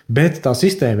parazīti. Bet tā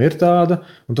sistēma ir tāda,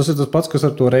 un tas ir tas pats, kas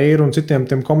ar to Reiru un citiem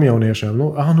tiem komjauniešiem.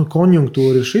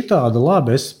 Konjunktūra ir šitāda,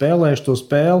 labi, es spēlēšu to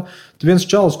spēli. Tad viens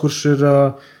čalis, kurš ir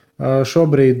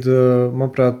šobrīd,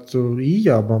 manuprāt,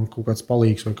 Ījābam kaut kāds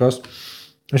palīgs vai kas.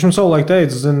 Viņš man savulaik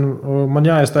teica, man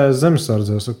jāiestājas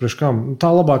zemesardzē. Es saku, priekš kam? Tā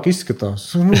labāk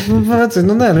izskatās.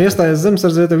 Iestājas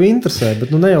zemesardzē tev interesē,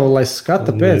 bet ne jau, lai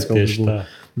skata pēc kaut ko.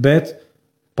 Bet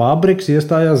Pabriks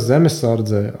iestājās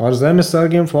zemesardzē, ar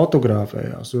zemesargiem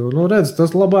fotografējās. Redz,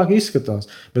 tas labāk izskatās.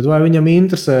 Bet vai viņam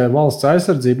interesē valsts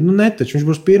aizsardzība? Netaču, viņš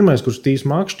būs pirmais, kurš tīs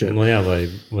makšķē.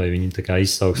 Vai viņi tā kā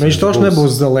izsauks? Viņš toši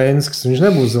nebūs Zelenskis. Viņš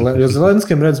nebūs Zelenskis. Jo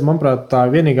Zelenskim, redz, manuprāt, tā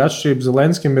vienīga atšķirība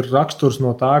Zelenskim ir raksturs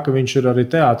no tā, ka viņš ir arī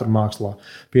teātra mākslā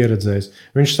pieredzējis.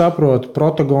 Viņš saprot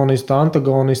protagonistu,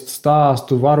 antagonistu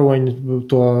stāstu, varoņu,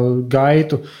 to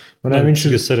gaitu.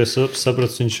 Es arī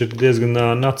sapratu, viņš ir diezgan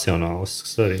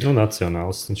nacionālistisks.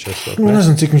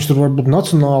 Nezinu, cik viņš tur var būt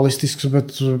nacionālistisks,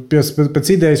 bet pēc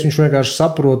idejas viņš vienkārši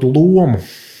saprot lomu.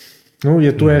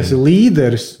 Ja tu esi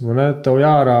līderis, tev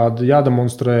jārāda,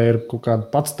 jādemonstrē ir kaut kāda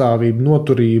patstāvība,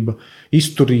 noturība,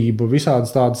 izturība,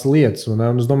 visādas tādas lietas. Un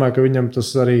es domāju, ka viņam tas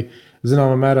arī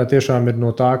zināmā mērā tiešām ir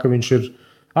no tā, ka viņš ir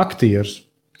aktieris.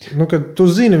 Kad tu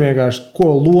zini vienkārši,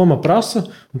 ko loma prasa,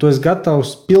 un tu esi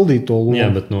gatavs pildīt to lomu.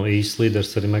 Jā, bet īsts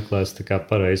līderis arī meklēs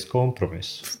pareizu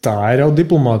kompromisu. Tā ir jau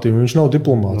diplomātija, viņš nav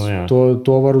diplomāts.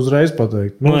 To var uzreiz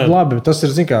pateikt. Labi, tas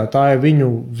ir, tā ir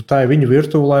viņu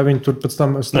virtuve, lai viņi tur pēc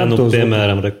tam strāptos.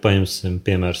 Piemēram, paņemsim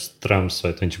piemērs Trumps,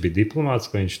 vai viņš bija diplomāts,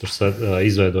 ka viņš tur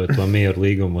izveidoja to mieru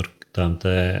līgumu ar tām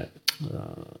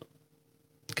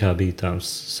kā bija tām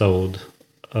Saudu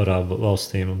Arābu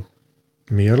valstīm.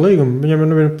 Mierlīguma. Viņam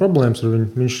nebija problēmas ar viņu.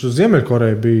 Viņš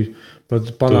Ziemeļkorejā bija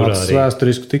pat panācis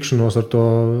vēsturisku tikšanos ar to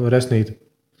resnīti.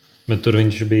 Bet tur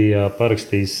viņš bija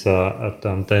parakstījis ar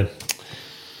tām te.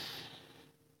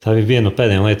 Tā bija viena no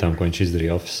pēdējām lietām, ko viņš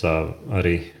izdarīja ofisā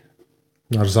arī.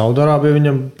 Ar Saudārābiju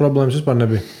viņam problēmas vispār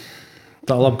nebija.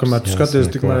 Tā labi, kamēr tu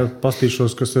skaties, tikmēr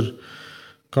pastīšos, kas ir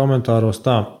komentāros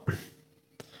tā.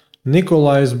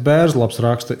 Nikolais Bērzlaps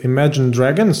raksta Imagine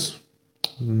Dragons.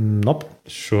 Nope.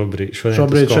 Šobrīd tas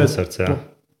koncerts, jā.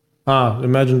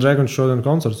 Imagine Dragons šodien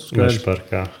koncerts. Meža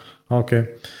parkā.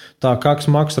 Okay. Tā, Kaks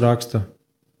Maks raksta.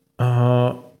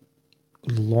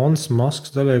 Elons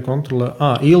Musks daļai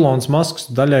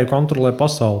kontrolē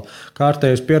pasauli.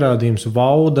 Kārtējais pierādījums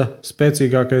Vauda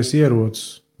spēcīgākais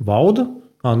ierocis. Vauda?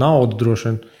 Nauda droši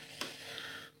vien.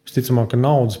 Visticamāk, ka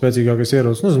nauda spēcīgākais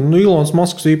ierocis. Nezinu, Elons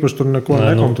Musks īpaši tur neko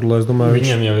nekontrolē. Es domāju,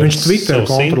 viņš Twitter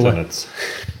kontrolē.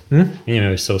 Viņam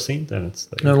jau ir savs internets.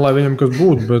 Lai viņam kas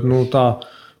būtu, bet tā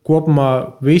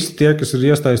kopumā visi tie, kas ir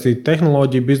iesaistīti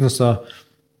tehnoloģiju biznesā,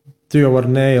 tu jau vari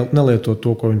nelietot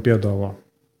to, ko viņi piedāvā.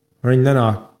 Viņi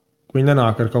nenāk viņi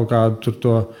nenāk ar kaut kādu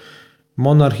to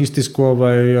monarhistisko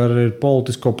vai arī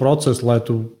politisko procesu, lai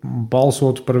tu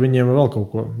balsotu par viņiem vai vēl kaut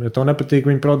ko. Ja tev nepatīk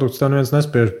viņa produkts, tev neviens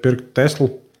nespiež pirkt Teslu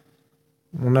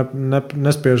un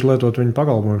nespiež lietot viņa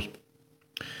pakalpojumus.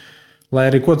 Lai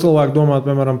arī ko cilvēki domā,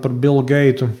 piemēram, par Billu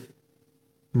Gateu,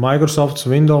 Microsoft,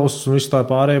 Windows un visu tā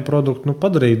pārējie produkti,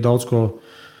 padarīt daudz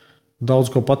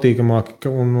ko patīkamāk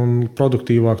un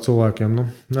produktīvāk cilvēkiem.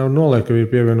 Nevar noliekt, ka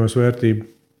ir pievienojis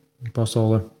vērtību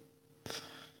pasaulē.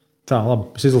 Tā,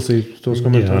 labi, es izlasīju tos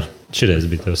komentārus. Šis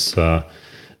bija tas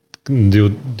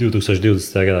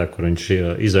 2020. gadā, kur viņš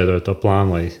izveidoja to plānu,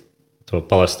 lai to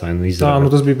Palestīnu izraidītu.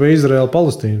 Tā, tas bija par Izraēlu,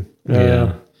 Palestīnu. Jā.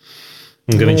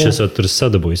 Viņš esot tur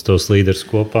sadabūjis tos līderus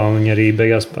kopā, un viņi arī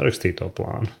beigās parakstīja to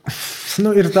plānu.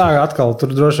 Ir tā, ka atkal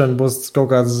tur droši vien būs kaut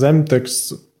kāds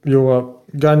zemteksts, jo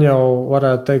gan jau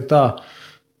varētu teikt tā,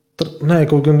 nē,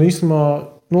 kaut gan īstenībā,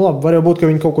 labi, var jau būt, ka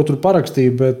viņi kaut ko tur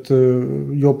parakstīja, bet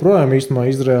joprojām īstenībā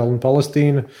Izraēla un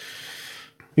Palestīna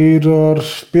ir ar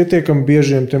pietiekami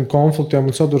biežiem tiem konfliktiem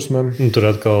un sadursmēm. Un tur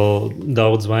atkal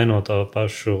daudz vaino to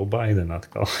pašu Baidenu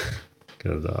atkal,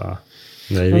 kad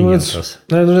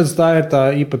tā ir tā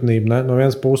īpatnība. Ne? No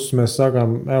vienas puses mēs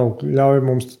sakām, ļauj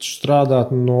mums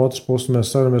strādāt, un no otras puses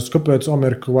mēs saramies, kāpēc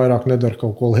Amerika vairāk nedara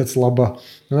kaut ko lietas labā.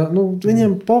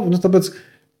 Viņiem tāpēc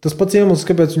tas pats iemesls,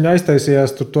 kāpēc viņi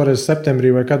aiztaisījās toreiz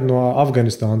septembrī vai kad no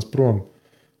Afganistānas prom.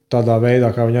 Tādā veidā,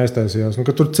 kā viņi aiztaisījās.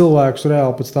 Ka tur cilvēkus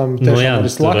reāli pēc tam tiešām arī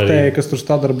slaktēja, kas tur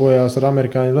sadarbojās ar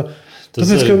amerikāņiem.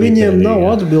 Tāpēc, ka viņiem nav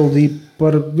atbildība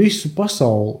par visu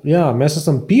pasauli. Jā, mēs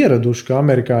esam pieraduši, ka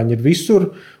amerikāņi ir visur.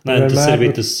 Tas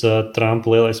ir tas Trumpa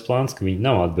lielais plāns, ka viņi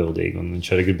nav atbildīgi, un viņš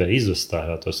arī gribēja izvest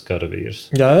tos karavīrus.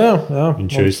 Jā.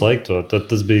 Viņš jau visu laiku to.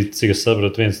 Tas bija, cik es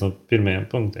saprotu, viens no pirmajiem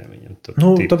punktiem viņam.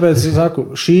 Tāpēc es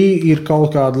saku, šī ir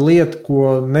kaut kāda lieta,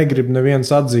 ko negrib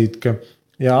neviens atzīt, ka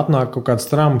ja atnāk kaut kāds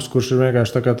Trumps, kurš ir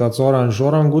vienkārši tāds oranžs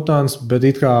orangutāns, bet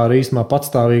it kā ar īstenībā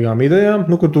patstāvīgām idejām,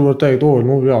 kur tu var teikt,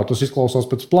 tas izklausās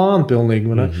pēc plāna pilnīgi,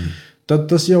 vai ne? Tad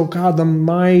tas jau kādam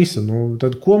maisa.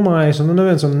 Tad ko maisa?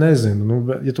 Neviens jau nezina.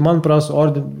 Ja tu man prasa,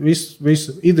 viss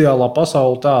ideālā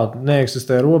pasaule tāda,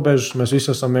 neeksistē robežas, mēs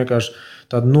visi esam vienkārši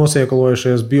tādi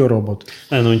nosiekalojušies bioroboti.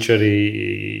 Viņš arī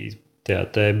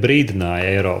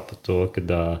brīdināja Eiropu to, kad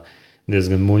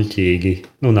diezgan muļķīgi,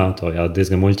 NATO,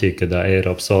 diezgan muļķīgi, kad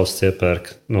Eiropas valsts iepērk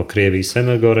no Krievijas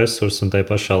energoresursus un tai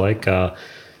pašā laikā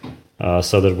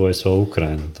sadarbojas vēl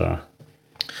Ukraina. Tā.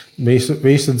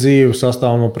 Visa dzīve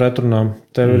sastāv no pretrunām.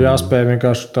 Tev ir jāspēj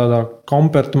vienkārši tādā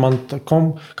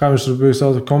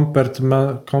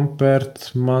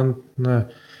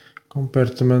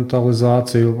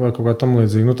kompartimentalizāciju vai kaut kā tam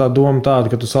līdzīga. Tā doma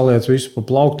tāda, ka tu saliec visu pa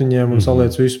plauktiņiem un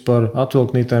saliec visu par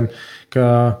atvilknītēm, ka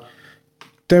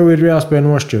tev ir jāspēj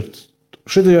nošķirt.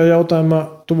 Šitajā jautājumā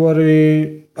tu vari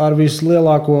ar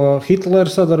vislielāko Hitleru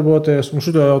sadarboties, un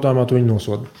šitajā jautājumā tu viņu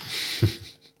nosodi.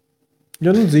 Jo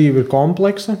dzīve ir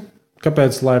kompleksa.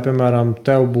 Kāpēc, lai, piemēram,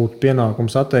 tev būtu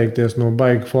pienākums atteikties no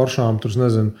baigi foršām, tur,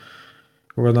 nezinu,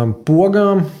 kaut kādām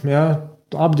pogām,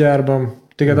 apģērbam,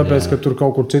 tikai tāpēc, ka tur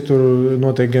kaut kur citur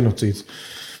notiek genocīds.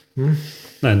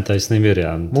 Nē, taisnība ir,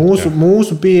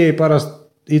 Mūsu pieeja parasti,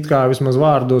 it kā vismaz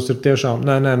vārdos, ir tiešām,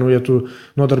 ja tu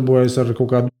nodarbojies ar kaut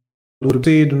kādu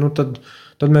cīdu, tad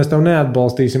mēs tev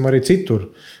neatbalstīsim arī citur.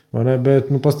 Bet,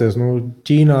 pasties,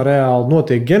 Ķīnā reāli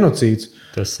notiek genocīds.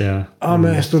 Tas, jā.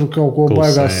 Mēs tur kaut ko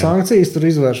baigās sankcijas tur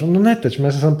izvēršam. Netaču,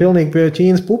 mēs esam pilnīgi pie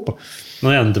Ķīnas pupa.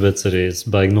 Tāpēc arī es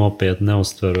baigi nopietni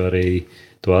neuztveru arī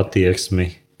to attieksmi,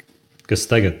 kas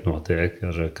tagad notiek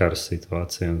ar kara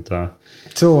situāciju un tā.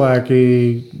 Cilvēki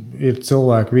ir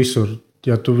cilvēki visur.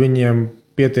 Ja tu viņiem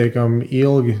pietiekami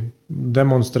ilgi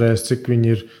demonstrēs, cik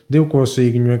viņi ir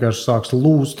divkosīgi, viņi vienkārši sāks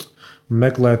lūst,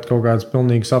 meklēt kaut kādas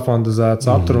pilnīgi safantazētas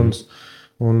atrunas.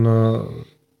 Un,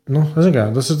 tas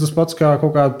ir tas pats, kā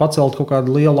pacelt kaut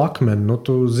kādu lielu akmeni.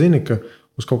 Tu zini, ka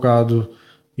uz kaut kādu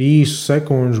īsu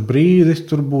sekundžu brīdi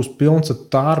tur būs pilns ar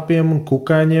tārpiem un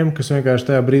kukaiņiem, kas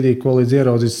vienkārši tajā brīdī, ko līdz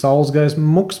ieraudzīs saules gaismu,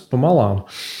 muks pa malām.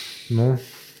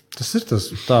 Tas ir tas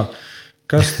tā.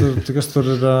 Kas tur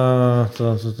ir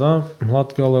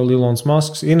Latgalē Ilons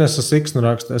Masks? Inesa Siksna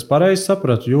raksta. Es pareizi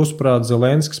sapratu, jūsuprāt,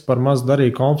 Zelenskis par maz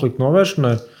darīja konfliktu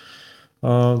novēršanai?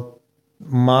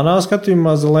 Manā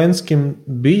skatījumā Zelenskim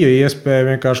bija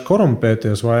iespēja vienkārši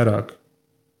korumpēties vairāk.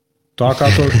 Tā kā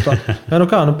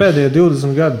pēdējie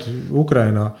 20 gadi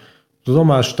Ukrainā. Tu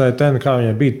domā, kā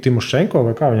viņai bija Timošenko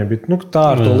vai kā viņai bija? Tā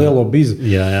ar to lielo bizi.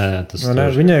 Jā, tas ir.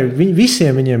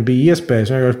 Visiem viņiem bija iespējas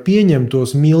vienkārši pieņemt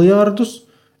tos miljardus,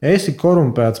 esi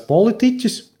korumpēts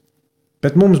politiķis,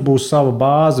 bet mums būs sava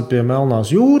bāze pie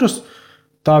Melnās jūras,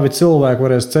 tavi cilvēki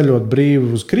varēs ceļot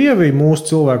brīvi uz Krieviju,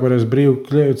 mūsu cilvēki varēs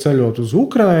brīvi ceļot uz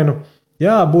Ukrainu,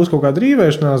 jā, būs kaut kāda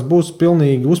rīvēšanās, būs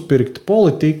pilnīgi uzpirkti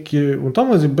politiķi un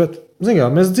tam līdzīgi, bet, zin kā,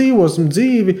 mēs dzīvosim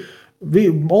dzīvi,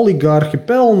 oligārhi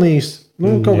pelnīs,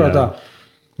 kaut kā tā.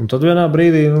 Un tad vienā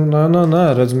brīdī,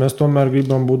 redz, mēs tomēr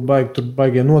gribam būt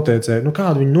baigie noteicēji.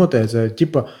 Kādu viņi noteicēji?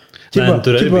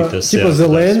 Ķipa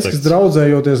Zelenskis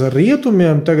draudzējoties ar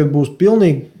rietumiem, tagad būs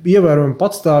pilnīgi ievērojami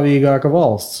patstāvīgāka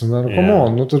valsts.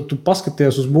 Tu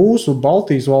paskaties uz mūsu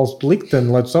Baltijas valstu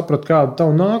likteni, lai tu sapratu, kāda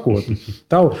tavu nākotne.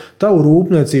 Tavu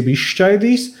rūpniecību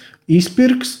izšķaidīs,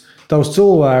 izpirks, tavus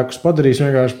cilvēkus padarīs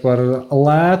vienkārši par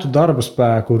lētu darba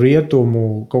spēku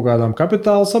rietumu kaut kādām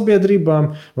kapitāla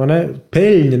sabiedrībām,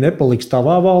 peļņa nepaliks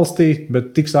tavā valstī,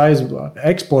 bet tiks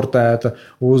eksportēta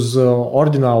uz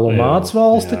oriģinālo mātes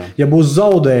valsti. Ja būs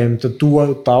zaudējumi, tad to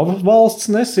tava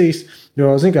valsts nesīs,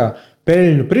 jo, zin kā,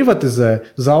 peļņu privatizē,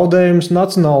 zaudējumus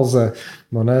nacionalizē.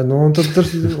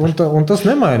 Un tas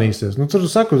nemainīsies. Tur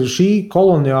saku, šī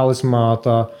koloniālismā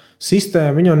tā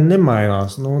sistēma, viņa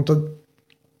nemainās.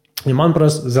 Ja man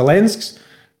prasa Zelenskis,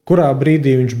 kurā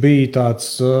brīdī viņš bija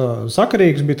tāds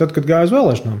sakarīgs, bija tad, kad gāja uz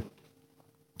vēlēšanām.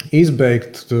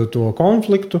 Izbeigt to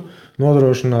konfliktu,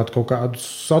 nodrošināt kaut kādu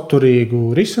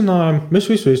saturīgu risinājumu,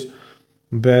 viss.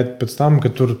 Bet pēc tam,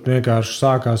 kad tur vienkārši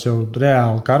sākās jau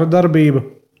reāla kara darbība,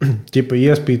 ķipa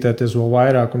iespītēties vēl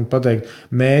vairāk un pateikt,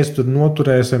 mēs tur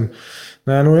noturēsim.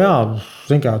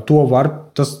 Zin kā, to var,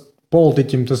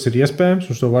 politiķim tas ir iespējams,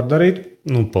 viņš to var darīt.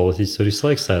 Politiķis var visu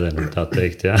laiku sēdēt, tā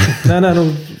teikt, jā.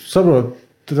 Saprot,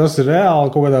 tas ir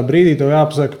reāli, kaut kādā brīdī tev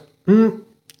jāpasaka,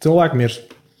 cilvēki mirs.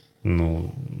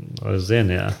 Es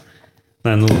zinu, jā.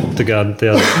 Tā kā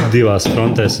tajās divās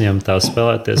frontēs viņam tā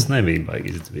spēlēties nebija baigi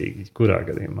izdevīgi, kurā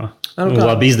gadījumā.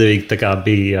 Labi izdevīgi tā kā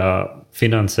bija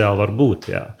finansiāli var būt,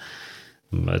 jā.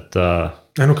 Bet...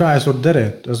 kā es varu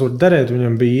derēt?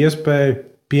 Viņam bija iespēja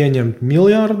pieņemt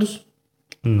miljardus,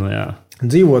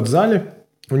 dzīvot zaļi,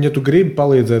 un ja tu gribi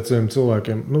palīdzēt saviem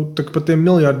cilvēkiem, tad par tiem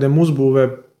miljardiem uzbūvē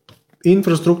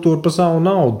infrastruktūru pa savu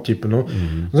naudu,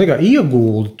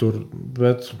 ieguldi tur,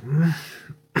 bet...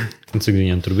 Cik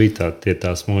viņam tur bija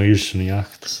tās mūžas un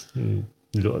jahtas?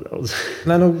 Ļoti daudz.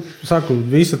 Saku,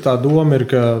 visa tā doma ir,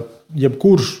 ka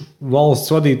jebkurš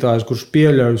valsts vadītājs, kurš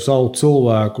pieļauj savu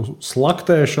cilvēku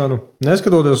slaktēšanu,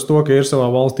 neskatoties uz to, ka ir savā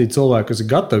valstī cilvēki, kas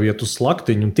ir gatavi iet uz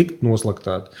slaktiņu un tikt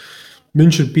noslaktēti,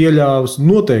 viņš ir pieļāvis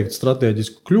noteikti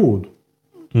strateģisku kļūdu.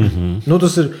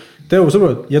 Tas ir,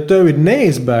 saprot, ja tev ir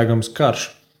neizbēgams karš,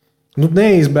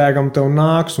 neizbēgami tev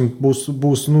nāks un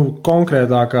būs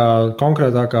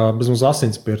konkrētākā bezmaz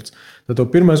asinspirts. Tad tev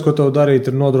pirmais, ko tev darīt,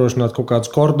 ir nodrošināt kaut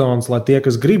kādus kordonus, lai tie,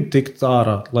 kas grib tikt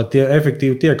ārā, lai tie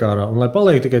efektīvi tiek ārā, un lai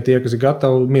paliek tikai tie, kas ir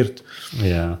gatavi mirt.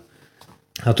 Jā.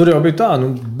 Tur jau bija tā,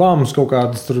 bams kaut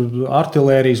kādas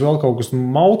artilērijas, vēl kaut kas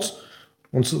mauts,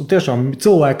 un tiešām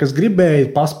cilvēki, kas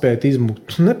gribēja paspēt izmukt,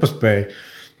 nepaspēja.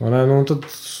 Tā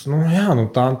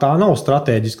nav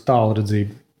strateģiska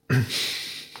tālredzība.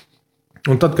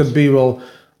 Un tad, kad bija vēl,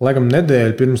 laikam,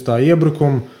 nedēļa pirms tā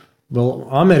iebrukuma, vēl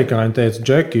amerikāņi teica,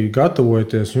 Džeki,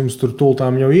 gatavojieties, jums tur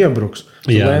tultām jau iebruks.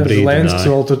 Zelenskis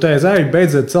vēl tur teica,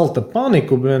 beidziet celt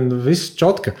paniku, viss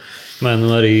čotka.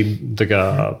 Arī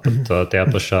tajā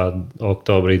pašā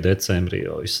oktobrī, decembrī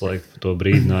jau visu laiku to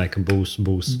brīdināja, ka būs.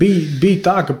 Bija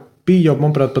tā, ka bija jau,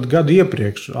 manuprāt, pat gadu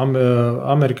iepriekš.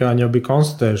 Amerikāņi jau bija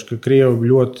konstatējuši, ka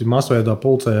Krievi ļoti masveidā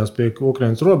pulcējās pie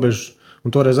Ukrainas robežas, un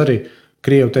toreiz arī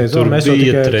Krievi teica, mēs jau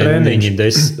tikai treniņi.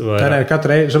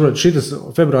 Šitas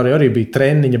februārī arī bija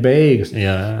treniņa beigas.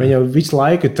 Jā. Viņi jau visu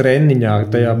laiku treniņā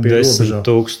tajā pie robežā.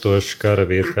 10,000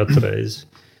 karavīru katru reizi.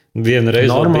 Viena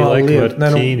reize bija laikam ar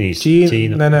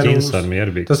Ķīnas armiju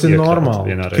arī bija. Tas ir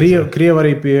normāli. Krievi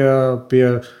arī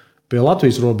pie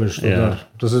Latvijas robežas.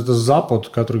 Tas ir tas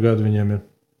Zapotu katru gadu viņiem ir.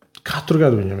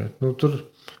 Tur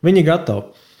viņi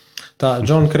gatavi. Tā,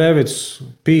 John Krevits,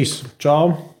 peace,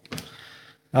 čau.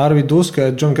 Arvi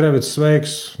Duska, John Krevits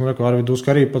sveiks. Arvi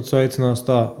Duska arī pat sveicinās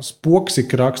tā.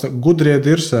 Spoksik raksta, gudrie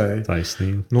dirsēji.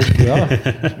 Taisnība. Jā,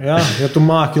 ja tu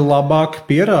māki labāk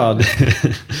pierādi.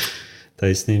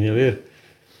 Taisnība jau ir.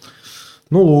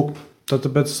 Lūk,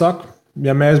 tāpēc saku,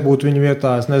 ja mēs būtu viņu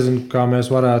vietā, es nezinu, kā mēs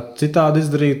varētu citādi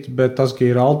izdarīt, bet tas, ka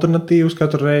ir alternatīvas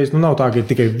katru reizi, nav tā, ka ir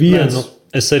tikai viens.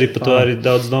 Es arī par to arī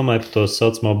daudz domāju par to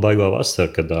saucamo baigo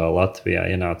vasaru, kad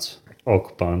Latvijā ienāca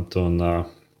okupanti un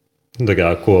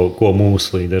ko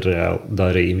mūsu līderi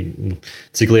darīja.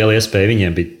 Cik liela iespēja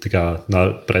viņiem bija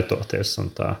pretoties un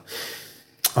tā.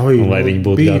 Un lai viņi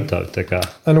būtu gatavi.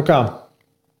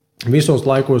 Visos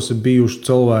laikos ir bijuši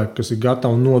cilvēki, kas ir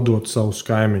gatavi nodot savus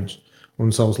kaimiņus un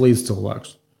savus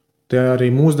līdzcilvēkus. Tie arī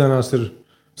mūsdienās ir,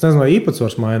 es nezinu, vai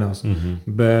īpatsvars mainās,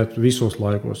 bet visos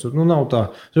laikos. Nav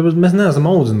tā. Mēs neesam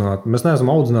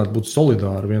audzināti būt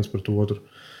solidāri viens par to otru.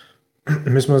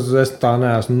 Vismaz es tā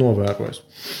neesmu novērojis.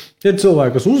 Ir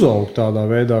cilvēki, kas uzaug tādā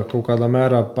veidā, kaut kādā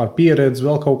mērā ar pieredzi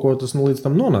vēl kaut ko tas līdz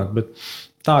tam nonāk, bet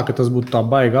tā, ka tas būtu tā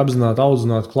baigi apzināti,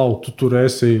 audzināt, klau, tu tur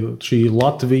esi šī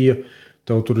Latvija,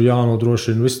 tev tur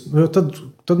jānodrošina.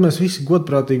 Tad mēs visi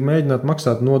godprātīgi mēģinātu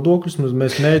maksāt nodokļus,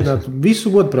 mēs mēģinātu visu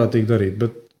godprātīgi darīt,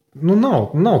 bet nav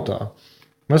tā.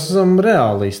 Mēs esam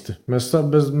realisti. Mēs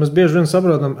bieži vien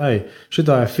saprotam,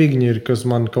 šitā ir figņa, kas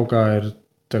man kaut kā ir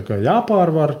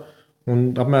jāpārvar,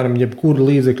 un apmēram jebkura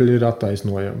līdzekļa ir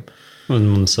attaisnojama. Un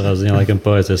man savā ziņā laikam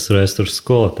paveicies vēstures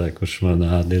skolotāji, kurš man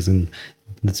diezgan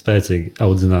spēcīgi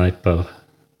ieaudzināja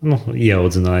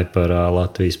par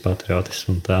Latvijas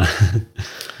patriotismu.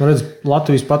 Man redz,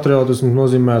 Latvijas patriotismu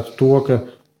nozīmē to, ka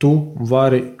tu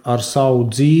vari ar savu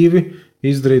dzīvi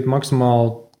izdarīt maksimāli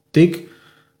tik,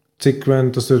 cik vien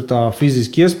tas ir tā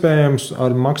fiziski iespējams,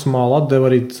 ar maksimālu atdevu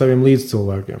arī saviem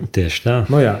līdzcilvēkiem. Tieši tā.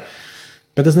 Jā.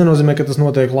 Bet tas nenozīmē, ka tas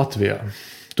notiek Latvijā.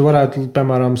 Tu varētu,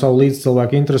 piemēram, savu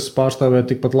līdzcilvēku intereses pārstāvēt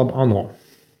tikpat labi ANO.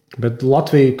 Bet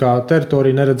Latvija kā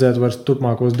teritorija neredzētu vairs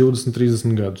turpmākos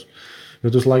 20-30 gadus. Jo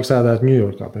tu laiku sēdētu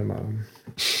Ņujorkā, piemēram.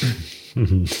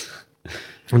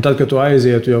 Un tad, kad tu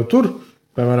aizietu jau tur,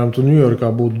 piemēram, tu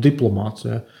Ņujorkā būtu diplomāts,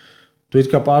 ja? Tu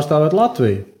it kā pārstāvētu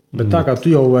Latviju. Bet tā kā tu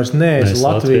jau vairs neesi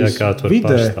Latvijas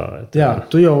vidē,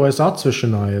 tu jau esi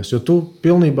atsvešinājies, jo tu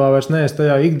pilnībā vairs neesi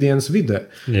tajā ikdienas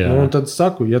vidē. Un tad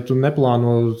saku, ja tu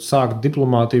neplāno sākt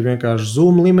diplomātiju vienkārši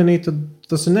Zoom līmenī, tad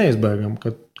tas ir neizbēgami,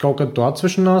 ka kaut kad tu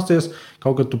atsvešināsies,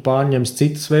 kaut kad tu pārņemsi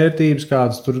citas vērtības,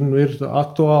 kādas tur ir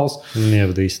aktuāls.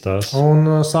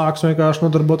 Un sāks vienkārši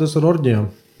nodarboties ar orģiem.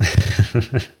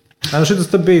 Šitas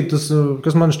bija tas,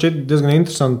 kas man šķiet diezgan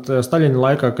interesanti Staļina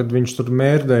laikā, kad viņš tur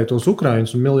mērdēja tos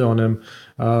Ukraiņus un miljoniem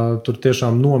tur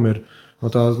tiešām nomira no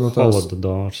tās.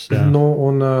 Holodors, jā.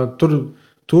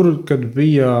 Tur, kad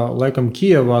bija, laikam,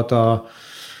 Kijevā tā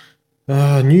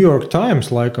New York Times,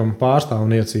 laikam,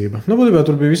 pārstāvniecība. Būtībā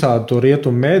tur bija visādi to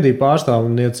rietumu mēdīju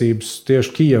pārstāvniecības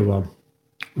tieši Kijevā.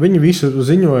 Viņi visi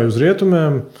ziņoja uz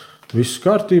rietumiem, viss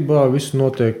kārtībā, viss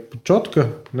notiek čotka,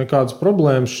 nekādas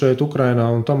problēmas šeit Ukrainā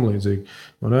un tam līdzīgi.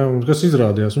 Un kas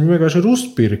izrādījās? Viņi vienkārši ir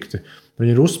uzpirkti.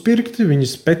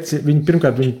 Viņi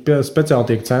pirmkārt viņi speciāli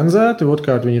tiek cenzēti,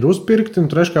 otrkārt viņi ir uzpirkti, un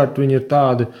treškārt viņi ir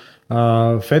tādi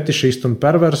fetišisti un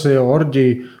perversie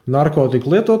orģiju narkotiku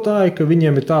lietotāji, ka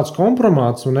viņiem ir tāds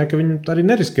kompromāts un ka viņi arī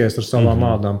neriskēs ar savām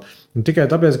ādām. Un tikai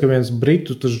tāpēc, ka viens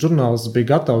britu žurnālists bija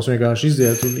gatavs vienkārši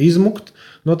iziet un izmukt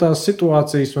no tās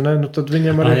situācijas, tad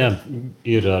viņam arī...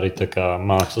 Ir arī tā kā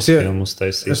mākslas filmu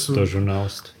uztaisīs to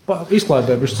žurnālistu.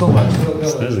 Izklaidē bišķi cilvēks.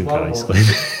 Es nezinu, kā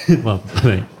izklaidē.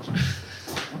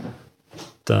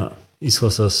 Tā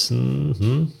izklausās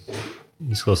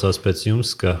pēc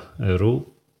jums, ka RU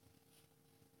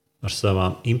ar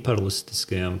savām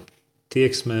imperialistiskajām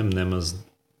tieksmēm nemaz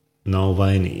nav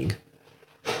vainīga.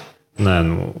 Nē,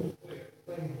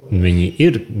 viņi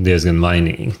ir diezgan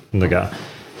vainīgi.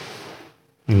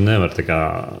 Nevar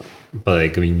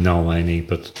pateikt, ka viņi nav vainīgi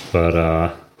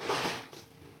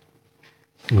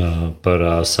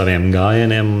par saviem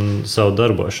gājieniem un savu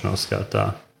darbošanos kā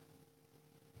tā.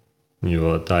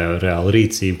 Jo tā jau ir reāla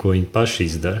rīcība, ko viņi paši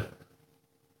izdara.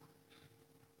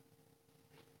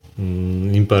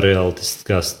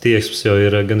 Imperialistiskās tieksmes jau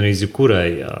ir gandrīz jebkurai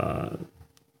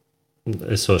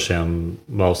esošajām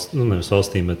nevis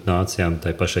valstīm, bet nācijām,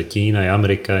 tai pašai Ķīnai,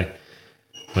 Amerikai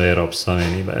vai Eiropas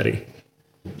Savienībai arī.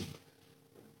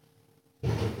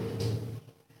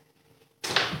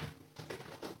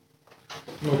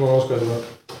 Ko noskaidrot?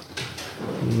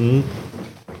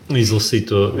 Izlasīt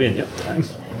to vienu jautājumu.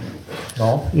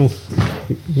 No.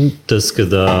 Tas, kad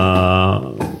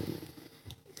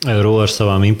Eiro ar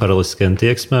savām imperialistiskajām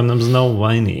tieksmēm nav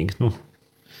vainīgi.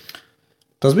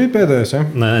 Tas bija pēdējais, ja?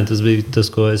 Nē, tas bija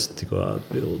tas, ko es tikko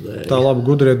atbildēju. Tā labi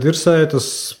gudrie dirsēja,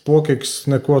 tas pokiks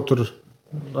neko tur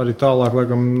arī tālāk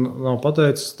laikam nav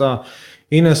pateicis. Tā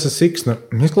Inese Siksne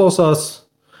izklausās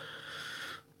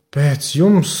pēc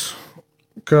jums,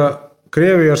 ka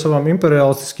Krievija ar savām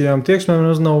imperialistiskajām tieksmēm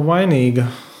nav vainīga.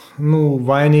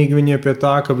 Vainīgi viņiem pie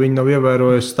tā, ka viņi nav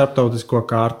ievērojuši starptautisko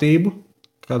kārtību,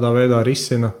 kādā veidā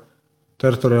risina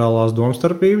teritoriālās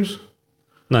domstarpības.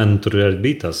 Nē, tur arī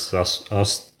bija tās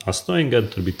 8 gadi,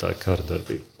 tur bija tā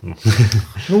kārdarbība.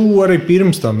 Arī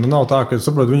pirms tam. Nav tā, ka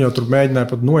viņi jau tur mēģināja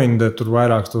pat noindēt tur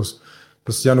vairākus tos.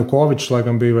 Tas Janukovičs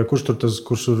laikam bija, vai kurš tur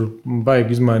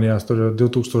baigi izmainījās tur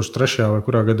 2003. vai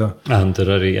kurā gadā. Tur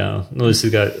arī, jā. Es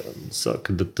saku,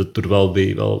 tur vēl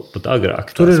bija pat agrāk.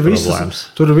 Tur ir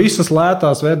visas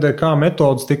lētās VDK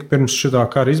metodas tika pirms šitā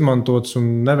kara izmantotas un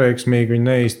neveiksmīgi viņi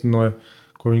neīstenoja,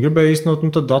 ko viņi gribēja īstenot, un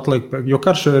tad atliek, jo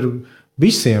karš ir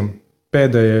visiem.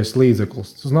 pēdējais līdzeklis.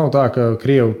 Tas nav tā, ka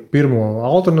Krievi pirmo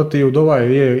alternatīvu davai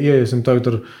ieiesim tagad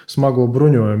ar smago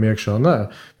bruņojumu iekšā. Nē,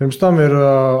 pirms tam ir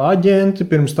aģenti,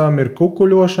 pirms tam ir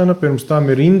kukuļošana, pirms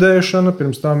tam ir indēšana,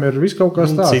 pirms tam ir viss kaut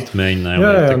kas tāds. Citi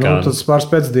mēģinājumi. Jā, tas pāris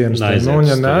pēcdienas.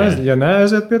 Ja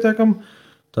neaiziet pietiekam,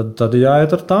 tad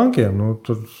jāiet ar tankiem.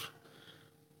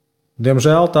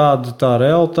 Diemžēl tā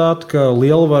realitāte, ka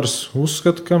lielvaras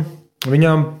uzskata, ka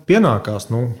viņām pienākās.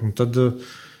 Tad,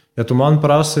 ja tu man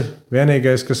prasi,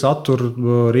 vienīgais, kas attur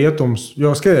rietums,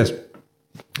 jo skaties,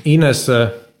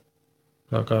 Inese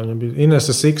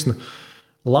Siksna,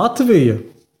 Latvija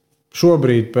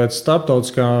šobrīd pēc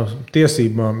starptautiskām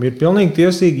tiesībām ir pilnīgi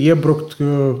tiesīgi iebrukt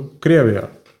Krievijā.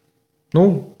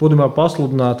 Būtībā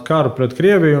pasludināt karu pret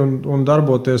Krieviju un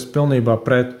darboties pilnībā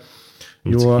pret.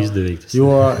 Jo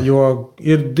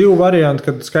ir divi varianti,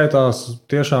 kad skaitās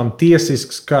tiešām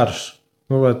tiesisks karš,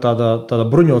 vai tāda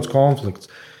bruņots konflikts.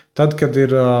 Tad, kad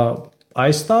ir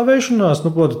aizstāvēšanās,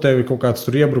 proti, tev ir kaut kāds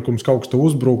iebrukums, kaut kas te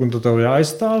uzbruk, un tad tev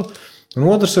jāaizstāv. Un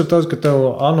otrs ir tas, ka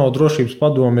tev ANO drošības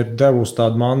padome ir devusi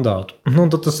tādu mandātu.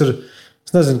 Tad tas ir,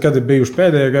 es nezinu, kad ir bijuši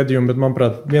pēdējie gadījumi, bet,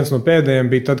 manuprāt, viens no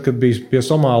pēdējiem bija tad, kad bija pie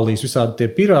Somālijas visādi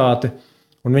tie pirāti,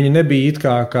 un viņi nebija it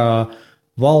kā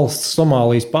valsts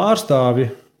Somālijas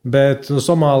pārstāvji, bet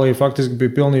Somālija faktiski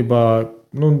bija pilnībā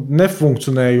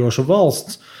nefunkcionējoša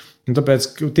valsts. Un tāpēc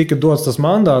tika dots tas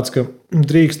mandāts, ka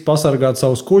drīkst pasargāt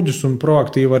savus kuģus un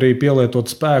proaktīvi arī pielietot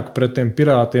spēku pret tiem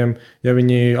pirātiem, ja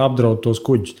viņi apdraud tos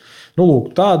kuģus.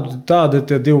 Tādi ir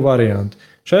tie divi varianti.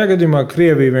 Šajā gadījumā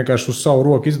Krievija vienkārši uz savu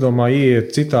roku izdomā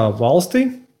ieiet citā valstī.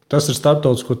 Tas ir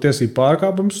starptautisko tiesību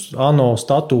pārkāpums. ANO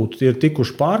statūti ir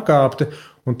tikuši pārkāpti,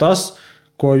 un tas,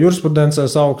 ko jurisprudencē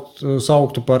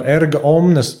sauktu par erga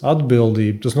omnes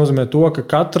atbildību. Tas nozīmē to, ka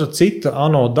katra cita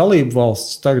ANO dalību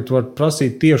valsts tagad var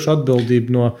prasīt tiešu atbildību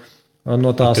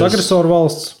no tās agresoru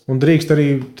valsts un drīkst arī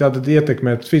tātad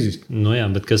ietekmēt fiziski. Jā,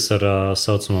 bet kas ar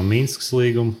saucamo Minskas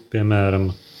līgumu, piemēram,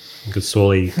 kad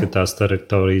solīja, ka tās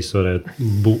teritorijas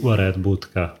varētu būt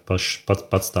kā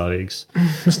patstāvīgas?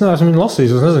 Es neesmu viņu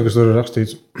lasījis, es nezinu, kas tur ir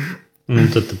rakstīts.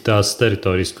 Tad tās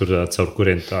teritorijas, caur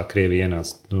kuriem tā Krievija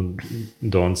ienāca,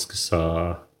 Donskas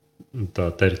tā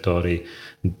teritorija,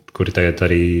 kuri tagad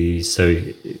arī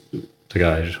sevi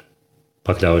ir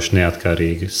pakļaujuši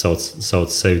neatkarīgi,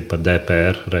 sauc sevi par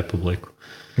DPR republiku.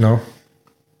 No.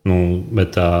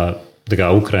 Bet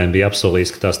tā Ukraina bija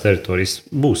apsolījusi, ka tās teritorijas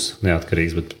būs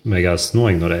neatkarīgas, bet beigās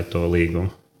noignorē to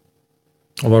līgumu.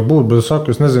 Varbūt, bet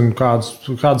es nezinu,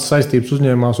 kādas saistības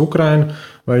uzņēmās Ukraina,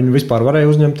 vai viņi vispār varēja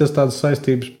uzņemties tādas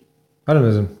saistības. Arī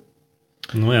nezinu.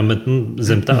 Bet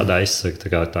zem tāda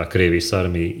aizsega, tā Krievijas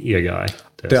armija iegāja.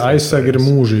 Tie aizsegi ir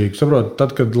mūžīgi. Saprot,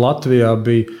 tad, kad Latvijā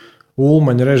bija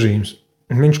Ulmaņa režīms,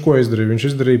 viņš ko izdarīja? Viņš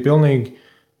izdarīja pilnīgi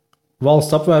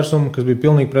valsts apvērsumu, kas bija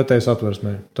pilnīgi pretējs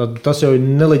atversmē. Tas jau ir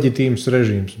neleģitīms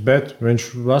režīms, bet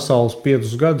viņš vesels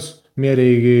 5 gadus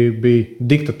mierīgi bija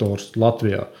diktators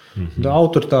Latvijā.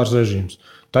 Autoritārs režīms.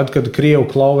 Tad, kad Krievi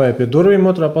klauvēja pie durvīm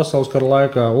Otrā pasaules kara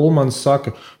laikā, Ulmans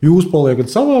saka, jūs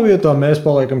paliekat savā vietā, mēs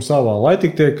paliekam savā, lai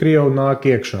tik tie Krievi nāk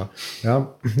iekšā. Ja?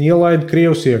 Ielaid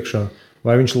Krievus iekšā.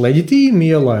 Vai viņš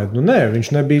leģitīmi ielaid? Nē,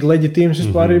 viņš nebija leģitīms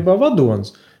vispārībā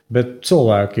vadonis, bet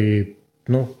cilvēki,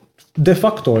 de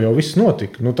facto jau viss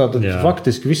notika. Tātad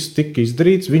faktiski viss tika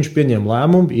izdarīts, viņš pieņēma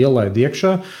lēmumu, ielaid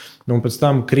iekšā. Un pēc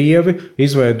tam Krievi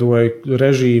izveidoja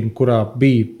režīmu, kurā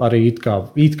bija arī it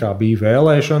kā bija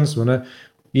vēlēšanas,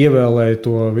 ievēlēja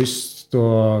to visu,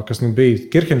 kas bija.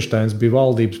 Kirhensteins bija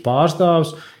valdības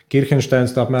pārstāvis.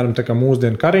 Kirhensteins apmēram tā kā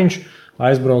mūsdienu Kariņš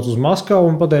aizbrauca uz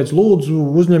Maskavu un pateica, lūdzu,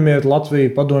 uzņemiet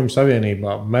Latviju Padomju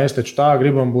Savienībā. Mēs taču tā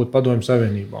gribam būt Padomju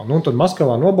Savienībā. Tad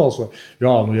Maskavā nobalsoja,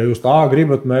 ja jūs tā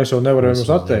gribat, mēs jau nevaram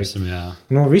jums atteikt.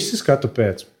 Visi skata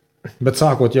pēc. Bet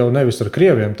sākot jau nevis ar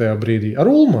Krieviem tajā brīdī, ar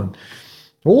Ulmanu.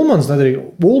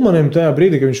 Ulmanim tajā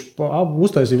brīdī, kad viņš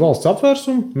uztaisīja valsts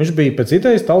apvērsumu, viņš bija pēc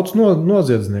idejas tautas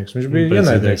noziedznieks. Viņš bija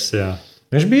ienaidnieks.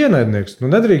 Viņš bija ienaidnieks.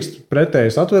 Nedrīkst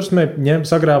pretējas atversmē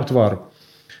sagrābt varu.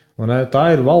 Tā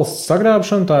ir valsts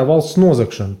sagrābšana, tā ir valsts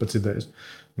nozagšana pēc idejas.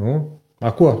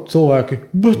 Ko cilvēki?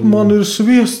 Bet man ir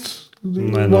sviests.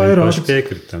 Vairāk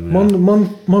piekritam.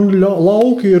 Man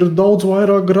lauki ir daudz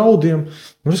vairāk graudiem.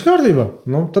 Viss kārtībā.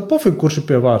 Tad pofīgi, kurš ir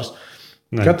pie varas.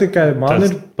 Ka tikai man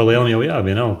ir. Palielam jau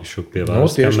vienalga, kurš pie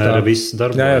varas. Kamēr viss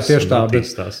darbojas. Tieši tā.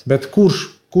 Bet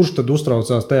kurš tad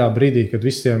uztraucās tajā brīdī, kad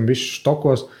visiem viss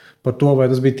štokos par to, vai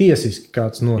tas bija tiesiski,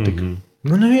 kāds notika?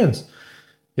 Neviens.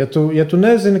 Ja tu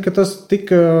nezini, ka tas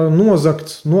tika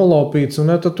nozagts, nolaupīts,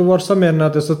 tad tu vari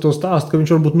samierināties ar to stāstu, ka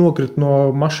viņš varbūt nokrit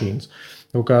no mašīnas.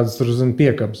 Kaut kādas tur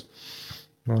piekabas.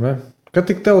 Kad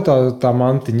tik tev tā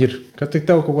mantiņa ir? Kad tik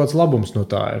tev kaut kāds labums no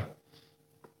tā ir?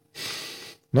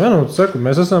 Nu, saku,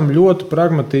 mēs esam ļoti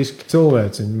pragmatiski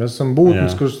cilvēciņi. Mēs esam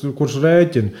būtnes, kurš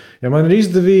rēķina. Ja man ir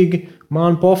izdevīgi,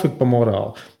 man pofik pa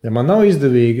morāli. Ja man nav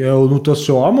izdevīgi, tas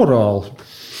jau amorāli.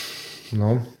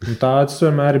 Tā tas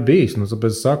vienmēr ir bijis.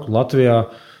 Tāpēc es saku,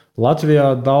 Latvijā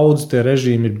daudz tie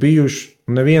režīmi ir bijuši.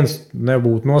 Neviens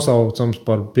nebūtu nosaucams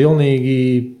par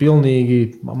pilnīgi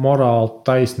morāli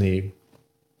taisnību.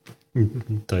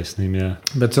 Taisnība, jā.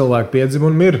 Bet cilvēki piedzim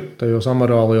un mir tajos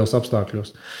amorālajos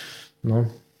apstākļos.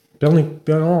 Pilnīgi,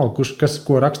 kas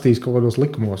ko rakstīs kaut kādos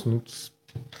likumos.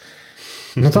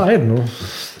 Tā ir.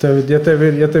 Ja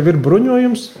tev ir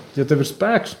bruņojums, ja tev ir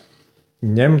spēks,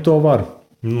 ņem to var.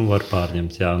 Var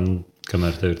pārņemt, jā.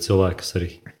 Kamēr tev ir cilvēki, kas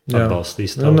arī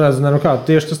atbalstīs tavu.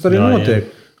 Tieši tas arī notiek.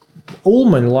 Jā.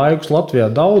 Ulmaņa laikus Latvijā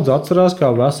daudz atcerās kā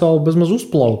veselu bezmaz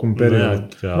uzplaukumu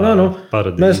periodu.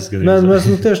 Mēs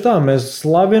tieši tā, mēs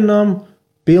slavinām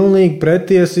pilnīgi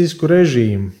pretiesisku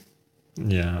režīmu.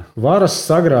 Jā. Varas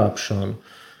sagrābšanu,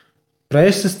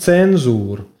 preses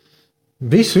cenzūru.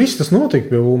 Viss tas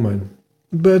notika pie Ulmaņa.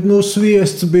 Bet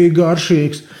sviests bija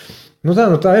garšīgs.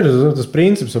 Tā ir tas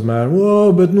princips apmēram.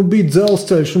 Bet bija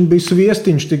dzelzceļš un bija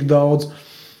sviestiņš tik daudz.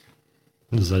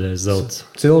 Zaļais zelts.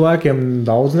 Cilvēkiem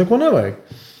daudz neko nevajag.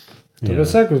 Tāpēc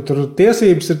saku, tur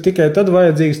tiesības ir tikai tad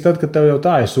vajadzīgas, kad tev jau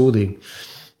tā ir sūdīgi.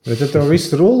 Bet ja tev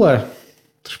viss rulē,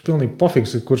 tas ir pilnīgi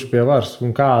pofiks, kurš pie varas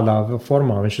un kādā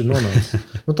formā viņš ir nonācis.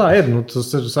 Tā ir. Tas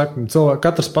ir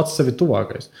katrs pats sevi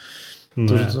tuvākais.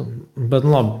 Bet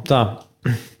labi, tā.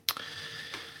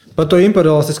 Par to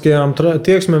imperialistiskajām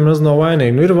tieksmēm es nav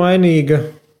vainīgi. Ir vainīga.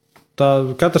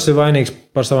 Katrs ir vainīgs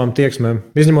par savām tieksmēm,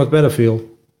 izņemot pedofilu.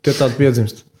 Tie tādi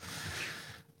piedzimst.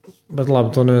 Bet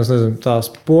labi, to neviens nezina. Tās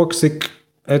poksik,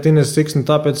 Ines Siksni,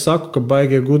 tāpēc saku, ka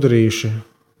baigie gudrīši.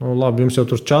 Labi, jums jau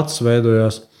tur čats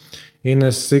veidojās.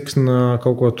 Ines Siksna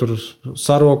kaut ko tur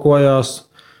sarokojās.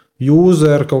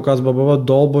 User, kaut kāds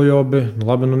dolbojobi.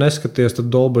 Labi, neskaties, tad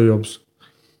dolbojobs.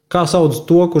 Kā sauc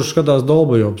to, kurš skatās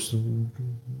dolbojobs?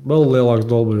 Vēl lielāks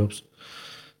dolbojobs.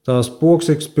 Tās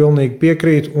poksiks pilnīgi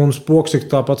piekrīt, un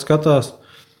poksiks tāpat skatās.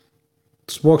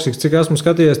 Spoksiks, cik esmu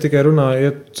skatījies, tikai runa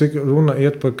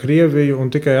iet par Krieviju un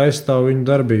tikai aizstāv viņu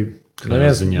darbību.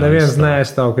 Neviens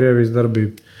neaizstāv Krievijas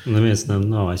darbību. Neviens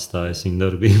nav aizstājis viņu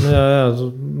darbību. Jā,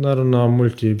 nerunā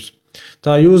muļķības.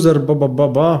 Tā user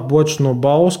bočs no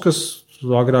Bauskas,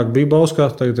 agrāk bija Bauskā,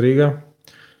 tagad Rīgā.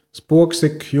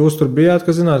 Spoksik, jūs tur bijāt,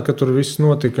 ka zināt, ka tur viss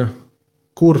notika.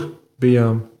 Kur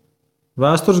bijām?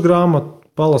 Vēstures grāmatu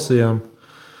palasījām.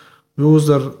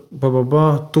 User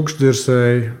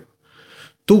tukšdirsēji.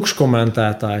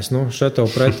 Tukškomentētājs, šeit tev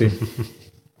pretī.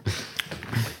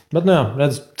 Bet,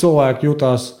 redz, cilvēki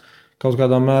jūtās kaut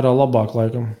kādā mērā labāk,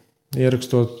 laikam,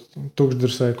 ierakstot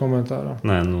tukšdirsēju komentārā.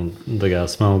 Nē, tā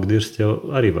smalku dirst jau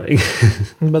arī vajag.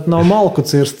 Bet nav malku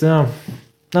cirst, jā.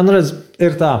 Redz,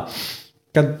 ir tā,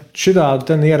 kad šitādi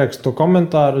ten ierakstu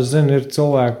komentāru, es zinu, ir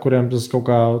cilvēki, kuriem tas kaut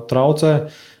kā traucē,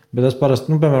 bet es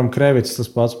parasti, piemēram, Krevits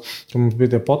tas pats, ka mums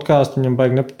bija tie podkāsti, viņam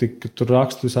baigi nepatīk, ka tur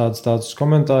rakstu visādus tādus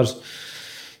komentārus.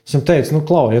 Es viņam teicu,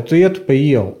 Klau, ja tu ietu pa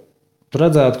ielu, tu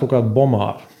redzētu kaut kādu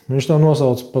bomāru. Viņš to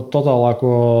nosauc par totālāko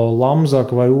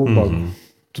lamzaku vai ūbagu.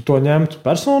 Tu to ņemtu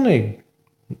personīgi?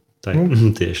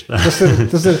 Tieši tā.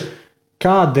 Tas ir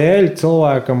kādēļ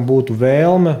cilvēkam būtu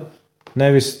vēlme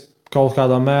nevis kaut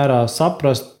kādā mērā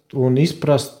saprast un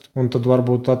izprast, un tad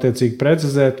varbūt attiecīgi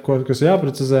precizēt, kas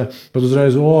jāprecizē, bet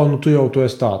uzreiz, tu jau tu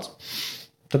esi tāds.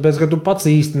 Tāpēc, ka tu pats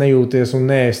īsti nejūties un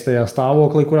neesi tajā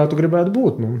stāvoklī, kurā tu gribētu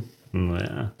būt.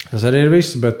 Jā. Tas arī ir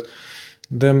viss, bet,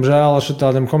 diemžēl, ar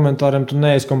šitādiem komentāriem tu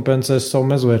neizkompensēsi savu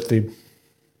mezvērtību.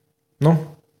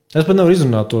 Es pat nevaru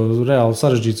izrunāt to reāli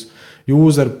sarežģīts.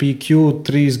 User PQ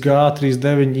 3G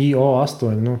 39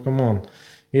 IO8. Come on.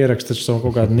 Ierakst taču savu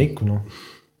kaut kādu niku.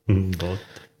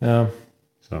 Jā.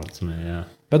 Saucamē, jā.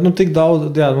 Bet tik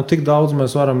daudz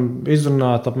mēs varam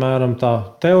izrunāt apmēram tā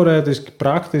teorētiski,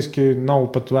 praktiski, nav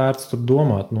pat vērts tur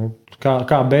domāt.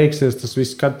 Kā beigsies tas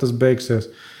viss, kad tas beigsies.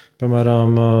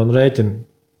 Piemēram, rēķini.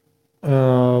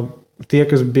 Tie,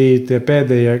 kas bija tie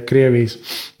pēdējie Krievijas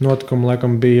notikumi,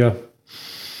 laikam bija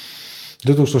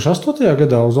 2008.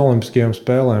 Gadā uz Olimpiskajām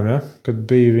spēlēm, kad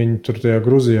bija viņi tur tajā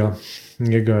Gruzijā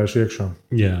iegājuši iekšā.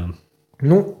 Jā.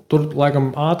 Tur laikam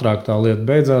ātrāk tā lieta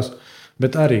beidzās,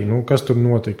 bet arī, kas tur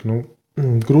notika?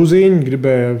 Grūzīņi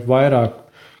gribēja vairāk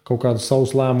kaut kādus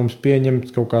savus lēmumus pieņemt,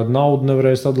 kaut kādu naudu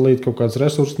nevarēja sadalīt, kaut kādus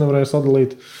resursus nevarēja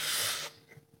sadalīt.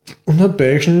 Un tad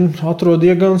pēkšņi atrod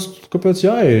iegans, kāpēc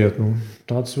jāiet.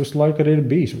 Tāds visu laiku arī ir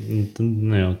bijis.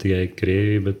 Ne jau tikai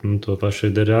Krievija, bet to pašu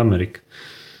ir Amerika.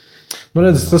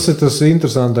 Redz, tas ir tas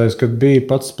interesantais, kad bija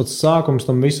pats sākums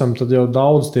tam visam, tad jau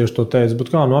daudz tieši to teica.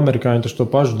 Bet kā, amerikāņi taču to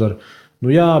pašu dara. Nu,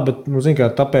 jā, bet, zini,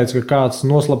 kā, tāpēc, ka kāds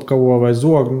noslapkavo vai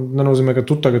zog, nenozīmē, ka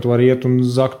tu tagad vari iet un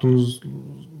zakt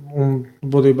un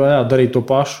būtībā, darīt to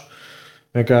pašu.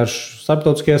 Vienkārši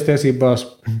starptautiskajās tiesībās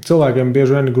cilvēkiem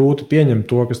bieži vien ir grūti pieņemt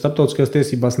to, ka starptautiskajās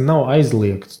tiesībās nav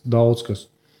aizliegts daudz kas.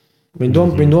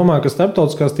 Viņi domā, ka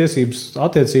starptautiskās tiesības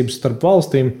attiecības starp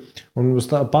valstīm un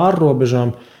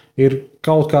pārrobežām ir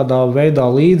kaut kādā veidā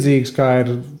līdzīgas, kā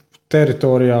ir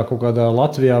teritorijā kaut kādā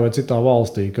Latvijā vai citā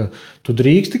valstī, ka tu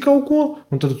drīksti kaut ko,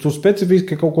 un tad tu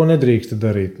specifiski kaut ko nedrīksti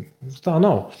darīt. Tā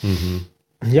nav.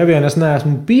 Ja vien es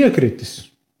neesmu piekritis,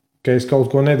 ka es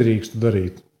kaut ko nedrīkstu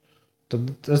darīt,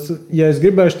 tad, ja es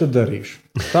gribēšu, tad darīšu.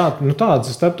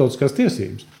 Tādas ir starptautiskās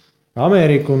tiesības.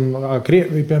 Amerika un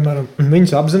Krievija, piemēram,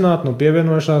 viņas apzināti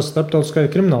pievienojušās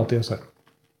starptautiskajai krimināltiesai.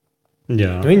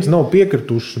 Viņas nav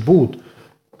piekritušas būt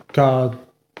kā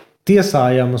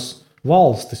tiesājamas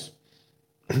valstis.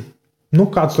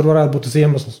 Kāds tur varētu būt tas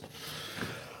iemesls?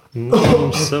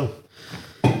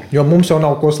 Jo mums jau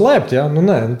nav ko slēpt, ja?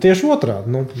 Nē, tieši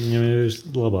otrādi. Viņam ir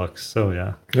labāks sev,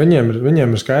 jā. Viņiem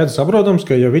ir skaidrs saprotams,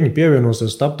 ka ja viņi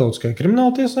pievienosies starptautiskajai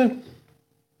krimināltiesai,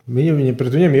 viņi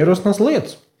pret viņiem ierosinās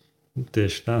lietas.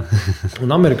 Tieši tā.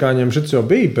 Un amerikāņiem šis jau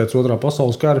bija pēc otrā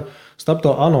pasaules kara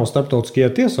ANO starptautiskajā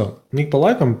tiesā. Nik pa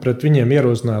laikam pret viņiem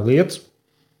ierosināja lietas,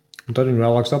 un tad viņi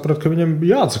vēlāk saprata, ka viņiem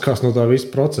jāatsakās no tā visa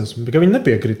procesa, ka viņi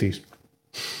nepiekritīs.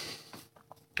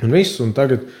 Un viss, un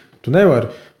tagad tu nevari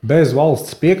bez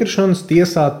valsts piekrišanas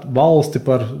tiesāt valsti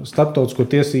par starptautisko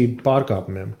tiesību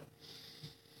pārkāpumiem.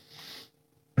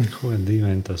 Ko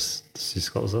dīvaini tas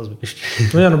izklausās?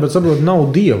 Bet saprot, nav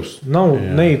dievs, nav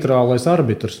neitrālais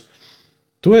arbitrs.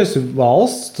 Tu esi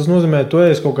valsts, tas nozīmē, tu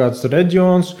esi kaut kāds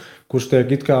reģions, kurš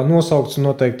tiek it kā nosaukts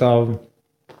noteiktā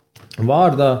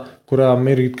vārdā, kurām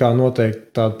ir it kā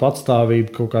noteikti tāda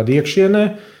patstāvība kaut kāda iekšienē,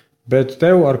 bet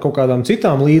tev ar kaut kādām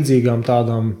citām līdzīgām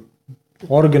tādām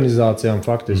organizācijām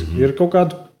faktiski ir kaut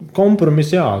kāda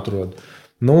kompromisa jāatrod.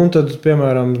 Un tad,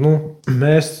 piemēram,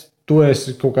 tu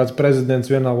esi kaut kāds prezidents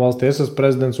vienā valstī, es esmu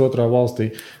prezidents otrā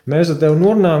valstī. Mēs ar tevi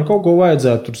norunājam, kaut ko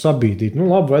vajadzētu tur sabīdīt.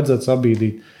 Labi, vajadzētu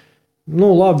sabīdīt.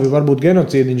 Labi, varbūt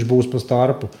genocīdiņš būs pa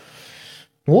starpu.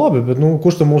 Labi, bet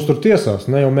kurš tad mūs tur tiesās?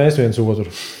 Ne jau mēs viens otru.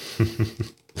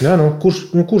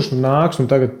 Kurš nāks un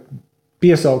tagad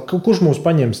piesaukt, kurš mūs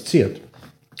paņems ciet?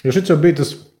 Jo šis jau bija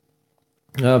tas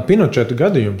Pinocheta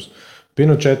gadījums.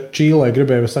 Pinochet Čīlē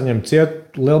gribēja saņemt ciet,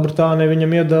 Lielbritānija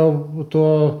viņam iedeva to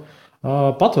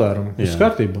patvērumu uz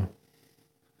kārtību.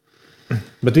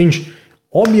 Bet viņš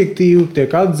objektīvi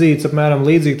tiek atzīts, apmēram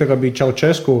līdzīgi tā kā bija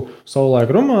Čaučesku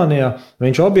savulaik Rumānijā,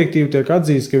 viņš objektīvi tiek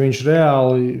atzīts, ka viņš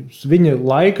reāli viņa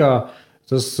laikā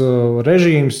tas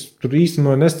režīms tur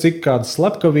īstenoja nescik kādas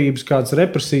slepkavības, kādas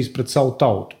represijas pret savu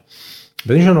tautu.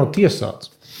 Bet viņš jau nav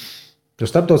tiesāts. Jo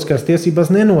starptautiskās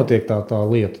tiesībās nenotiek tā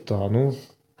lieta.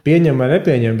 Pieņem vai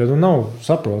nepieņem, bet nav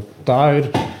saprot. Tā ir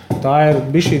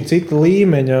bišķī cita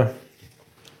līmeņa.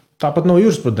 Tāpat nav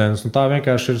jurisprudence. Tā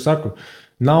vienkārši ir, saku,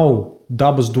 nav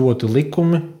dabas doti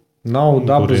likumi, nav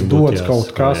dabas dots kaut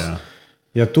kas.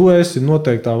 Ja tu esi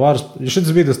noteiktā varas,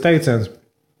 šis bija tas teiciens,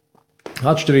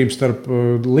 atšķirības starp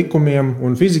likumiem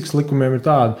un fizikas likumiem ir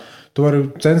tāda. Tu vari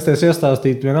censties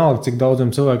iestāstīt vienalga, cik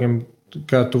daudziem cilvēkiem,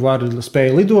 ka tu vari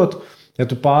spēj lidot. Ja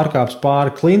tu pārkāps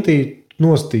pāri klintī,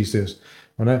 nostīsies.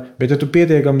 Bet ja tu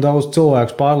pietiekami daudz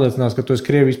cilvēku pārliecinās, ka tu esi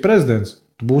Krievijas prezidents,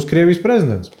 tu būsi Krievijas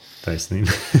prezidents.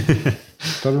 Taisnība.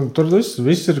 Tur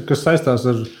viss ir, kas saistās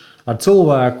ar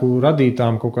cilvēku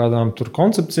radītām kaut kādām tur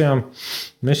koncepcijām.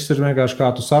 Viss ir vienkārši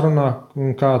kā tu sarunā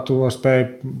un kā tu spēj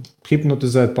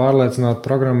hipnotizēt, pārliecināt,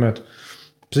 programmēt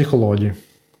psiholoģiju.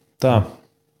 Tā.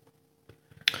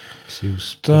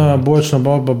 Bočna,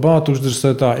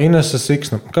 tukšdirsē tā, Inese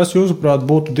Siksna. Kas jūsuprāt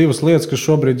būtu divas lietas, kas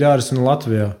šobrīd jārisina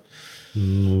Latvijā?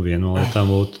 Viena no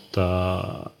lietām būtu tā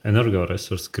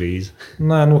energoresursu krīze.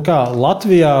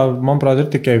 Latvijā, manuprāt, ir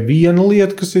tikai viena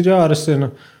lieta, kas ir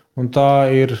jārisina, un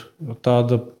tā ir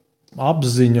tāda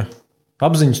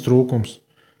apziņas trūkums.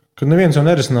 Kad neviens jau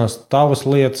nerisinās tavas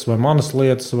lietas, vai manas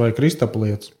lietas, vai Kristapa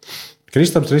lietas.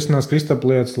 Kristaps risinās Kristapa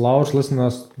lietas, Lauris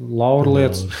risinās Laura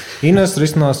lietas, Ines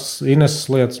risinās Ineses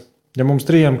lietas. Ja mums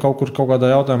trijiem kaut kādā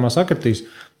jautājumā sakritīs,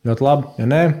 ļoti labi, ja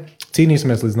nē,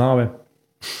 cīnīsimies līdz nāvei.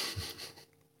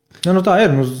 Tā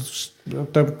ir.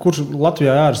 Kurš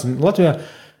Latvijā jārisina? Latvijā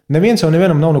neviens jau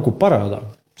nevienam nav neko parādā.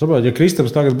 Saprot, ja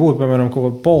Kristaps tagad būtu, piemēram, kaut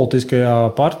kādā politiskajā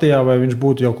partijā, vai viņš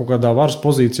būtu jau kaut kādā varas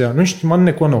pozīcijā, viņš man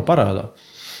neko nav parādā.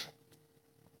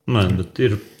 Bet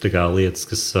ir lietas,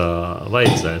 kas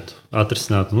vajadzētu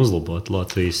atrisināt un uzlabot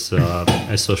Latvijas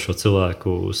esošo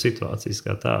cilvēku situācijas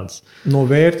kā tādas. No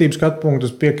vērtības skatu punktu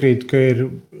es piekrītu, ka ir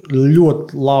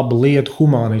ļoti laba lieta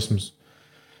humanisms.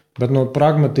 Bet no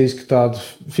pragmatiski tāda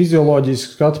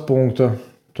fizioloģiska skatu punkta,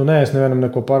 tu neesi nevienam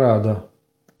neko parādā.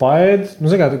 Paēd,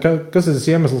 kas ir tas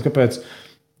iemesls, kāpēc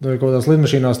kaut kādās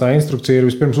lidmašīnās tā instrukcija ir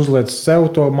vispirms uzliec sev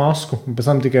to masku, un pēc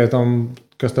tam tikai tam,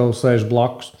 kas tev sēž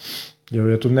blakus. Jo,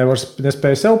 ja tu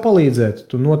nespēji sev palīdzēt,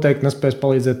 tu noteikti nespēsi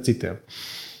palīdzēt citiem.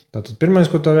 Tātad pirmais,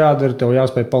 ko tev jādara, tev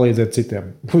jāspēj palīdzēt citiem.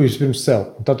 Vispirms sev,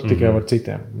 un tad tu tikai vari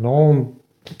citiem.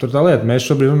 Tur tā lieta, mēs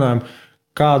šobrīd runājam,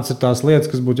 kādas ir tās lietas,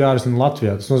 kas būtu jārisina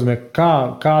Latvijā. Tas nozīmē,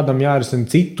 kādam jārisina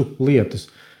citu lietas.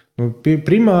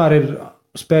 Primāri ir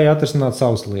spēja atrisināt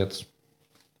savas lietas.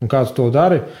 Un kā tu to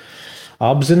dari?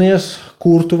 Apzinies,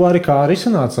 kur tu vari kā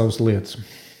risināt savas lietas.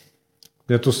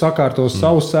 Ja tu sakārtos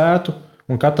savu sētu,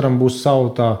 un katram būs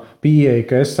savu tā pieeja,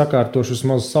 ka es sakārtošu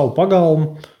vismaz savu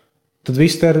pagalmu, tad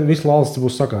viss valsts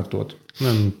būs sakārtot.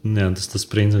 Jā, tas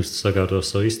princips, tu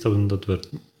sakārtos savu istabu, un tad var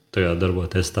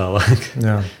darboties tālāk.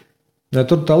 Jā. Ja,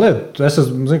 tur tā lieta, es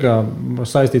esmu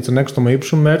saistīts ar nekustamo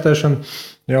īpašumu vērtēšanu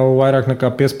jau vairāk nekā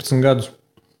 15 gadus.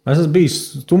 Es esmu bijis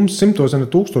simtos, ja ne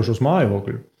tūkstošos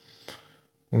mājokļu.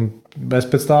 Un es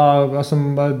pēc tā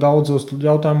esmu daudzos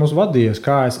jautājumos vadījies,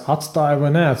 kā es atstāju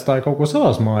vai neatstāju kaut ko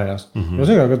savās mājās. Jo,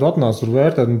 kad tu atnāc tur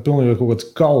vērtēt, pilnīgi kaut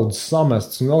kāds kalds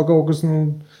samests un vēl kaut kas,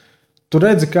 tu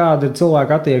redzi, kāda ir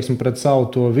cilvēka attieksme pret savu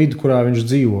to vidi, kurā viņš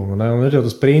dzīvo. Un ir jau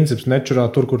tas princips,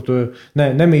 nečurā tur, kur tu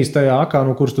nemīst tajā akā,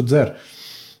 no kuras tu dzer.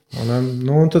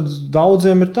 Un tad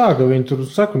daudziem ir tā, ka viņi tur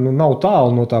saka, nav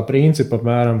tālu no tā principa,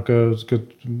 apmēram,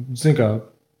 ka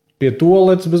pie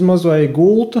toaletes bez maz vai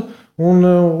gulta un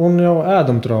jau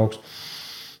ēdamtrauks.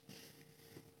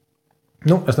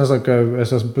 Es nesaku, ka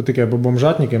es esmu tikai par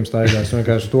bomžatņikiem staigājis,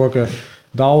 vienkārši to, ka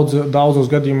daudzos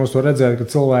gadījumos var redzēt, ka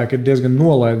cilvēki ir diezgan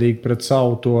nolaidīgi pret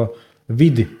savu to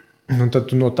vidi. Un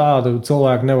tad no tāda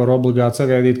cilvēka nevar obligāti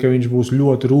sagaidīt, ka viņš būs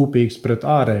ļoti rūpīgs pret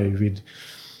ārēju vidi.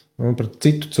 Un pret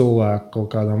citu cilvēku kaut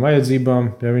kādām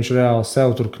vajadzībām, ja viņš reāli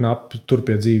sev tur knapi tur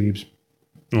pie dzīvības.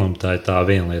 Tā ir tā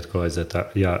viena lieta, ko vajadzētu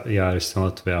jārisina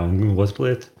Latvijā, un otra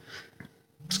lieta.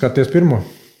 Skaties pirmo.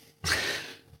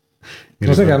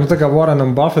 Tā kā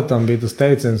Warrenam Buffetam bija tas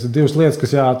teiciens, ir divas lietas,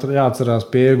 kas jāatcerās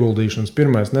pie ieguldīšanas.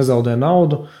 Pirmais, nezaudē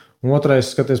naudu, un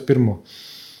otrais, skaties pirmo.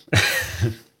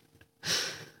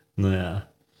 Jā.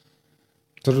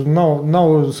 Tur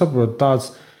nav saprot,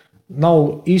 tāds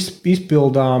nav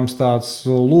izpildāms tāds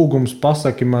lūgums,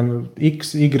 pasaki man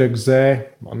X, Y, Z.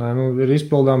 Ir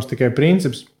izpildāms tikai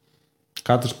princips.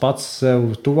 Katrs pats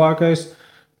sev tuvākais.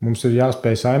 Mums ir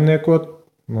jāspēj saimniekot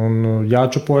un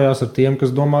jāčupojās ar tiem,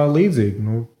 kas domā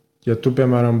līdzīgi. Ja tu,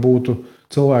 piemēram, būtu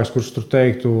cilvēks, kurš tur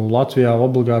teiktu, Latvijā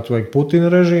obligāti vajag Putina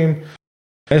režīmu,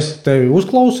 es tevi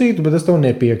uzklausītu, bet es tev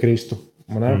nepiekristu.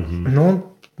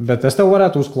 Bet es tev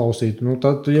varētu uzklausīt.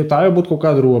 Tad, ja tā jau būtu kaut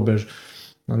kāda robeža.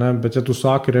 Bet, ja tu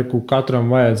saki, ka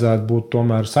katram vajadzētu būt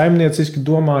tomēr saimnieciski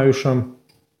domājušam,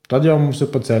 tad jau mums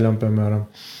ir pa ceļam, piemēram.